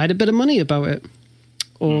paid quite a bit of money about it,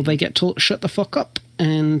 or they get told to shut the fuck up,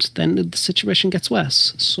 and then the situation gets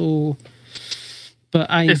worse. So, but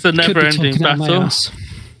it's a never-ending battle.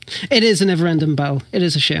 It is a never-ending battle. It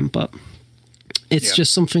is a shame, but it's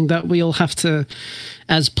just something that we all have to,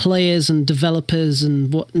 as players and developers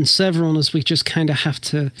and server owners, we just kind of have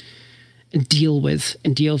to deal with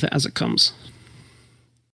it as it comes.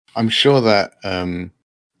 I'm sure that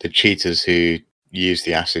the cheaters who use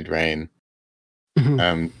the acid rain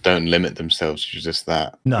don't limit themselves to just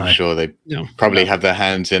that. No. I'm sure they probably have their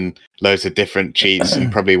hands in loads of different cheats,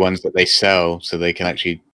 and probably ones that they sell so they can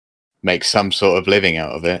actually make some sort of living out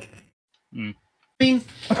of it. I mean,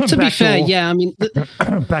 to be fair, I mean...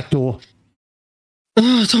 Backdoor.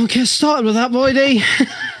 Oh, don't get started with that, boy, D.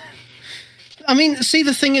 I mean, see,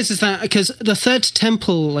 the thing is that, because the Third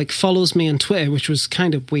Temple, like, follows me on Twitter, which was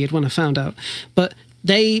kind of weird when I found out, but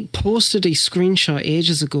they posted a screenshot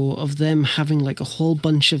ages ago of them having, like, a whole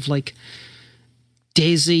bunch of, like,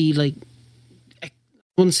 DayZ, like, I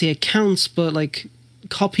wouldn't say accounts, but, like,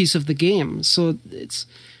 copies of the game. So it's...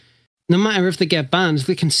 No matter if they get banned,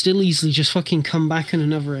 they can still easily just fucking come back on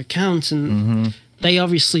another account, and they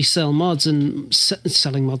obviously sell mods and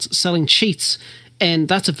selling cheats, and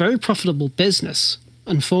that's a very profitable business,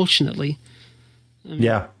 unfortunately.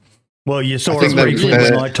 Yeah. Well, you saw it briefly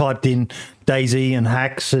when I typed in DayZ and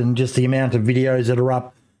hacks, and just the amount of videos that are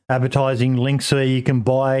up advertising links where you can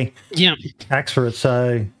buy hacks for it.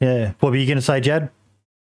 So, yeah. What were you going to say, Jad?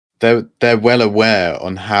 They're well aware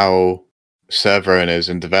on how server owners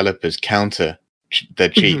and developers counter their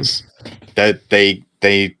cheats.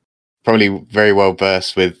 They probably very well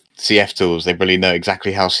versed with CF tools. They really know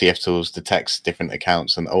exactly how CF tools detects different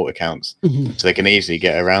accounts and alt accounts, so they can easily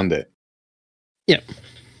get around it. Yeah.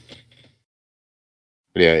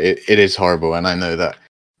 But yeah, it is horrible, and I know that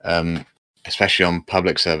especially on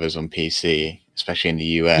public servers on PC, especially in the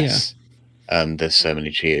US, there's so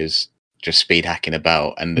many cheaters just speed hacking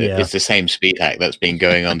about, and it's the same speed hack that's been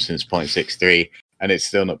going on since 0.63, and it's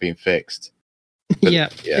still not been fixed. But,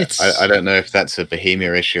 I don't know if that's a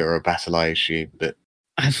Bohemia issue or a Battle issue, but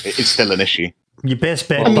it's still an issue. Your best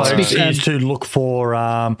bet, folks, is to look for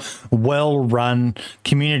well-run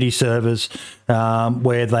community servers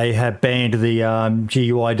where they have banned the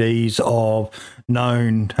GUIDs of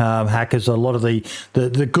known hackers. A lot of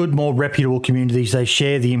the good, more reputable communities, they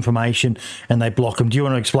share the information and they block them. Do you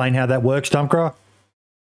want to explain how that works, Dumpgrah?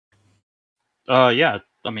 Yeah.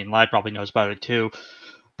 I mean, Lad probably knows about it too.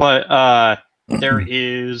 But there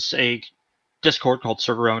is a Discord called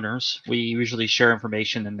Server Owners. We usually share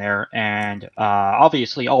information in there, and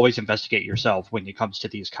obviously always investigate yourself when it comes to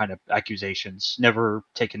these kind of accusations. Never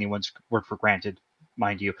take anyone's word for granted,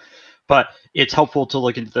 mind you. But it's helpful to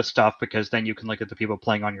look into this stuff because then you can look at the people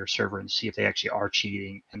playing on your server and see if they actually are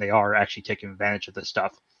cheating and they are actually taking advantage of this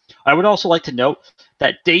stuff. I would also like to note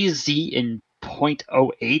that DayZ in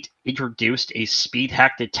 0.08 introduced a speed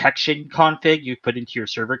hack detection config you put into your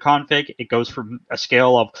server config. It goes from a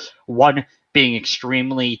scale of 1 being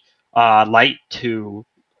extremely light to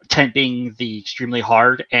 10 being the extremely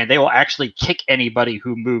hard, and they will actually kick anybody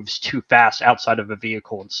who moves too fast outside of a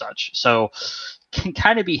vehicle and such. So can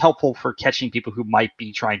kind of be helpful for catching people who might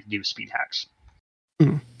be trying to do speed hacks.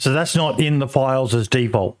 So that's not in the files as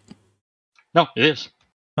default? No, it is.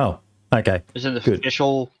 Oh, okay. It's in the Good.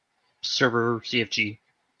 official server CFG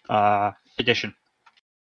edition.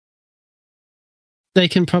 They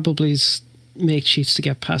can probably make cheats to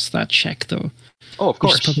get past that check, though. Oh, of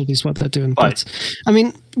course. Which probably is what they're doing. But I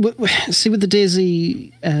mean, see, with the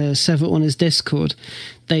DayZ server on his Discord,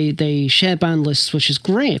 they share ban lists, which is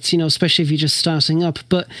great, especially if you're just starting up.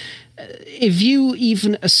 But if you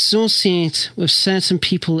even associate with certain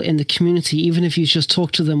people in the community, even if you just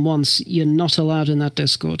talk to them once, you're not allowed in that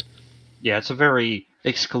Discord. Yeah, it's a very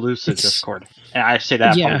exclusive Discord. And I say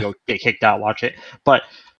that, probably go get kicked out, watch it. But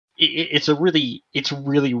it's really,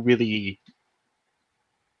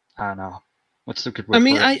 I don't know. What's the good word? I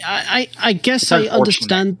mean, for it? I guess I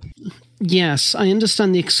understand. Yes, I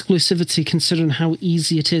understand the exclusivity considering how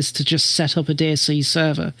easy it is to just set up a DayZ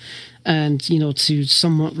server and, to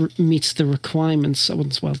somewhat meet the requirements. I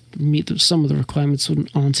wouldn't, meet some of the requirements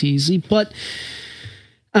aren't easy. But,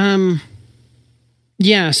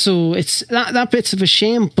 yeah, so it's that bit's of a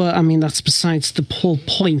shame. But, I mean, that's besides the whole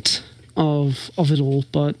point of it all.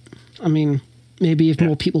 But, I mean, maybe if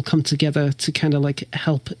more people come together to kind of like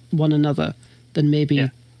help one another, then maybe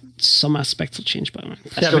some aspects will change. But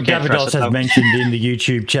Gavados has mentioned in the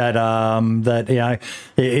YouTube chat that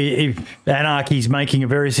if Anarchy's making a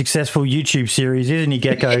very successful YouTube series, isn't he,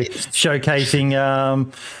 Gecko? Showcasing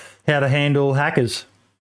how to handle hackers.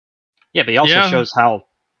 Yeah, but he also shows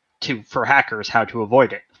for hackers how to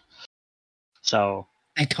avoid it. So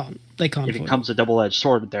they can't. It becomes a double-edged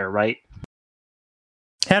sword there, right?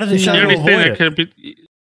 How does it show you avoid it?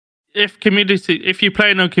 If you're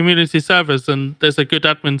playing on community servers and there's a good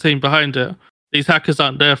admin team behind it, these hackers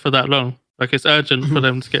aren't there for that long. Like, it's urgent for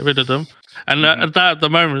them to get rid of them. And that at the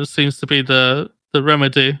moment seems to be the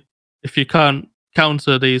remedy. If you can't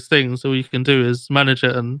counter these things, all you can do is manage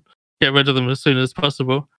it and get rid of them as soon as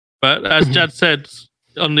possible. But as Jad said,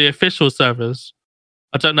 on the official servers,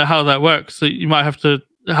 I don't know how that works. So you might have to...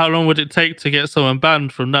 How long would it take to get someone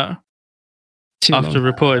banned from that? After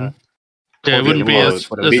reporting? Yeah, it wouldn't be as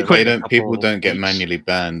quick. People don't get manually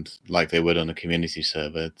banned like they would on a community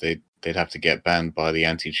server. They'd have to get banned by the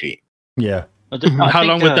anti-cheat. Yeah. How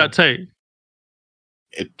long would that take?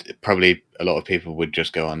 It probably, a lot of people would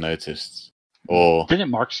just go unnoticed. Or didn't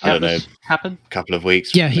Mark's happen? A couple of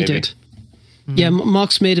weeks. Yeah, he did. Yeah,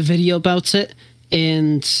 Mark's made a video about it,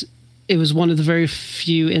 and it was one of the very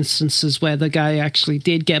few instances where the guy actually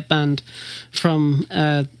did get banned from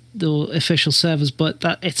the official servers, but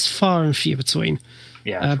that it's far and few between.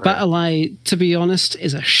 Yeah, BattlEye, to be honest,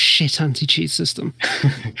 is a shit anti-cheat system.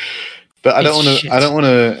 But I don't want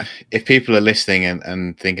to. If people are listening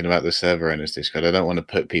and thinking about the server owners Discord, I don't want to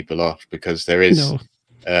put people off because there is.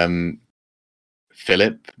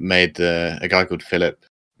 Philip made a guy called Philip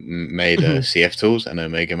made CF Tools and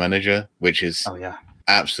Omega Manager, which is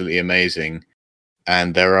absolutely amazing.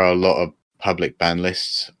 And there are a lot of public ban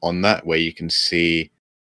lists on that where you can see.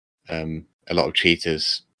 A lot of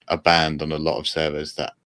cheaters are banned on a lot of servers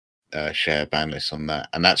that share ban lists on that,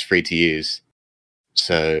 and that's free to use.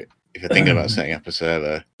 So if you're thinking about setting up a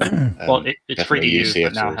server, it's free to use,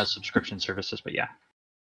 but now it has subscription services. But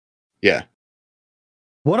yeah.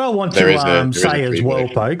 What I want to say as well,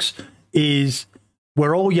 folks, is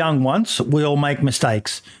we're all young once. We all make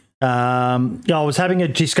mistakes. I was having a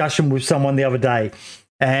discussion with someone the other day.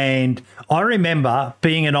 And I remember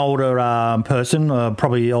being an older person,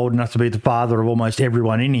 probably old enough to be the father of almost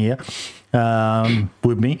everyone in here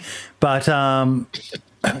with me. But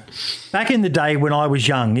back in the day when I was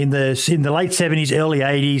young, in the late 70s, early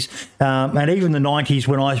 80s, and even the 90s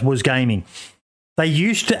when I was gaming, They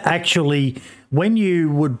used to actually, when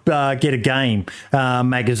you would get a game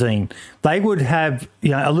magazine, they would have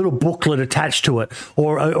a little booklet attached to it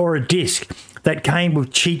or a disc that came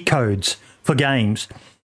with cheat codes for games.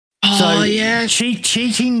 Oh, yeah.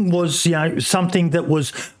 Cheating was something that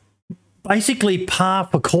was basically par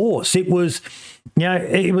for course. It was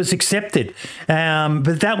it was accepted,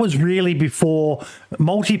 but that was really before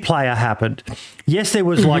multiplayer happened. Yes, there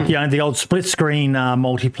was like the old split screen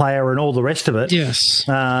multiplayer and all the rest of it. Yes.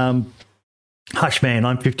 Hush, man,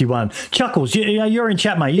 I'm 51. Chuckles, you're in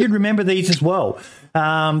chat, mate. You'd remember these as well.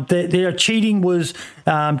 Their cheating was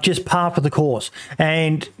just par for the course,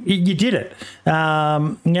 and you did it.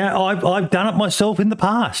 I've done it myself in the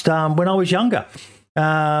past when I was younger.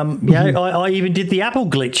 I even did the Apple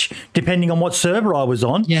glitch, depending on what server I was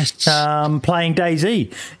on. Yes. Playing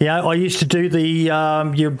DayZ. I used to do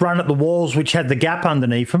the you run at the walls which had the gap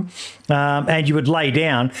underneath them, and you would lay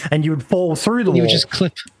down and you would fall through the wall. You would just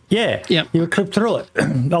clip. Yeah. Yep. You would clip through it.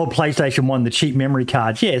 Old PlayStation 1, the cheap memory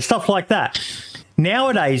cards. Yeah, stuff like that.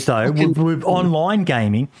 Nowadays, though, with online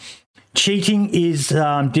gaming, cheating is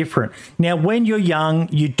different. Now, when you're young,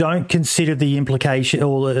 you don't consider the implication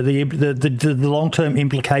or the long-term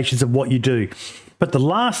implications of what you do. But the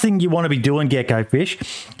last thing you want to be doing, Gecko Fish,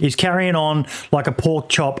 is carrying on like a pork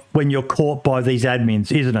chop when you're caught by these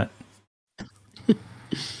admins, isn't it?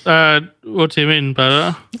 What do you mean by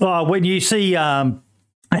that? Oh, when you see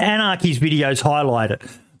Anarchy's videos highlight it.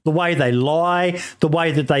 The way they lie, the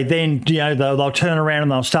way that they then, they'll turn around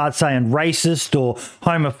and they'll start saying racist or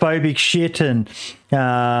homophobic shit and,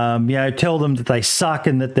 tell them that they suck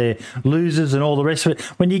and that they're losers and all the rest of it.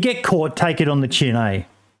 When you get caught, take it on the chin, eh?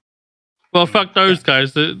 Well, fuck those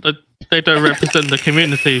guys. They don't represent the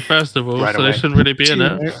community, first of all, Right so away. they shouldn't really be in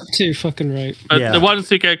it. Too fucking right. But Yeah. the ones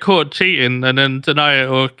who get caught cheating and then deny it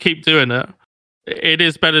or keep doing it, it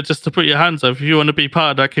is better just to put your hands up. If you want to be part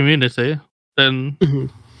of that community, then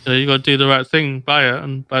you got to do the right thing by it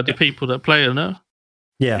and by the people that play in it.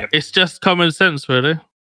 Yeah. It's just common sense, really.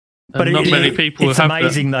 But not many people it's have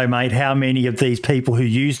amazing, though, mate, how many of these people who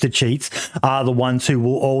use the cheats are the ones who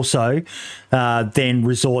will also then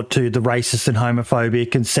resort to the racist and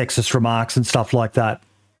homophobic and sexist remarks and stuff like that.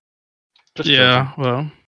 Just Yeah,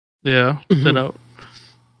 well, yeah, they're not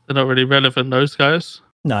really relevant. Those guys.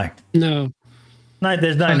 No, No.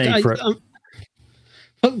 there's no need for it.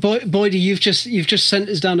 Fuck, Boydie, you've just sent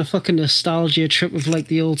us down a fucking nostalgia trip with like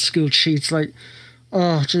the old school cheats. Like,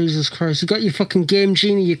 oh Jesus Christ! You got your fucking Game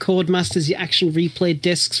Genie, your Codemasters, your Action Replay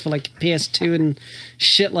discs for like PS2 and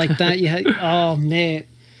shit like that. You had, oh mate,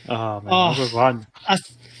 Oh man, that was fun.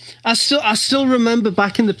 I still remember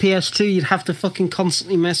back in the PS2, you'd have to fucking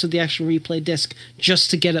constantly mess with the Action Replay disc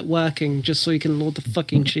just to get it working, just so you can load the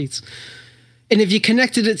fucking cheats. And if you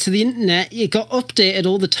connected it to the internet, it got updated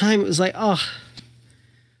all the time. It was like, oh.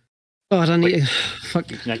 God, I need to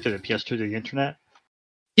fuck. You connected a PS2 to the internet?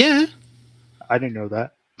 Yeah. I didn't know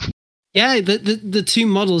that. Yeah, the two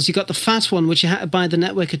models, you got the fat one, which you had to buy the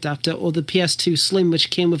network adapter, or the PS2 Slim, which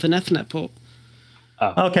came with an Ethernet port.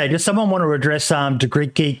 Okay, does someone want to address Degree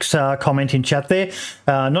Geek's comment in chat there?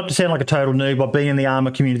 Not to sound like a total noob, I've been in the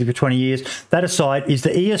Armour community for 20 years. That aside, is the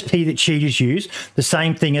ESP that cheaters use the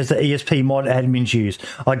same thing as the ESP mod admins use?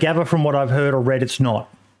 I gather from what I've heard or read, it's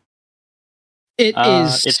not. It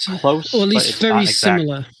is. It's close, or at but least it's very not exact.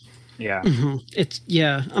 similar. Yeah. It's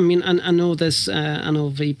I mean, I know there's. I know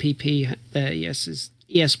VPP. Yes, is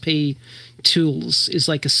ESP tools is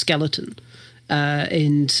like a skeleton,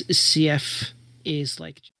 and CF is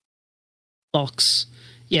like box.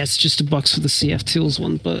 Yeah, it's just a box for the CF tools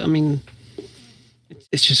one. But I mean,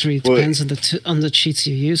 it just really depends on the cheats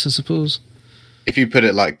you use, I suppose. If you put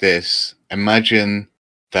it like this, imagine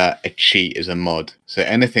that a cheat is a mod. So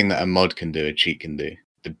anything that a mod can do, a cheat can do.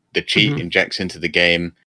 The cheat injects into the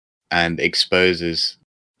game and exposes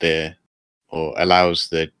or allows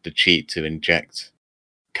the cheat to inject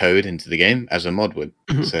code into the game as a mod would.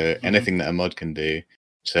 So anything that a mod can do.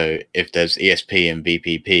 So if there's ESP and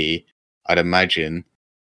VPP, I'd imagine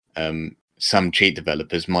some cheat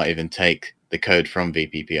developers might even take the code from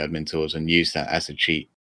VPP admin tools and use that as a cheat.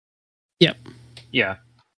 Yep. Yeah.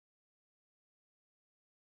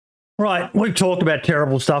 Right, we've talked about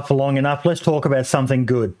terrible stuff for long enough. Let's talk about something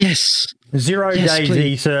good. Yes. Zero DayZ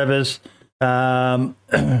please. servers. I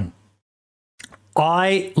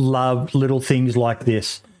love little things like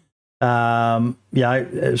this.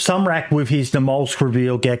 Sumrak with his Demolsk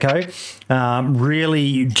reveal Gecko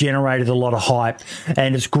really generated a lot of hype,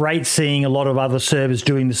 and it's great seeing a lot of other servers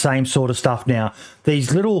doing the same sort of stuff now.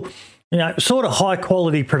 These little, sort of high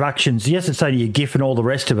quality productions. Yes, it's only a GIF and all the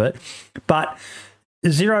rest of it, but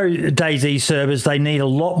Zero DayZ servers, they need a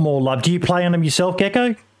lot more love. Do you play on them yourself,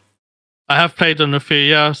 Gecko? I have played on a few.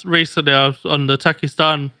 Yeah, recently I was on the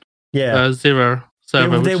Takistan Zero server, They're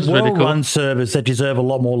which is really cool. well-run servers that deserve a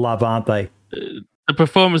lot more love, aren't they? The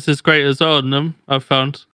performance is great as well on them, I've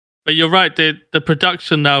found. But you're right, the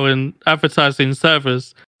production now in advertising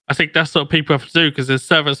servers, I think that's what people have to do because there's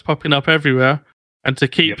servers popping up everywhere. And to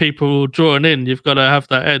keep people drawn in, you've got to have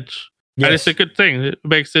that edge. Yes. And it's a good thing. It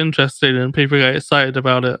makes it interesting and people get excited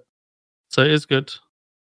about it. So it is good.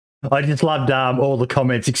 I just loved all the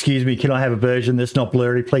comments. Excuse me, can I have a version that's not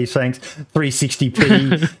blurry, please? Thanks.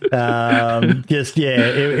 360p.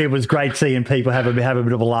 It was great seeing people have a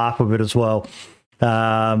bit of a laugh with it as well.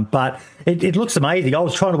 But it looks amazing. I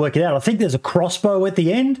was trying to work it out. I think there's a crossbow at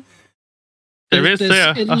the end. There is,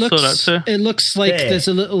 yeah. I saw that too. It looks like there's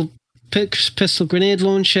a little pistol grenade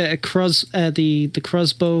launcher, the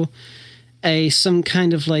crossbow, some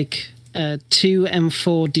kind of like 2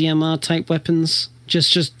 M4 DMR type weapons.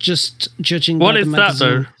 Just judging. What by is the that magazine.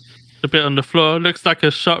 though? The bit on the floor it looks like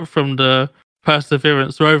a shot from the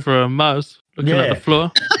Perseverance rover on Mars. Looking at the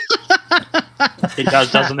floor. It does,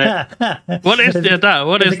 doesn't it? What is that?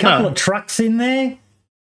 What is There's a couple of trucks in there.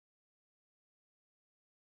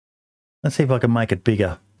 Let's see if I can make it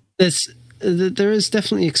bigger. There is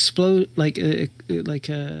definitely explosion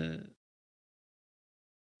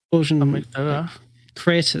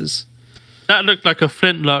craters. That looked like a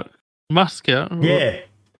flintlock musket. Yeah.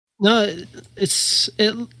 No,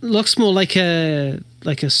 it looks more like a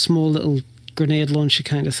small little grenade launcher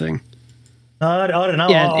kind of thing. I don't know.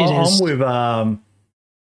 Yeah, I'm with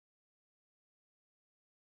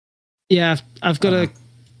Yeah, I've got a.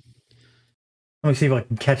 Let me see if I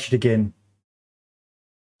can catch it again.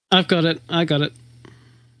 I got it.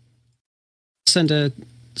 Send a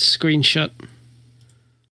screenshot.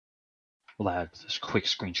 Lad, there's quick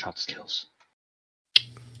screenshot skills.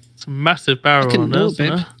 It's a massive barrel on there,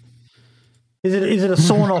 isn't it? Is it a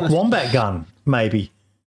sawn-off wombat gun? Maybe.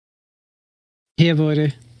 Here,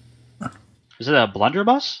 boy. Is it a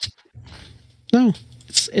blunderbuss? No,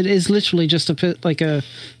 it is literally just a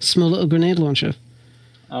small little grenade launcher.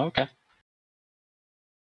 Oh, okay.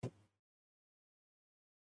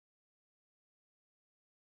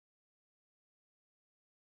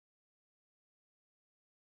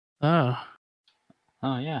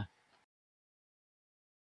 Oh, yeah.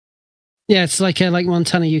 Yeah, it's like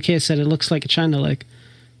Montana UK said. It looks like a China leg.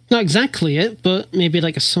 Not exactly it, but maybe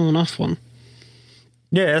like a sawn off one.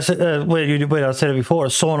 Yeah, where I said it before, a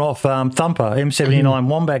sawn off Thumper M79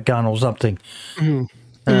 Wombat gun or something.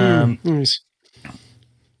 Nice.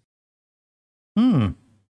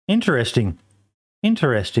 Interesting.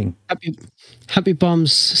 Happy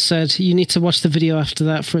Bombs said you need to watch the video after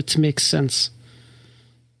that for it to make sense.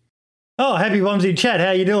 Oh, Happy Bombs in chat.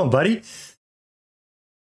 How you doing, buddy?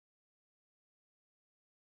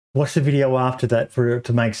 Watch the video after that for it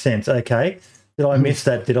to make sense. Okay. Did I miss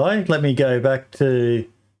that? Did I? Let me go back to...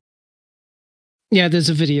 Yeah, there's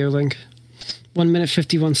a video link. 1 minute,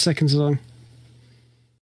 51 seconds long.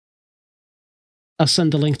 I'll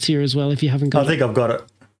send the link to you as well if you haven't got it. I think I've got it.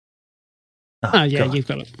 Oh yeah, God. You've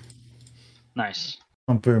got it. Nice.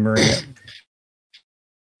 I'm boomering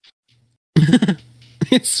it.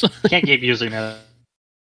 It's fine. Can't keep using that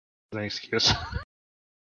as an excuse.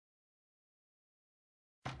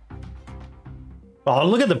 Oh,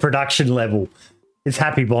 look at the production level. It's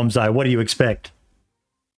Happy Bombs, though. What do you expect?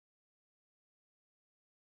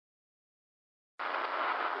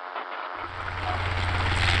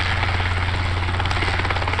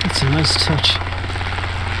 That's a nice touch.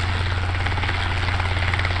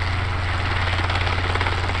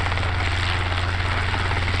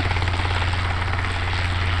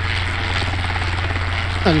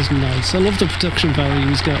 That is nice. I love the production value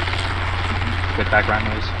he's got. Good background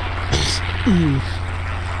noise.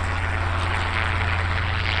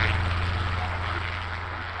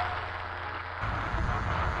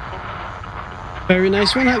 Very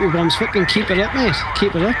nice one, Happy Bombs. Fucking keep it up, mate.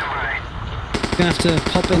 Keep it up. Gonna have to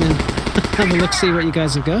pop in and have a look, see what you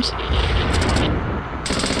guys have got.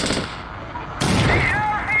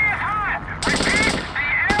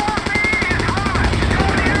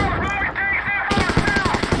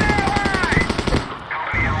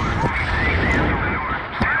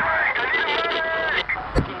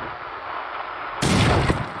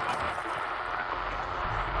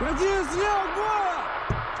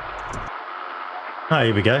 Oh,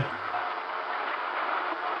 here we go.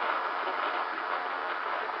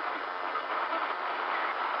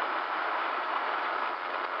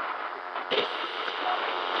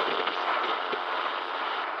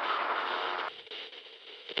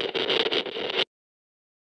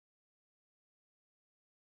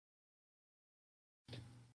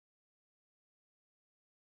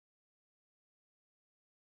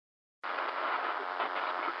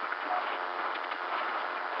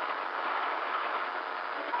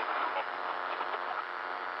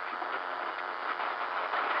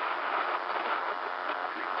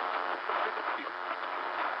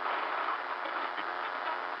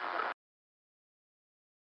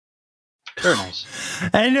 Very nice.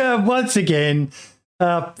 And once again,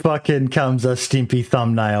 fucking comes a Stimpy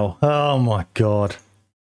thumbnail. Oh my god.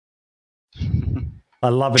 I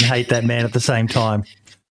love and hate that man at the same time.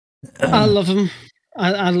 I love him.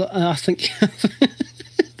 I think.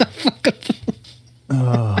 The fuck up.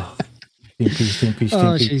 Oh, Stimpy.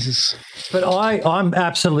 Oh, Jesus. But I'm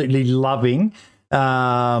absolutely loving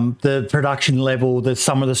the production level that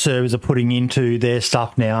some of the servers are putting into their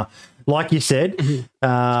stuff now. Like you said,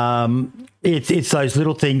 it's those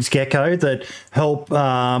little things, Gecko, that help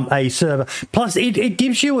a server. Plus, it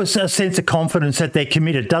gives you a sense of confidence that they're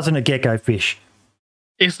committed, doesn't it, Gecko Fish?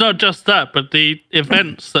 It's not just that, but the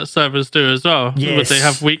events that servers do as well. Yes. Whether they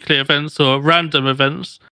have weekly events or random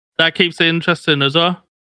events, that keeps it interesting as well.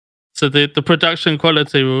 So the production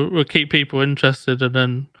quality will keep people interested, and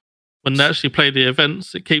then when they actually play the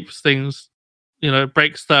events, it keeps things, it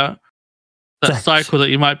breaks that cycle that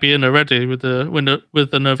you might be in already with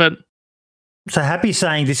an event. So Happy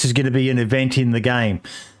saying this is going to be an event in the game,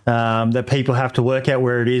 that people have to work out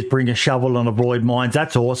where it is, bring a shovel and avoid mines.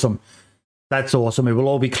 That's awesome. That's awesome. It will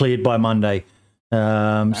all be cleared by Monday.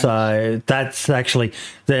 Nice. So that's actually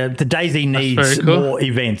the DayZ needs more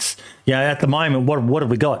events. At the moment, what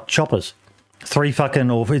have we got? Choppers, 3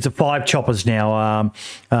 fucking, or it's 5 choppers now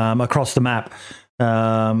across the map.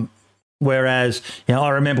 Whereas, I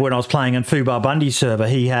remember when I was playing on Fubar Bundy's server,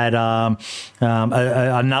 he had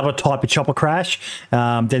another type of chopper crash.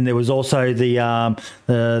 Then there was also the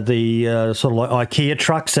sort of like IKEA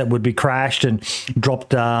trucks that would be crashed and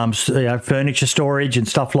dropped furniture storage and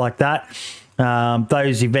stuff like that.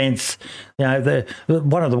 Those events,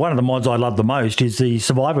 one of the mods I love the most is the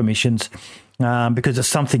survivor missions. Because it's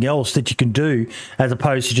something else that you can do as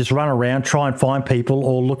opposed to just run around, try and find people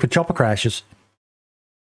or look for chopper crashes.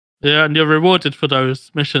 Yeah, and you're rewarded for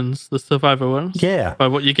those missions, the survivor ones. Yeah. By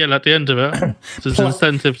what you get at the end of it. There's an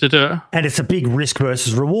incentive to do it. And it's a big risk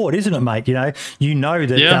versus reward, isn't it, mate? You know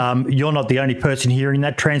that you're not the only person hearing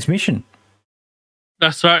that transmission.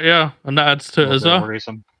 That's right, yeah. And that adds to it as well.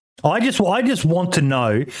 I just want to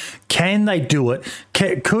know, can they do it?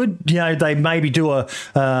 Could they maybe do a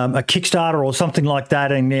Kickstarter or something like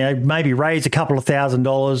that, and maybe raise a couple of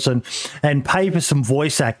 $1,000s and pay for some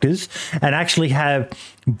voice actors and actually have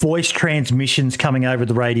voice transmissions coming over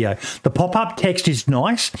the radio. The pop-up text is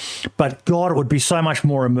nice, but God, it would be so much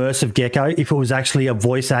more immersive, Gecko, if it was actually a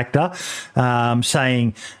voice actor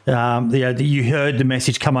saying that you heard the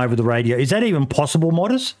message come over the radio. Is that even possible,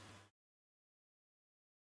 modders?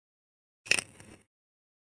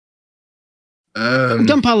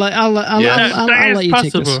 Dump, I'll let you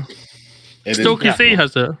take this. Stalky C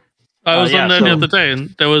has it. I was on there the other day,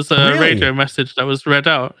 and there was a radio message that was read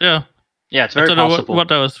out. Yeah, it's very possible. I don't know what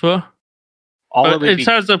that was for. But in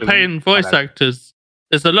terms of paying voice actors,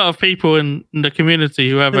 there's a lot of people in the community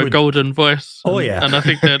who have a golden voice. Oh yeah, and I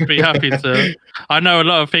think they'd be happy to. I know a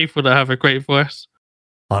lot of people that have a great voice.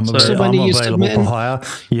 I'm available for hire.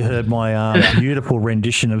 You heard my beautiful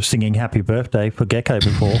rendition of singing "Happy Birthday" for Gecko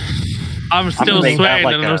before. I'm still sweating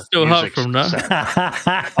and I'm still hot from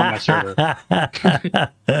that. On my server.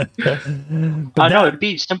 No, it'd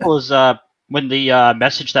be simple as when the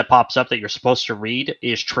message that pops up that you're supposed to read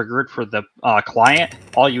is triggered for the client.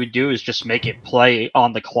 All you would do is just make it play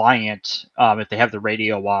on the client if they have the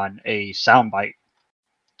radio on a soundbite.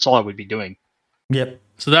 That's all I would be doing. Yep.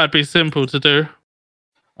 So that'd be simple to do.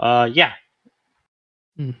 Yeah.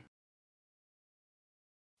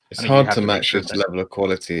 It's hard to match this level of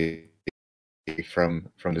quality from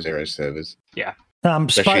the Zero servers. Yeah.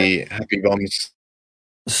 Especially Happy Bombs.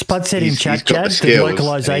 Spud said in chat, Jad, that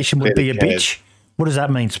localization would be a bitch. What does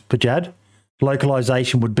that mean, Jad?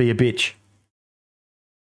 Localization would be a bitch.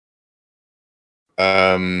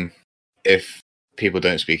 If people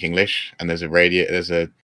don't speak English and there's a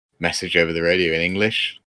message over the radio in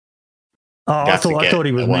English. Oh, I thought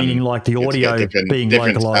he was meaning like the audio being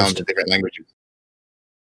localized. To different languages.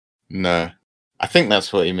 No. I think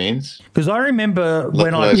that's what he means. Because I remember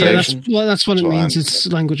when that's what it means. It's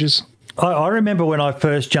languages. I remember when I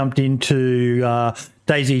first jumped into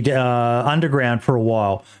DayZ Underground for a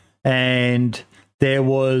while, and there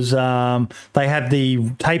was they had the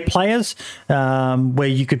tape players where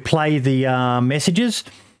you could play the messages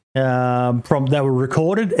from that were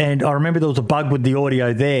recorded, and I remember there was a bug with the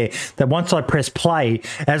audio there that once I pressed play,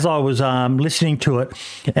 as I was listening to it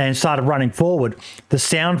and started running forward, the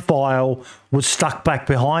sound file was stuck back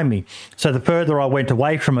behind me. So the further I went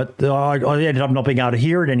away from it, I ended up not being able to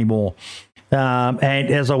hear it anymore.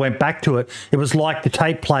 And as I went back to it, it was like the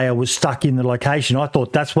tape player was stuck in the location. I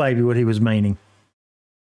thought that's maybe what he was meaning.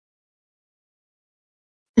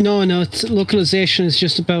 No, it's localization is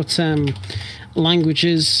just about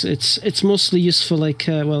languages. It's mostly used for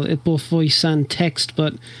both voice and text,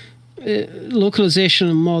 but localization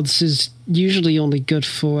and mods is usually only good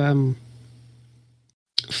for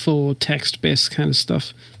text-based kind of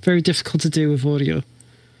stuff. Very difficult to do with audio,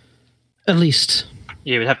 at least.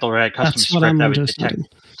 You would have to write a custom script that would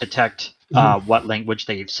detect what language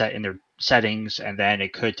they've set in their settings, and then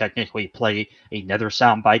it could technically play another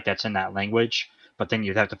soundbite that's in that language. But then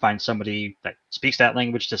you'd have to find somebody that speaks that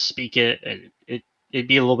language to speak it. It'd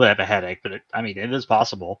be a little bit of a headache, but it is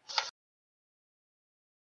possible.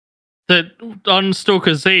 On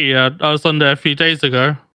Stalker Z, I was on there a few days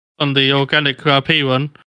ago on the organic RP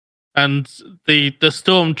one, and the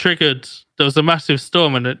storm triggered. There was a massive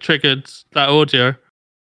storm, and it triggered that audio,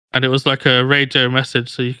 and it was like a radio message,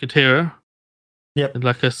 so you could hear it. Yep,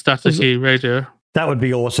 like a staticky radio. That would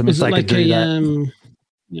be awesome if they could do that.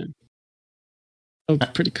 Yeah. Oh,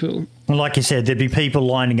 pretty cool. And like you said, there'd be people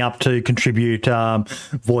lining up to contribute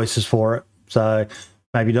voices for it, so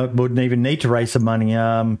maybe wouldn't even need to raise some money.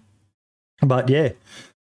 But yeah.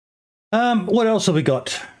 What else have we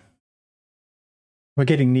got? We're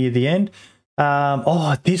getting near the end.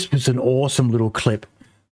 This was an awesome little clip.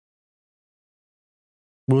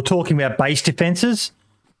 We were talking about base defenses.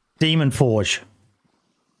 Demon Forge.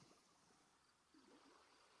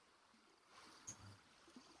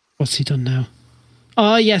 What's he done now?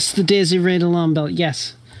 Oh, yes, the Daisy Raid alarm bell.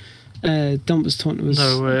 Yes. Dom was talking to us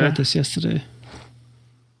about this yesterday.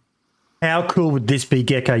 How cool would this be,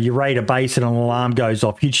 Gecko? You raid a base and an alarm goes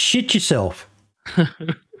off. You'd shit yourself.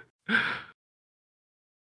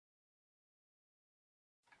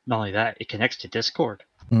 Not only that, it connects to Discord.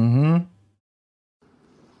 Mm-hmm.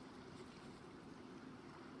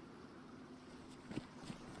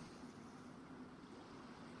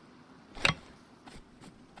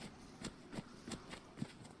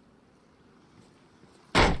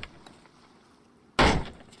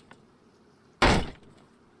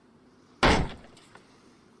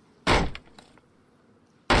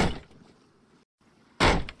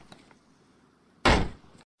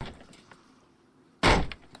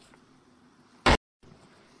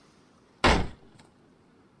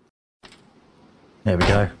 There we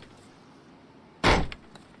go.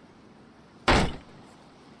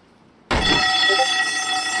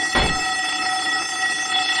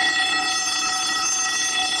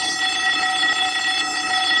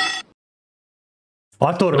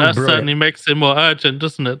 I thought it was brilliant. Certainly makes it more urgent,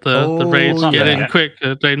 doesn't it? The raids get in quick,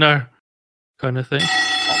 they know, kind of thing.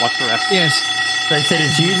 What's the rest? Yes. They said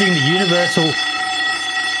it's using the universal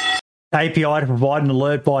API to provide an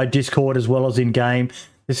alert via Discord as well as in-game.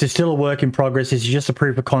 This is still a work in progress. This is just a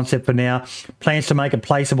proof of concept for now. Plans to make it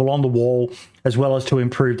placeable on the wall as well as to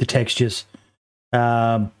improve the textures.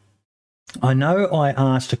 I know I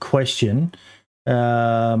asked a question. He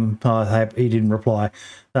didn't reply.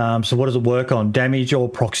 So what does it work on? Damage or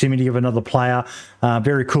proximity of another player?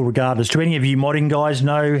 Very cool regardless. Do any of you modding guys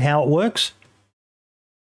know how it works?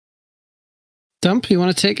 Dump, you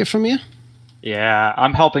want to take it from here? Yeah,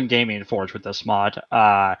 I'm helping Damien Forge with this mod.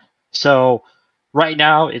 So right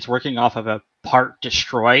now it's working off of a part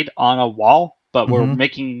destroyed on a wall, but we're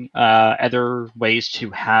making other ways to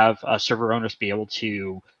have server owners be able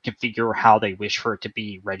to configure how they wish for it to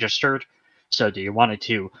be registered. So do you want it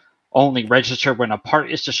to only register when a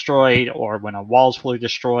part is destroyed or when a wall is fully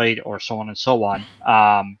destroyed or so on and so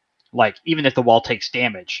on? Like even if the wall takes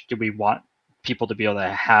damage, do we want people to be able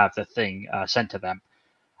to have the thing sent to them?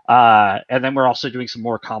 And then we're also doing some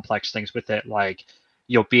more complex things with it, like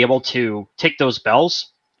you'll be able to take those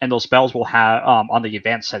bells, and those bells will have on the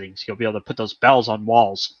advanced settings, you'll be able to put those bells on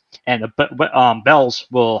walls, and the bells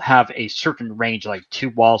will have a certain range, like 2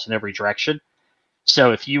 walls in every direction.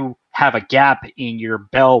 So if you have a gap in your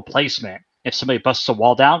bell placement, if somebody busts a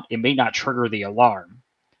wall down, it may not trigger the alarm,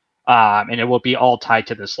 and it will be all tied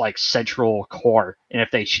to this like central core. And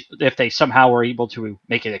if they somehow are able to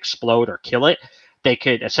make it explode or kill it, they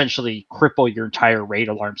could essentially cripple your entire raid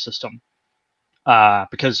alarm system.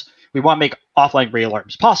 Because we want to make offline raid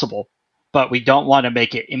alarms possible, but we don't want to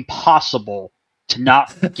make it impossible to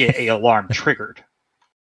not get a alarm triggered.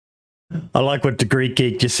 I like what the Greek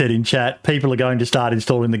Geek just said in chat. People are going to start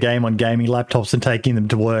installing the game on gaming laptops and taking them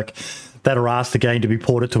to work. That'll ask the game to be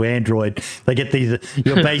ported to Android. They get these,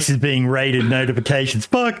 your base is being raided notifications.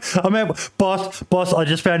 Fuck, I'm out. Boss, I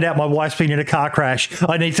just found out my wife's been in a car crash.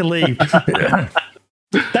 I need to leave.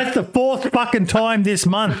 That's the 4th fucking time this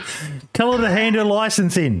month. Tell her to hand her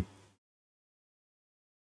license in.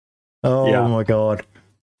 Oh my God.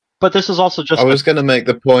 But this is also just... I was going to make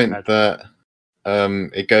the point that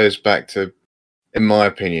it goes back to, in my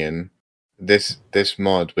opinion, this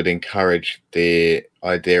mod would encourage the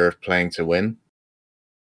idea of playing to win.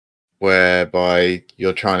 whereby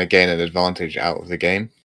you're trying to gain an advantage out of the game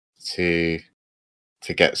to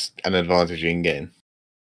get an advantage in game.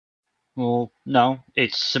 Well, no,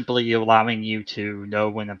 it's simply allowing you to know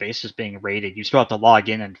when a base is being raided. You still have to log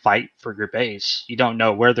in and fight for your base. You don't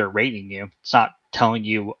know where they're raiding you. It's not telling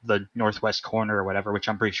you the northwest corner or whatever, which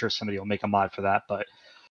I'm pretty sure somebody will make a mod for that. But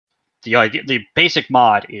the basic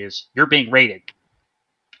mod is you're being raided.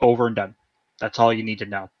 Over and done. That's all you need to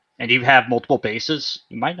know. And you have multiple bases,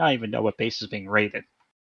 you might not even know what base is being raided.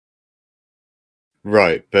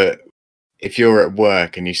 Right, but if you're at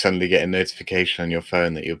work and you suddenly get a notification on your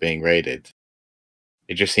phone that you're being raided,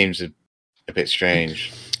 it just seems a bit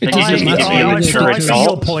strange. I see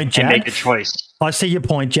your point, Jad. Make a choice. I see your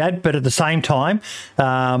point, Jad, but at the same time,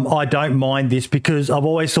 I don't mind this because I've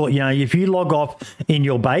always thought, if you log off in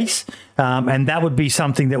your base, and that would be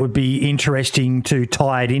something that would be interesting to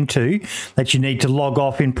tie it into, that you need to log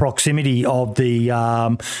off in proximity of the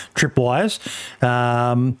tripwires,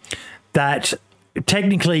 that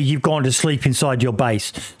technically you've gone to sleep inside your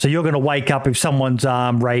base. So you're going to wake up if someone's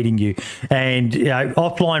raiding you. And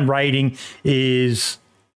offline raiding is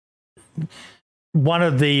one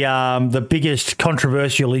of the biggest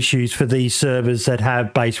controversial issues for these servers that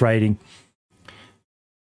have base raiding.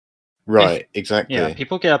 Right, exactly. Yeah,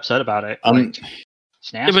 people get upset about it.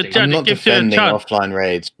 It's nasty. Yeah, I'm not defending offline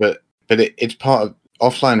raids, but it's part of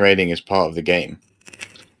offline raiding is part of the game.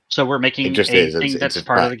 So we're making a thing that's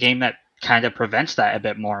part of the game that kind of prevents that a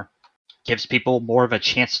bit more. Gives people more of a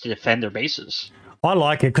chance to defend their bases. I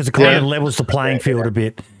like it because it kind of levels the playing field a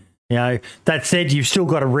bit. That said, you've still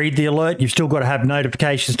got to read the alert. You've still got to have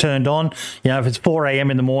notifications turned on. If it's 4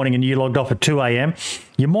 a.m. in the morning and you logged off at 2 a.m.,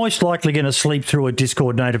 you're most likely going to sleep through a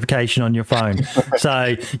Discord notification on your phone.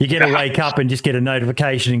 So you're going to wake up and just get a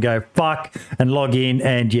notification and go, fuck, and log in.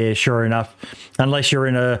 And yeah, sure enough, unless you're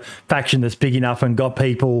in a faction that's big enough and got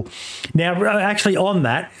people. Now, actually on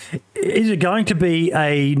that, is it going to be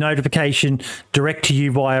a notification direct to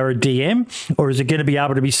you via a DM, or is it going to be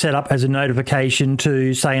able to be set up as a notification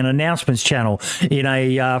to, say, an announcements channel in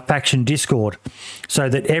a faction Discord so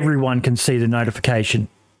that everyone can see the notification?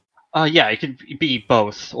 Yeah, it could be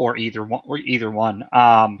both or either one.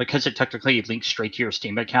 Because it technically links straight to your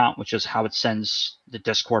Steam account, which is how it sends the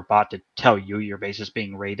Discord bot to tell you your base is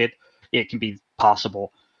being raided. It can be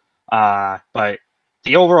possible. But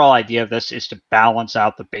the overall idea of this is to balance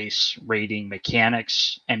out the base raiding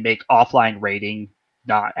mechanics and make offline raiding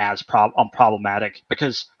not as problematic,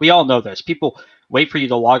 because we all know this. People wait for you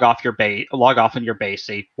to log off in your base,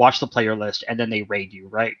 they watch the player list, and then they raid you,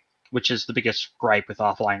 right? Which is the biggest gripe with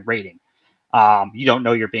offline raiding. You don't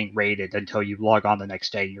know you're being raided until you log on the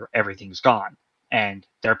next day. Everything's gone. And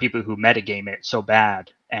there are people who metagame it so bad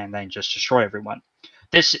and then just destroy everyone.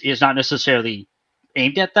 This is not necessarily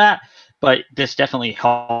aimed at that, but this definitely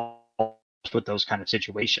helps with those kind of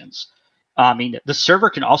situations. I mean, the server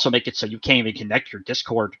can also make it so you can't even connect your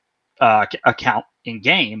Discord account in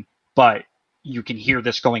game, but you can hear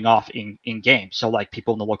this going off in game. So like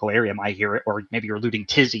people in the local area might hear it, or maybe you're looting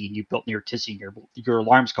Tizzy and you built near Tizzy and your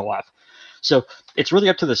alarms go off. So it's really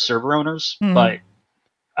up to the server owners, but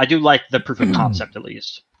I do like the proof of concept at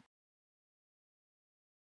least.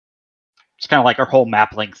 It's kind of like our whole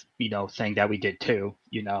map length, thing that we did too,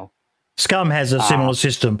 Scum has a similar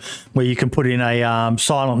system where you can put in a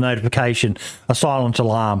silent notification, a silent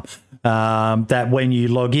alarm, that when you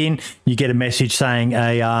log in, you get a message saying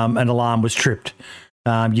an alarm was tripped.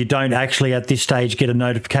 You don't actually at this stage get a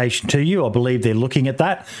notification to you. I believe they're looking at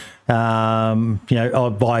that,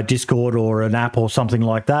 via Discord or an app or something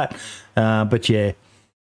like that. But yeah,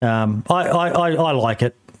 I like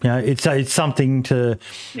it. It's something to,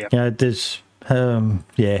 there's,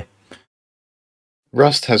 yeah.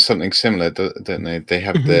 Rust has something similar, don't they? They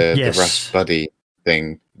have the Rust Buddy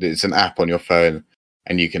thing. It's an app on your phone,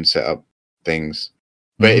 and you can set up things.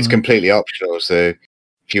 But it's completely optional, so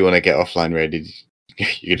if you want to get offline raided,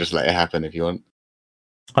 you can just let it happen if you want.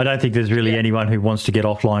 I don't think there's really anyone who wants to get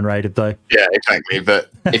offline raided, though. Yeah, exactly.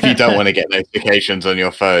 But if you don't want to get notifications on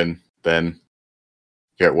your phone, then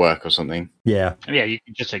if you're at work or something. Yeah. Yeah, you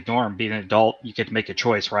can just ignore them. Being an adult, you get to make a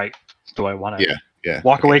choice, right? Do I want to Yeah.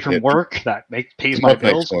 walk away from work that pays my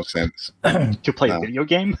bills makes more sense to play a video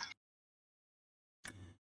game?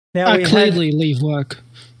 Now I clearly leave work.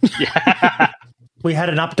 Yeah. We had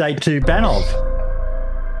an update to Banov.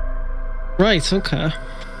 Right, okay.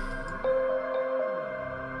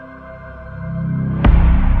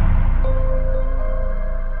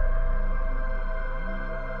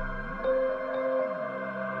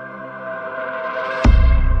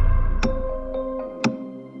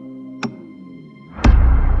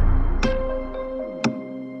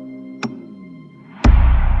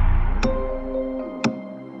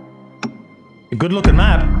 good looking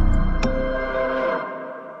map.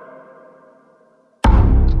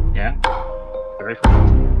 Yeah. Very cool.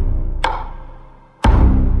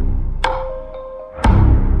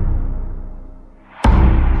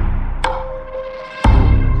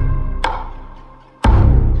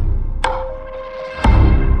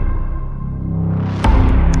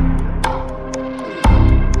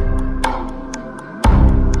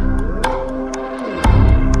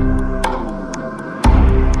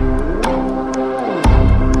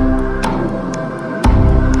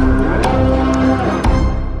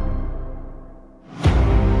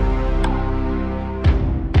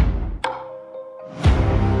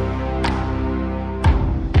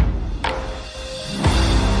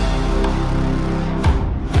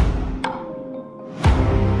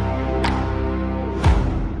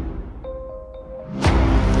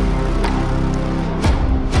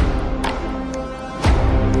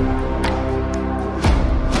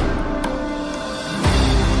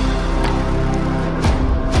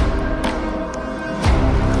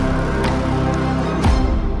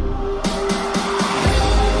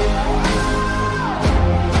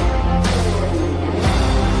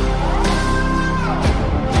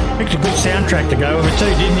 Picked a good soundtrack to go with it too,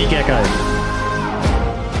 didn't he, Gecko?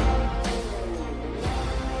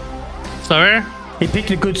 Sorry? He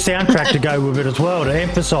picked a good soundtrack to go with it as well, to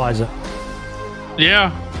emphasise it.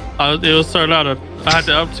 Yeah. It was so loud. I had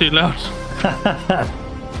it up too loud.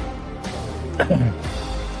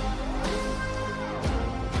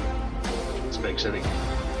 It's a big city.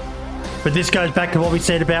 But this goes back to what we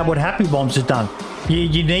said about what Happy Bombs has done.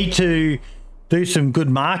 You need to do some good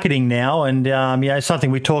marketing now, and something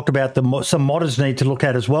we talked about. Some modders need to look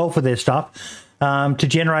at as well for their stuff to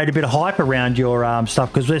generate a bit of hype around your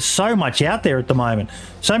stuff, because there's so much out there at the moment,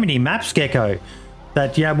 so many maps, Gecko,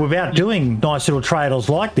 that without doing nice little trailers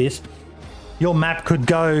like this, your map could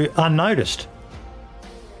go unnoticed.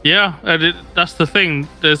 Yeah, and that's the thing.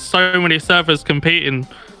 There's so many servers competing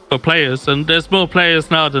for players, and there's more players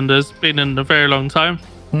now than there's been in a very long time.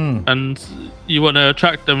 And you want to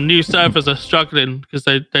attract them. New servers are struggling because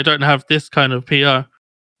they don't have this kind of PR.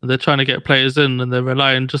 And they're trying to get players in, and they're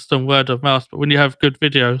relying just on word of mouth. But when you have good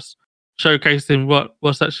videos showcasing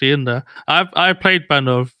what's actually in there, I played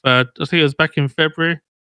Banov. I think it was back in February,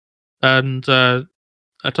 and I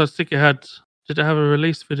think did it have a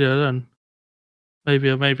release video then? Maybe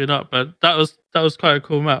or maybe not. But that was quite a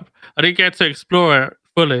cool map. I didn't get to explore it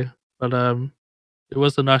fully, but it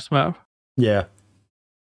was a nice map. Yeah.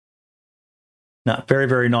 No, very,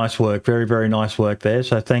 very nice work. Very, very nice work there.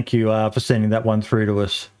 So thank you for sending that one through to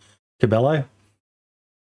us, Cabello.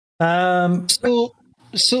 So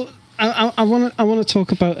I want to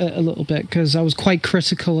talk about it a little bit, because I was quite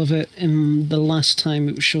critical of it in the last time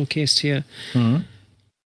it was showcased here. Mm-hmm.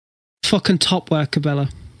 Fucking top work, Cabello.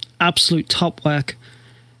 Absolute top work.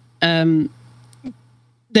 There's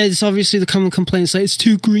obviously the common complaints that it's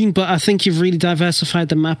too green, but I think you've really diversified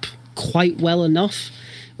the map quite well enough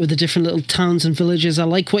with the different little towns and villages. I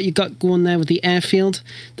like what you got going there with the airfield,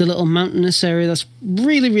 the little mountainous area. That's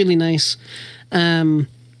really, really nice. I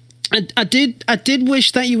did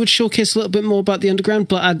wish that you would showcase a little bit more about the underground,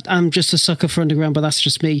 but I'm just a sucker for underground, but that's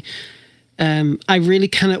just me. I really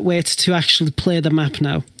cannot wait to actually play the map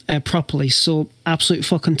now properly. So absolute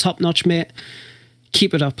fucking top notch, mate.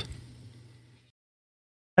 Keep it up.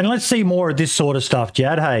 And let's see more of this sort of stuff,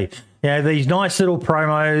 Jad. Hey, these nice little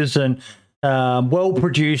promos and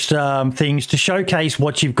well-produced things to showcase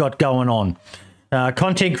what you've got going on.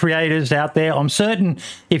 Content creators out there, I'm certain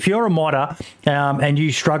if you're a modder and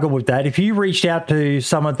you struggle with that, if you reached out to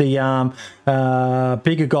some of the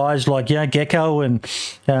bigger guys like Gecko and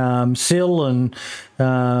Sil and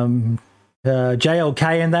JLK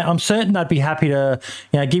and that, I'm certain they'd be happy to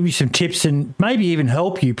give you some tips and maybe even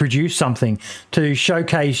help you produce something to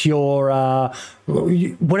showcase your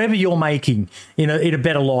whatever you're making in a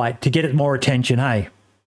better light, to get it more attention. Hey.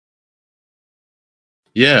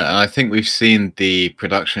 Yeah, I think we've seen the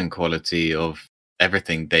production quality of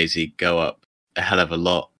everything DayZ go up a hell of a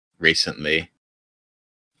lot recently.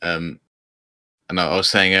 And I was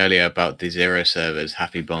saying earlier about the Zero servers,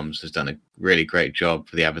 Happy Bombs has done a really great job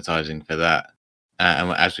for the advertising for that.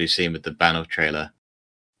 And as we've seen with the Banov trailer,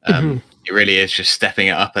 it really is just stepping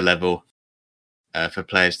it up a level for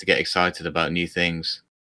players to get excited about new things.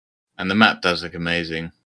 And the map does look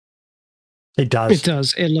amazing. It does. It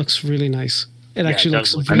does. It looks really nice. It actually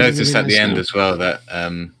looks I noticed really at the nice end now. as well that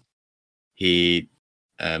he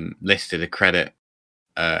listed a credit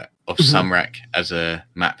of Sumrak as a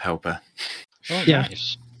map helper. Oh, Yeah.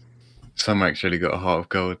 nice. Sumrak's really got a heart of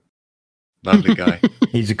gold. Lovely guy.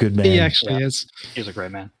 He's a good man. He actually is. He's a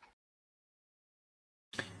great man.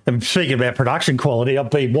 And speaking about production quality, I've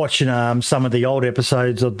been watching some of the old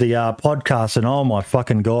episodes of the podcast, and oh my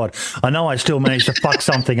fucking God. I know I still manage to fuck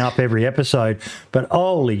something up every episode, but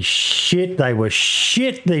holy shit, they were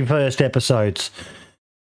shit, the first episodes.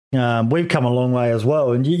 We've come a long way as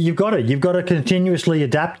well, and you've got to continuously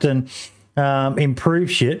adapt and improve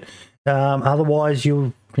shit. Otherwise,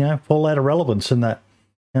 you'll fall out of relevance in that.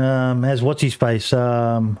 As what's his face?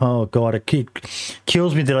 Oh God, it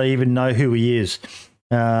kills me that I even know who he is.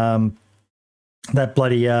 That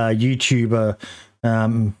bloody YouTuber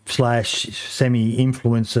slash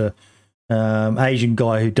semi-influencer Asian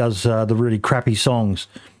guy who does the really crappy songs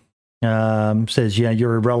says,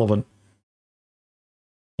 you're irrelevant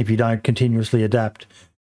if you don't continuously adapt.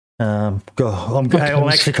 God, I'm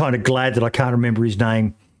actually kind of glad that I can't remember his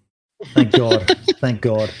name. Thank God. Thank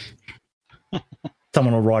God.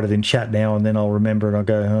 Someone will write it in chat now and then I'll remember and I'll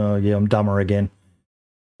go, oh yeah, I'm dumber again.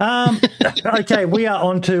 Okay, we are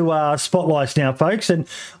on to spotlights now, folks, and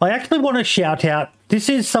I actually want to shout out, this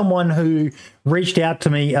is someone who reached out to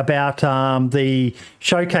me about the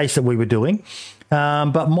showcase that we were doing,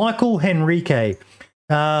 but Michael Henrique,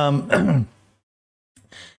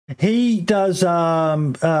 he does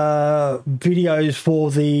videos for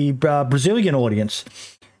the Brazilian audience,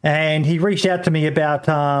 and he reached out to me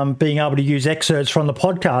about being able to use excerpts from the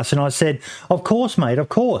podcast, and I said, of course, mate, of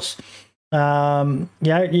course. You're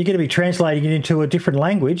going to be translating it into a different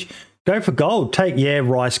language. Go for gold.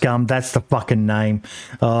 Rice Gum. That's the fucking name.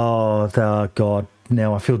 Oh God.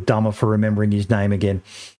 Now I feel dumber for remembering his name again.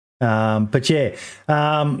 So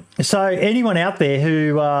anyone out there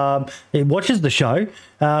who watches the show,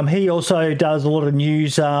 he also does a lot of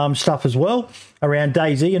news stuff as well around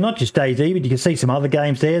DayZ, and not just DayZ, but you can see some other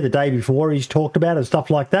games there the day before he's talked about and stuff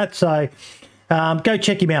like that. So go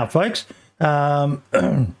check him out, folks.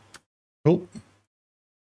 Oh.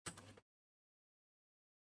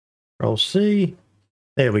 I'll see.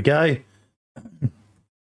 There we go.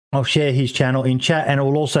 I'll share his channel in chat, and it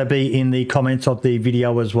will also be in the comments of the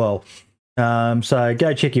video as well. So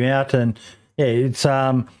go check him out, and it's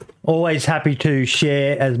always happy to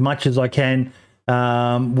share as much as I can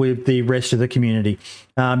with the rest of the community.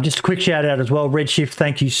 Just a quick shout out as well, Redshift.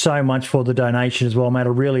 Thank you so much for the donation as well, mate. I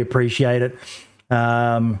really appreciate it.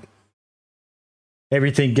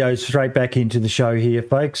 Everything goes straight back into the show here,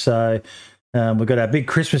 folks. So we've got our big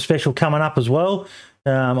Christmas special coming up as well.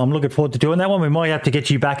 I'm looking forward to doing that one. We might have to get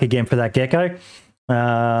you back again for that, Gecko,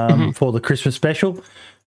 for the Christmas special.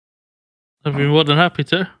 I'd be more than happy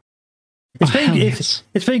to.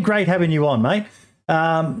 It's been great having you on, mate.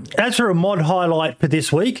 As for a mod highlight for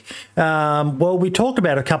this week, well, we talked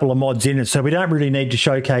about a couple of mods in it, so we don't really need to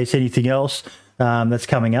showcase anything else that's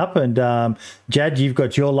coming up. And Jad, you've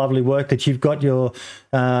got your lovely work that you've got your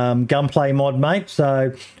gunplay mod, mate.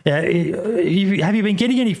 So have you been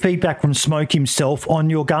getting any feedback from Smoke himself on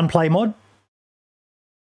your gunplay mod?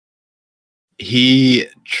 He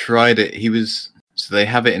tried it. So they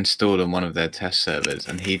have it installed on one of their test servers,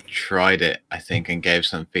 and he tried it, I think, and gave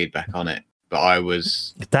some feedback on it. But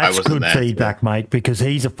that's good feedback, mate, because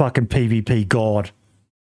he's a fucking PvP god.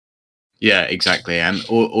 Yeah, exactly. And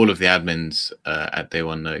all of the admins at Day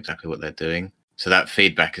One know exactly what they're doing. So that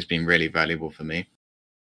feedback has been really valuable for me.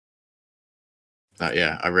 But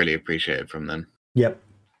yeah, I really appreciate it from them. Yep.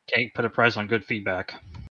 Can't put a price on good feedback.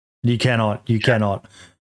 You cannot. You cannot.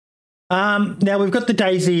 Now, we've got the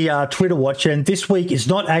DayZ Twitter watch, and this week is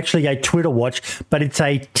not actually a Twitter watch, but it's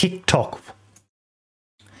a TikTok.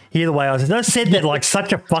 Either way, I said that like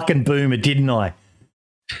such a fucking boomer, didn't I?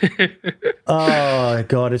 Oh,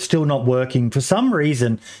 God, it's still not working. For some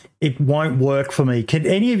reason, it won't work for me. Can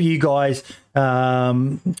any of you guys...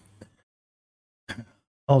 I'll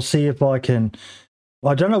see if I can...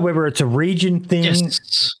 I don't know whether it's a region thing.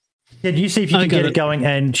 Yes. Can you see if you can get it going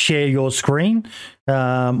and share your screen?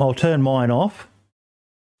 I'll turn mine off.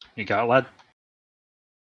 You got it, lad?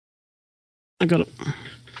 I got it.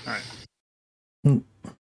 All right.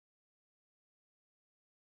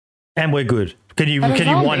 And we're good. Can you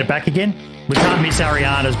wind it back again? We can't miss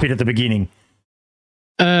Ariana's bit at the beginning.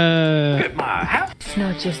 It's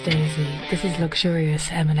not just DayZ. This is luxurious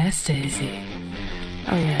M&S DayZ.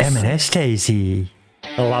 Oh yes. M&S DayZ.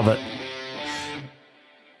 I love it.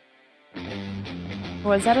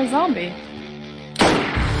 Was that a zombie?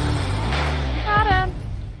 Got him.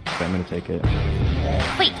 I'm gonna take it.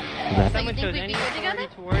 Wait. So you think we'd be good together?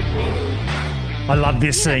 I love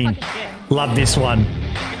this scene. Love this one.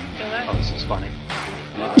 Oh, this is funny.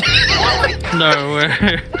 No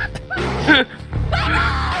way.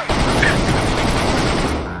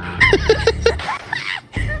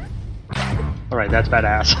 All right, that's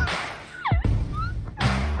badass.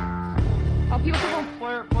 Oh, people keep on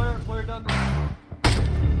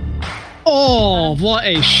Oh, what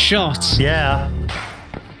a shot! Yeah.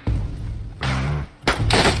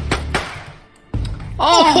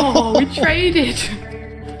 Oh, we traded.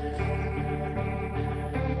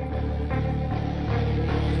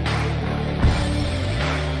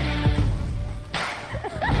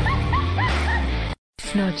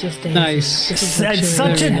 It's not just Daisy. Nice. This is It's luxurious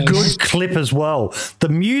such a M&S. good clip as well. The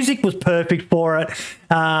music was perfect for it,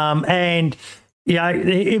 and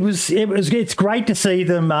it's great to see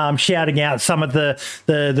them shouting out some of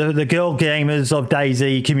the girl gamers of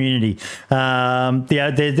DayZ community.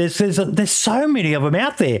 There's so many of them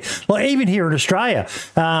out there. Like even here in Australia,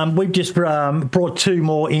 we've just brought 2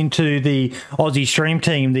 more into the Aussie stream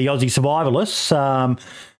team, the Aussie Survivalists.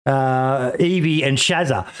 Evie and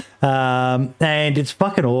Shazza, and it's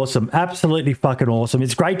fucking awesome, absolutely fucking awesome.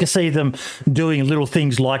 It's great to see them doing little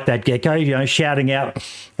things like that, Gecko, shouting out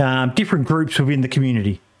different groups within the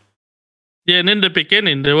community. Yeah, and in the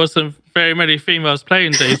beginning there wasn't very many females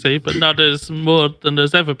playing DayZ, but now there's more than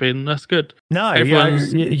there's ever been. That's good. No,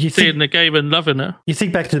 everyone's you seeing the game and loving it. You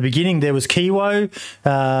think back to the beginning, there was Kiwo.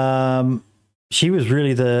 She was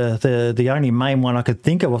really the only main one I could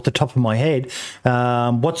think of off the top of my head.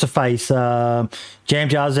 What's her face? Jam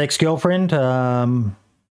Jar's ex-girlfriend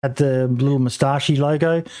had the little moustachey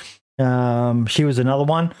logo. She was another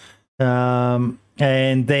one.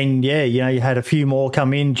 And then, you had a few more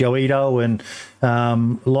come in, Joito and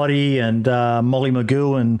Lottie and Molly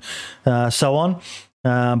Magoo and so on.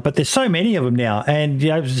 But there's so many of them now. And,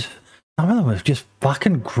 some of them are just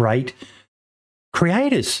fucking great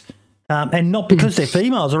creators. And not because they're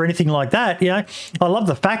females or anything like that. I love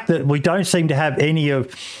the fact that we don't seem to have any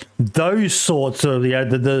of those sorts of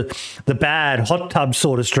the bad hot tub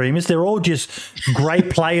sort of streamers. They're all just great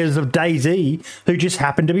players of DayZ who just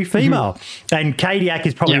happen to be female. And Kadiak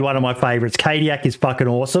is probably one of my favorites. Kadiak is fucking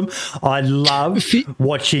awesome. I love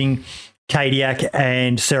watching Kadiak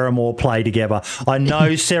and Sarah Moore play together. I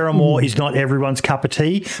know Sarah Moore is not everyone's cup of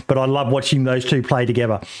tea, but I love watching those two play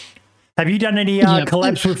together. Have you done any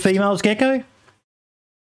collabs with females, Gecko?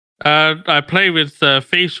 I play with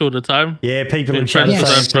Fish all the time. Yeah, people in chat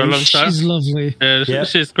for a long time. She's lovely. Yeah,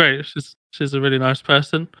 she's great. She's a really nice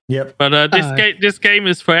person. Yep. But this game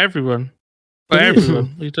is for everyone. For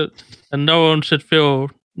everyone. And no one should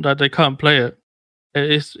feel that they can't play it.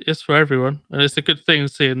 It's for everyone. And it's a good thing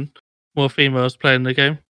seeing more females playing the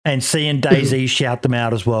game. And seeing DayZ shout them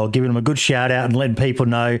out as well, giving them a good shout out and letting people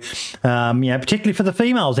know, particularly for the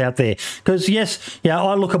females out there. Because,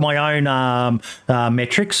 I look at my own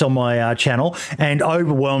metrics on my channel, and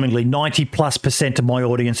overwhelmingly 90+% of my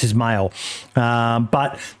audience is male.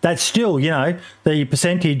 But that's still, the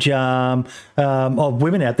percentage of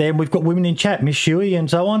women out there. And we've got women in chat, Miss Shuey and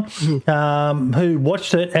so on, who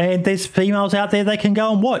watched it. And there's females out there they can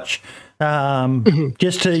go and watch.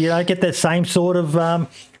 Just to, get that same sort of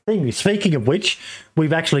thing. Speaking of which,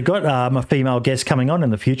 we've actually got a female guest coming on in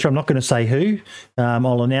the future. I'm not going to say who.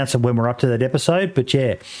 I'll announce it when we're up to that episode. But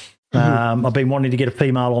I've been wanting to get a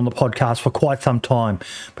female on the podcast for quite some time,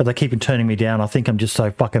 but they keep turning me down. I think I'm just so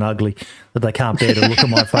fucking ugly that they can't bear to look at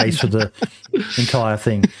my face for the entire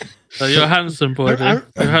thing. So you're a handsome boy, dude.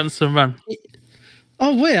 You're a handsome man.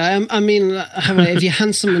 Oh, wait, I mean, if you're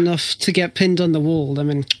handsome enough to get pinned on the wall, I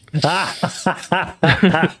mean... birthday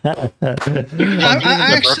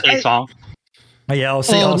song. Yeah, I'll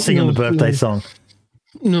sing on the birthday song.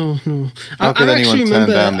 No. How could anyone turn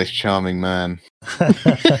down this charming man? I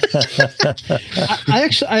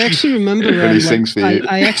actually remember really sings for you.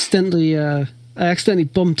 I accidentally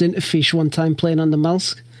bumped into Fish one time playing on the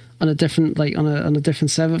Malsk on a different on a different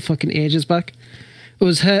server fucking ages back. It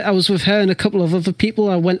was her. I was with her and a couple of other people.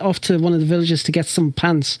 I went off to one of the villages to get some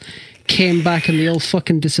pants. Came back and they all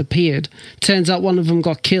fucking disappeared. Turns out one of them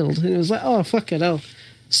got killed. And it was like, oh, fuck it, hell.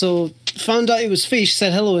 So found out it was Fish,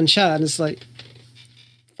 said hello in chat, and it's like,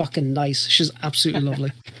 fucking nice. She's absolutely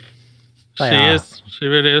lovely. She is. She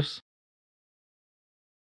really is.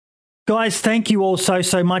 Guys, thank you all so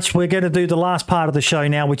much. We're going to do the last part of the show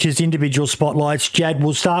now, which is individual spotlights. Jad,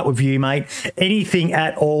 we'll start with you, mate. Anything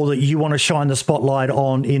at all that you want to shine the spotlight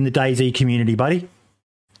on in the DayZ community, buddy?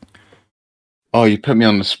 Oh, you put me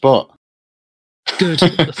on the spot. Good.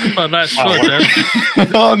 Spotlight's good, man.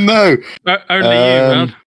 Oh, no. Only you,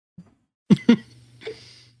 man.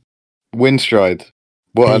 Windstride.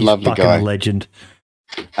 What He's a lovely fucking guy. legend.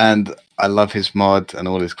 And I love his mod and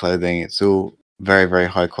all his clothing. It's all very, very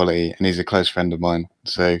high quality, and he's a close friend of mine.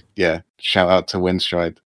 So, yeah, shout out to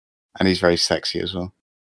Windstride. And he's very sexy as well.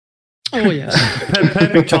 Oh, yes.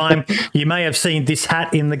 Perfect time. You may have seen this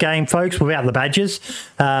hat in the game, folks, without the badges.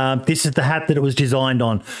 This is the hat that it was designed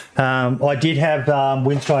on. I did have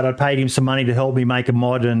Windstride. I paid him some money to help me make a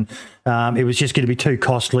mod and it was just going to be too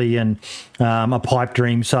costly and a pipe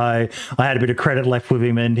dream. So I had a bit of credit left with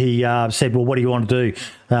him, and he said, well, what do you want to do?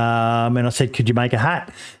 And I said, could you make a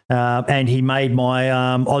hat? And he made my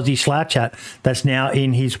Aussie slouch hat that's now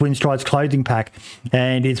in his Windstrides clothing pack.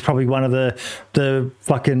 And it's probably one of the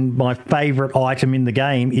fucking my favourite item in the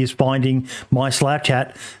game is finding my slouch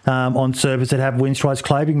hat on servers that have Windstrides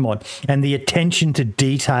clothing mod. And the attention to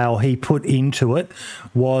detail he put into it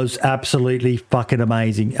was absolutely fucking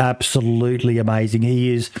amazing. Absolutely amazing.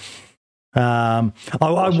 He is, I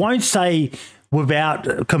won't say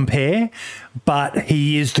without compare, but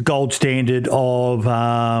he is the gold standard of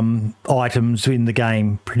items in the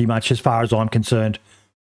game, pretty much as far as I'm concerned.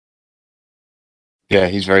 Yeah,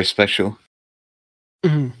 he's very special.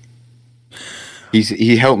 Mm-hmm.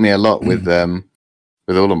 He helped me a lot with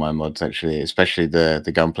all of my mods, actually, especially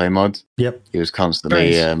the gunplay mod. Yep. He was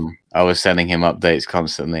constantly I was sending him updates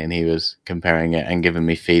constantly, and he was comparing it and giving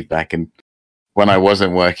me feedback. And when I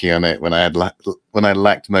wasn't working on it, when I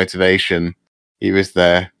lacked motivation, he was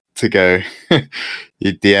there to go.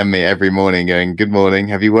 He'd DM me every morning going, "Good morning,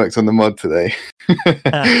 have you worked on the mod today?"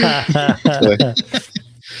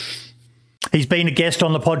 He's been a guest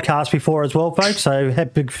on the podcast before as well, folks, so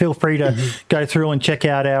feel free to go through and check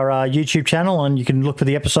out our YouTube channel, and you can look for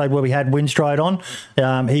the episode where we had Windstride on.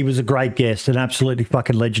 He was a great guest, an absolutely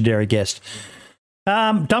fucking legendary guest.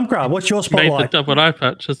 Dumpgrah, what's your spotlight? Made the double eye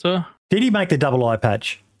patch as well. Did he make the double eye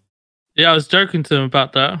patch? Yeah, I was joking to him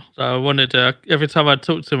about that. So I wanted every time I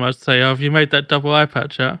talked to him, I'd say, "Oh, have you made that double eye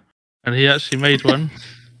patch yet?" And he actually made one.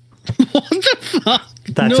 What the fuck?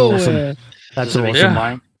 That's No awesome. way. That's awesome.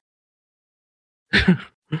 Yeah.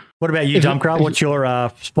 What about you, Dumpgrah? What's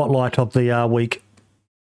your spotlight of the week?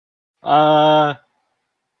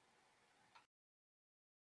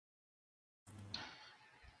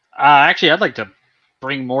 Actually, I'd like to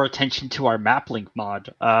bring more attention to our MapLink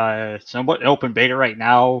mod. It's somewhat in open beta right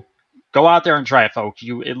now. Go out there and try it, folks.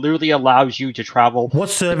 It literally allows you to travel. What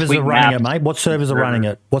servers are running it, mate? What servers are running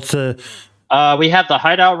it? What's the... We have the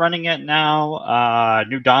Hideout running it now.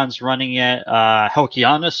 New Dawn's running it.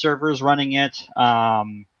 Helkiana server's running it.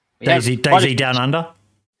 Daisy Down Under?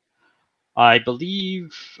 I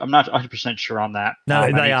believe... I'm not 100% sure on that.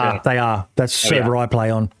 No, they are. That's server I play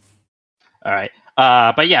on. All right.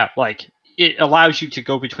 But yeah, like... It allows you to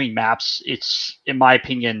go between maps. It's, in my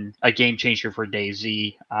opinion, a game changer for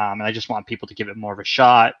DayZ, and I just want people to give it more of a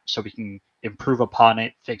shot so we can improve upon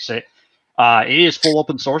it, fix it. It is full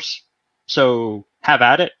open source, so have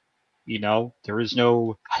at it. You know, there is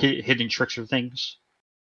no hidden tricks or things.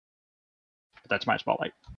 But that's my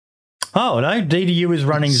spotlight. Oh, no, DDU is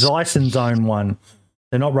running Zyson's own one.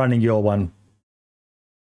 They're not running your one.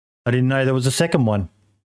 I didn't know there was a second one.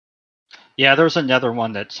 Yeah, there's another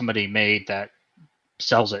one that somebody made that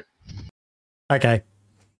sells it. Okay.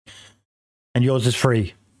 And yours is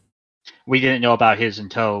free? We didn't know about his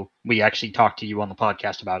until we actually talked to you on the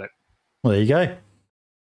podcast about it. Well, there you go.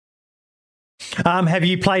 Have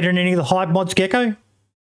you played in any of the Hive mods, Gecko?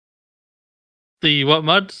 The what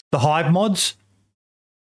mods? The Hive mods?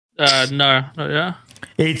 No, not yet.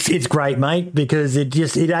 It's great, mate, because it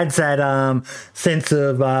adds that sense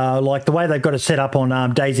of like the way they've got it set up on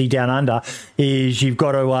DayZ Down Under is you've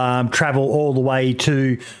got to travel all the way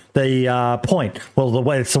to the point. Well,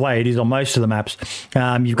 it's the way it is on most of the maps.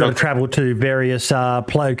 You've got to travel to various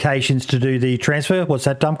locations to do the transfer. What's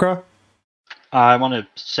that, Dumpgrah? I want to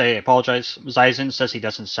say I apologize. Zyson says he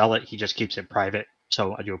doesn't sell it. He just keeps it private.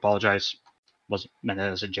 So I do apologize. Wasn't meant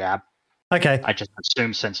as a jab. Okay. I just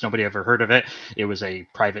assumed since nobody ever heard of it, it was a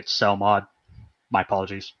private sell mod. My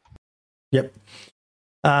apologies. Yep.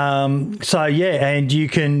 So, yeah, and you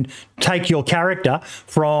can take your character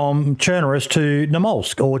from Chernobyl to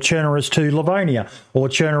Namolsk or Chernobyl to Livonia or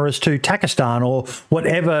Chernobyl to Takistan or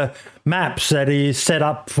whatever maps that is set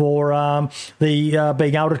up for the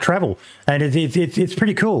being able to travel. And it's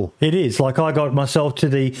pretty cool. It is. Like I got myself to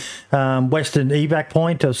the western evac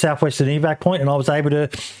point or southwestern evac point, and I was able to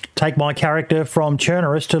take my character from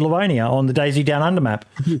Chernobyl to Livonia on the DayZ Down Under map.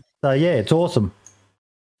 So, yeah, it's awesome.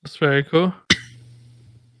 That's very cool.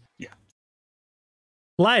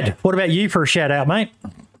 Lad, what about you for a shout out, mate?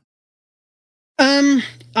 I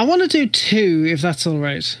want to do two, if that's all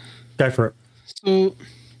right. Go for it. So,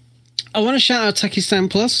 I want to shout out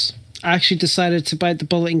Takistan Plus. I actually decided to bite the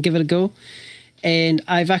bullet and give it a go, and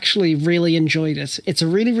I've actually really enjoyed it. It's a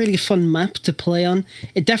really, really fun map to play on.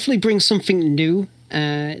 It definitely brings something new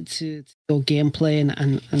to your gameplay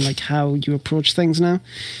and like how you approach things now.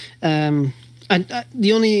 And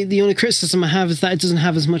the only criticism I have is that it doesn't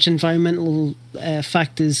have as much environmental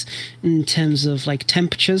factors in terms of like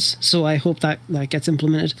temperatures. So I hope that gets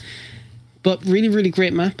implemented. But really, really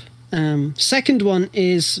great map. Second one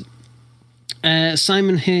is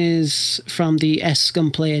Simon Hayes from the S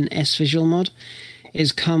Gunplay and S Visual mod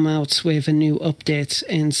is come out with a new update,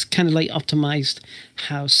 and it's kind of like optimized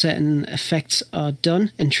how certain effects are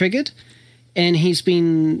done and triggered. And he's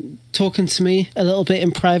been talking to me a little bit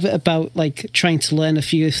in private about like trying to learn a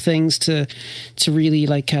few things to really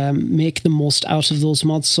like make the most out of those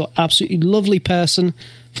mods. So absolutely lovely person,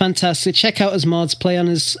 fantastic. Check out his mods, play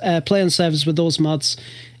on servers with those mods.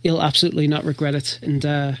 You'll absolutely not regret it.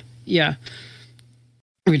 And yeah,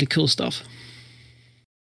 really cool stuff.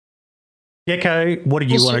 Gecko, what do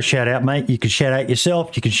you want to shout out, mate? You can shout out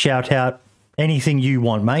yourself. You can shout out anything you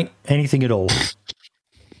want, mate. Anything at all.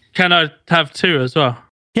 Can I have two as well?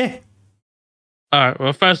 Yeah. All right.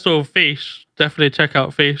 Well, first of all, Fish. Definitely check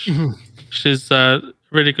out Fish. She's a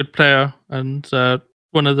really good player and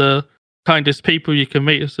one of the kindest people you can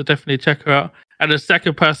meet. So definitely check her out. And the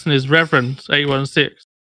second person is Reverend 816.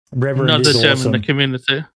 Reverend another is gem awesome. in the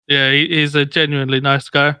community. Yeah, he's a genuinely nice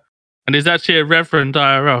guy. And he's actually a Reverend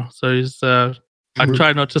IRL. So he's I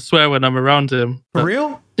try not to swear when I'm around him. For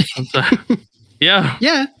real? Yeah.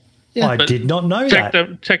 Yeah. I did not know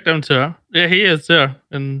that. Check them too. Yeah, he is, yeah.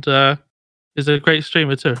 And he's a great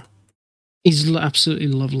streamer too. He's absolutely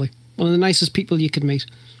lovely. One of the nicest people you could meet.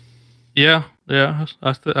 Yeah.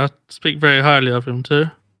 I speak very highly of him too.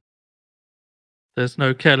 There's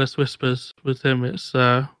no careless whispers with him. It's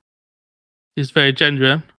he's very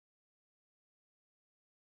genuine.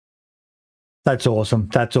 That's awesome.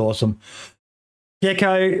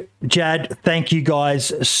 Gecko, Jad, thank you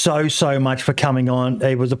guys so much for coming on.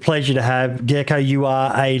 It was a pleasure to have. Gecko, you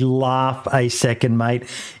are a laugh a second, mate.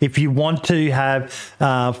 If you want to have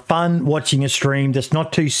fun watching a stream that's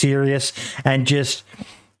not too serious and just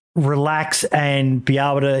relax and be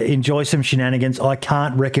able to enjoy some shenanigans, I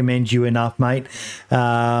can't recommend you enough, mate.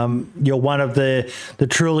 You're one of the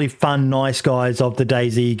truly fun, nice guys of the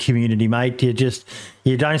DayZ community, mate.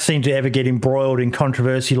 You don't seem to ever get embroiled in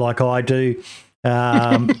controversy like I do.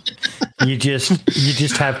 You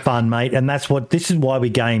just have fun, mate, and this is why we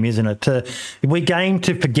game, isn't it? We game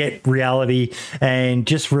to forget reality and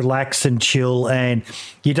just relax and chill, and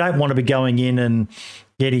you don't want to be going in and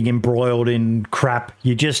getting embroiled in crap.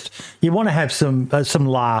 You want to have some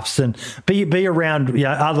laughs and be around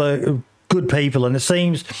other good people. And it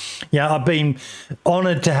seems, I've been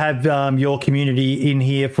honoured to have your community in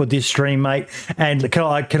here for this stream, mate. And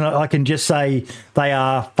I can just say they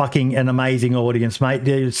are fucking an amazing audience, mate.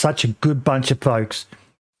 They're such a good bunch of folks.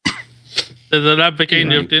 There's an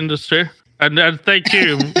Lamborghini of the industry, and thank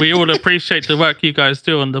you. We all appreciate the work you guys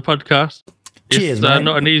do on the podcast. Cheers, it's mate.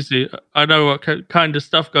 Not an easy. I know what kind of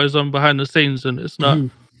stuff goes on behind the scenes, and it's not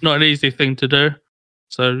an easy thing to do.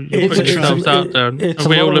 So you put yourselves out there, and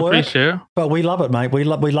we all appreciate it. But we love it, mate. We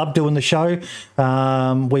love doing the show.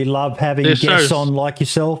 We love having guests on like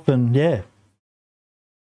yourself, and yeah,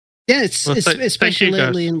 it's especially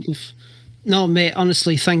lately. No, mate.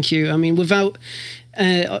 Honestly, thank you. I mean, without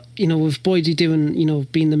with Boydie doing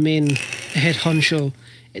being the main head honcho,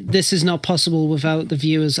 this is not possible without the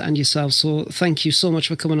viewers and yourself. So thank you so much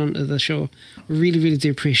for coming on to the show. Really, really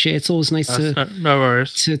do appreciate it. It's always nice no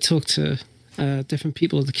worries to talk to different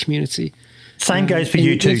people of the community. Same goes for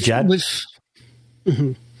you too, Jad.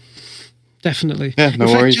 Definitely. Yeah, no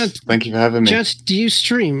worries. Jad, thank you for having me. Jad, do you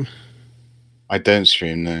stream? I don't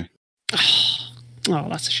stream, no. Oh,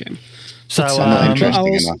 that's a shame. So I'm not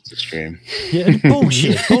interesting enough to stream. Yeah,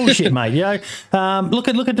 bullshit, mate. Look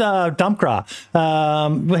at Dumpgra. How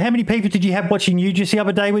many people did you have watching you just the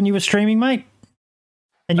other day when you were streaming, mate?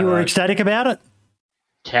 And you were ecstatic about it?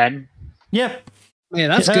 10. Yep. Yeah,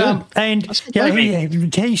 that's good. And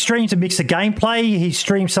he streams a mix of gameplay. He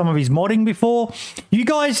streamed some of his modding before. You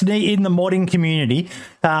guys in the modding community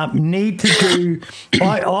need to do.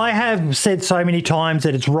 I have said so many times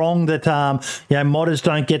that it's wrong that modders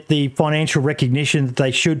don't get the financial recognition that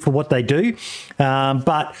they should for what they do.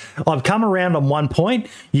 But I've come around on one point.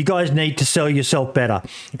 You guys need to sell yourself better.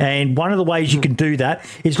 And one of the ways you can do that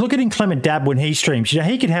is look at Inclement Dab when he streams.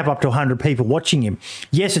 He can have up to 100 people watching him.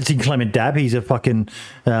 Yes, it's Inclement Dab. He's a fucking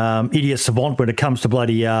idiot savant when it comes to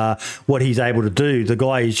bloody what he's able to do. The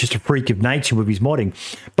guy is just a freak of nature with his modding.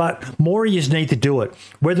 But more of you need to do it,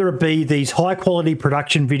 whether it be these high quality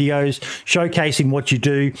production videos showcasing what you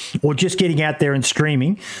do or just getting out there and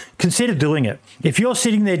streaming. Consider doing it. If you're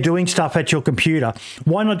sitting there doing stuff at your computer,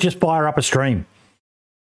 why not just fire up a stream?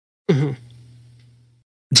 Mm-hmm.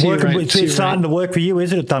 It's starting to work for you,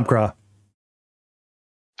 is it, Thumpcraft?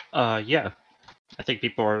 Yeah. I think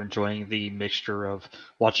people are enjoying the mixture of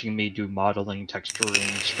watching me do modeling,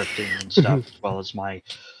 texturing, scripting, and stuff, as well as my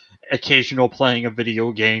occasional playing a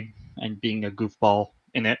video game and being a goofball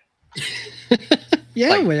in it. Yeah,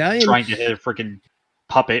 like, we are. trying to hit a freaking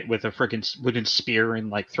puppet with a freaking wooden spear and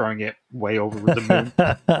like throwing it way over the moon.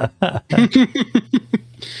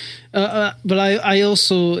 But I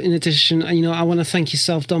also, in addition, I want to thank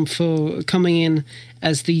yourself, Dom, for coming in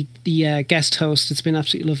as the guest host. It's been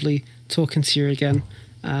absolutely lovely talking to you again.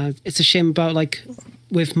 It's a shame about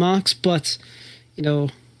with Marks, but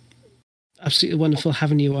absolutely wonderful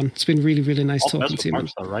having you on. It's been really, really nice talking to you.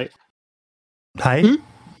 Marks, though, right? Hey,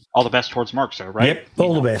 all the best towards Marks, though, right? Yep,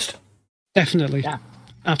 all the best. Definitely, yeah,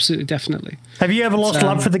 absolutely, definitely. Have you ever lost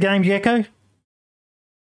love for the game, Gecko?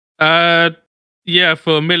 Yeah,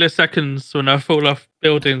 for milliseconds when I fall off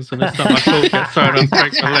buildings and it's not my fault gets thrown off,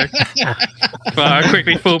 breaks my leg. But I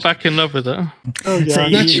quickly fall back in love with it. Oh, yeah. So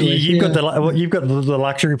you've got the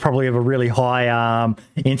luxury probably of a really high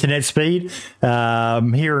internet speed.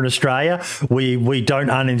 Here in Australia, we don't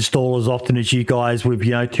uninstall as often as you guys with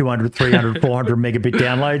 200, 300, 400 megabit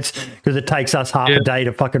downloads because it takes us half a day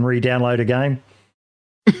to fucking re-download a game.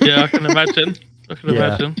 Yeah, I can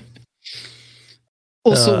imagine.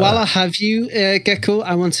 Also, while I have you, Gecko,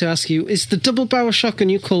 I want to ask you, is the double barrel shotgun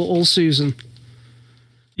you call Old Susan?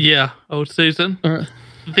 Yeah, Old Susan.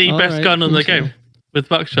 The best gun on the game with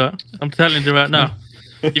buckshot. I'm telling you right now.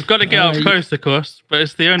 You've got to get up close, of course, but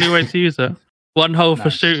it's the only way to use it. One hole for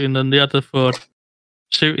shooting and the other for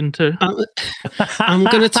shooting too. I'm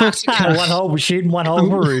going to talk to Kath. One hole for shooting, one hole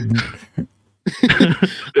for rooting.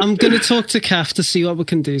 I'm going to talk to Kath to see what we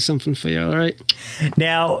can do something for you, all right?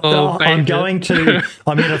 Now, I'm going to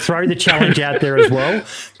throw the challenge out there as well.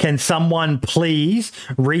 Can someone please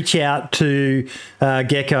reach out to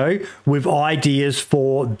Gecko with ideas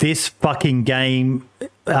for this fucking game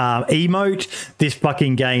emote, this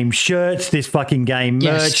fucking game shirts, this fucking game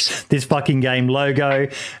merch, this fucking game logo?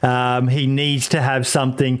 He needs to have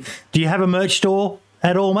something. Do you have a merch store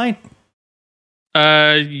at all, mate?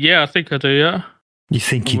 Yeah, I think I do, yeah. You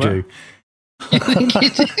think you do?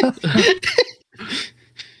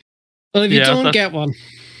 Well, if you don't get one,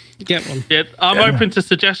 get one. Yeah, I'm open to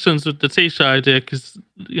suggestions with the t-shirt idea because,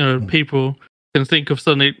 people can think of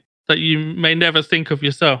something that you may never think of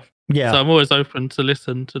yourself. Yeah. So I'm always open to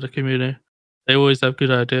listen to the community. They always have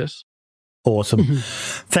good ideas. Awesome.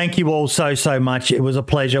 Thank you all so much. It was a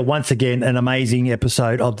pleasure. Once again, an amazing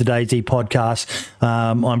episode of the DayZ podcast.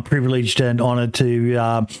 I'm privileged and honoured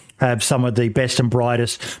to have some of the best and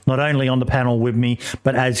brightest, not only on the panel with me,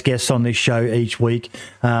 but as guests on this show each week.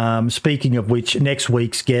 Speaking of which, next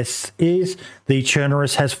week's guest is the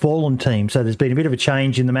Chernarus Has Fallen team. So there's been a bit of a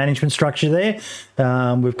change in the management structure there,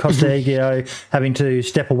 with Costa having to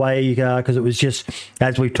step away because it was just,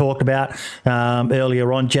 as we've talked about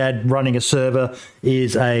earlier on, Jad, running a server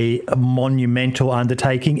is a monumental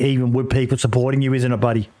undertaking, even with people supporting you, isn't it,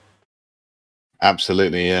 buddy?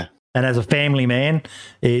 Absolutely, yeah. And as a family man,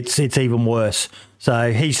 it's even worse.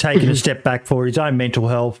 So he's taken a step back for his own mental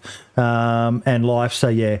health and life. So,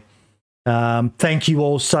 yeah. Thank you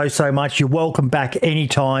all so much. You're welcome back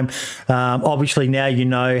anytime. Obviously, now you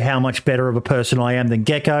know how much better of a person I am than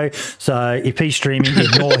Gecko. So if he's streaming,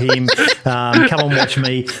 ignore him. Come and watch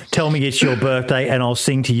me. Tell me it's your birthday, and I'll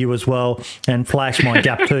sing to you as well and flash my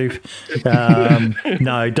gap tooth.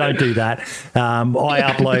 No, don't do that. I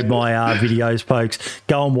upload my videos, folks.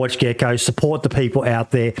 Go and watch Gecko. Support the people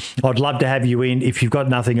out there. I'd love to have you in if you've got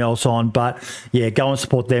nothing else on, but yeah, go and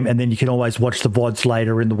support them, and then you can always watch the VODs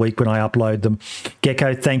later in the week when I upload them.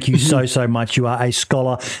 Gecko, thank you so much. You are a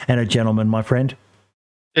scholar and a gentleman, my friend.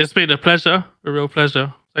 It's been a pleasure, a real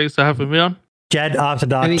pleasure. Thanks for having me on. Jad, After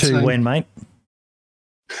Dark Anytime. 2 when, mate?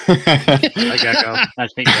 Hi, Gecko.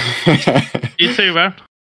 Nice meeting you. You too, man.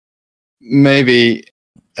 Maybe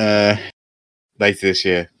later this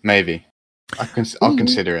year. Maybe. I'll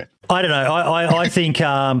consider it. I don't know. I think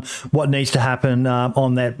what needs to happen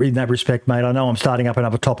in that respect, mate. I know I'm starting up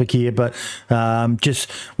another topic here, but just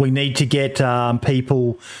we need to get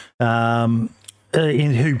people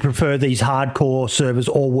who prefer these hardcore servers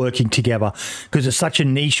all working together, because it's such a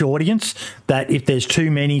niche audience that if there's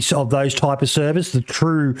too many of those type of servers, the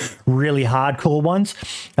true really hardcore ones,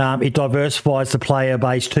 it diversifies the player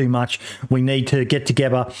base too much. We need to get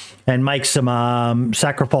together and make some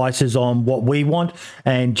sacrifices on what we want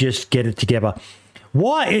and just get it together.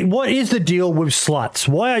 What is the deal with sluts?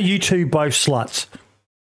 Why are you two both sluts?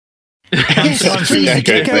 I'm seeing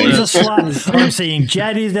Gecko is a slut. I'm seeing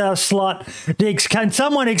Jad is a slut. Dix, can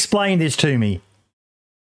someone explain this to me?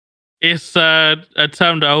 It's a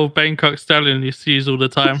term that old Bangkok Stallion used to use all the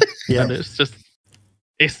time. Yeah. And it's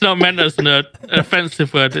It's not meant as an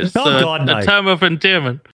offensive word. It's God, no. a term of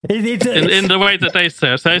endearment in the way that they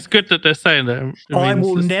say it. So it's good that they're saying that. I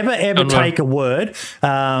will never ever take a word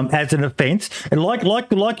as an offence. And like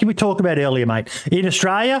we talked about earlier, mate. In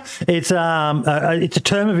Australia, it's a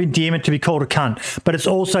term of endearment to be called a cunt, but it's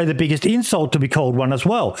also the biggest insult to be called one as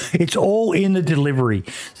well. It's all in the delivery.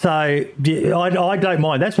 So I don't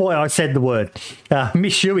mind. That's why I said the word.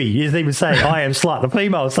 Miss Shuey is even saying I am slut. The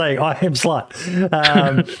female is saying I am slut.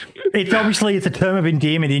 It's obviously it's a term of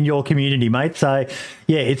endearment in your community, mate. So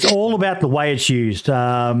yeah, it's all about the way it's used. So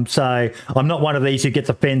I'm not one of these who gets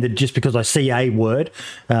offended just because I see a word.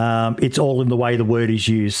 It's all in the way the word is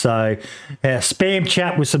used. So spam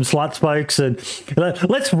chat with some sluts, folks, and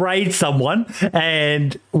let's raid someone,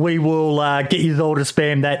 and we will get you all to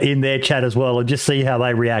spam that in their chat as well, and just see how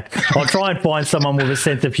they react. I'll try and find someone with a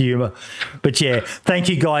sense of humour. But yeah, thank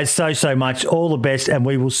you guys so much. All the best, and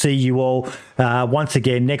we will see you all once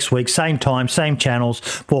again next week, same time, same channels,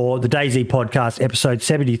 for the DayZ Podcast, episode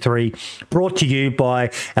 73, brought to you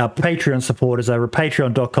by our Patreon supporters over at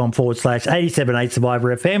patreon.com/878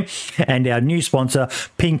 Survivor FM, and our new sponsor,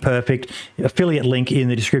 Ping Perfect. Affiliate link in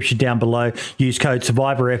the description down below. Use code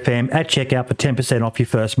Survivor FM at checkout for 10% off your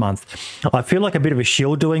first month. I feel like a bit of a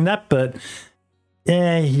shill doing that, but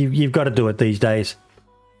yeah, you've got to do it these days.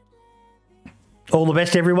 All the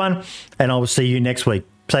best, everyone, and I will see you next week.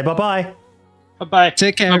 Say bye-bye. Bye-bye.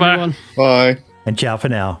 Take care, Bye-bye. everyone. Bye. And ciao for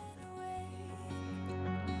now.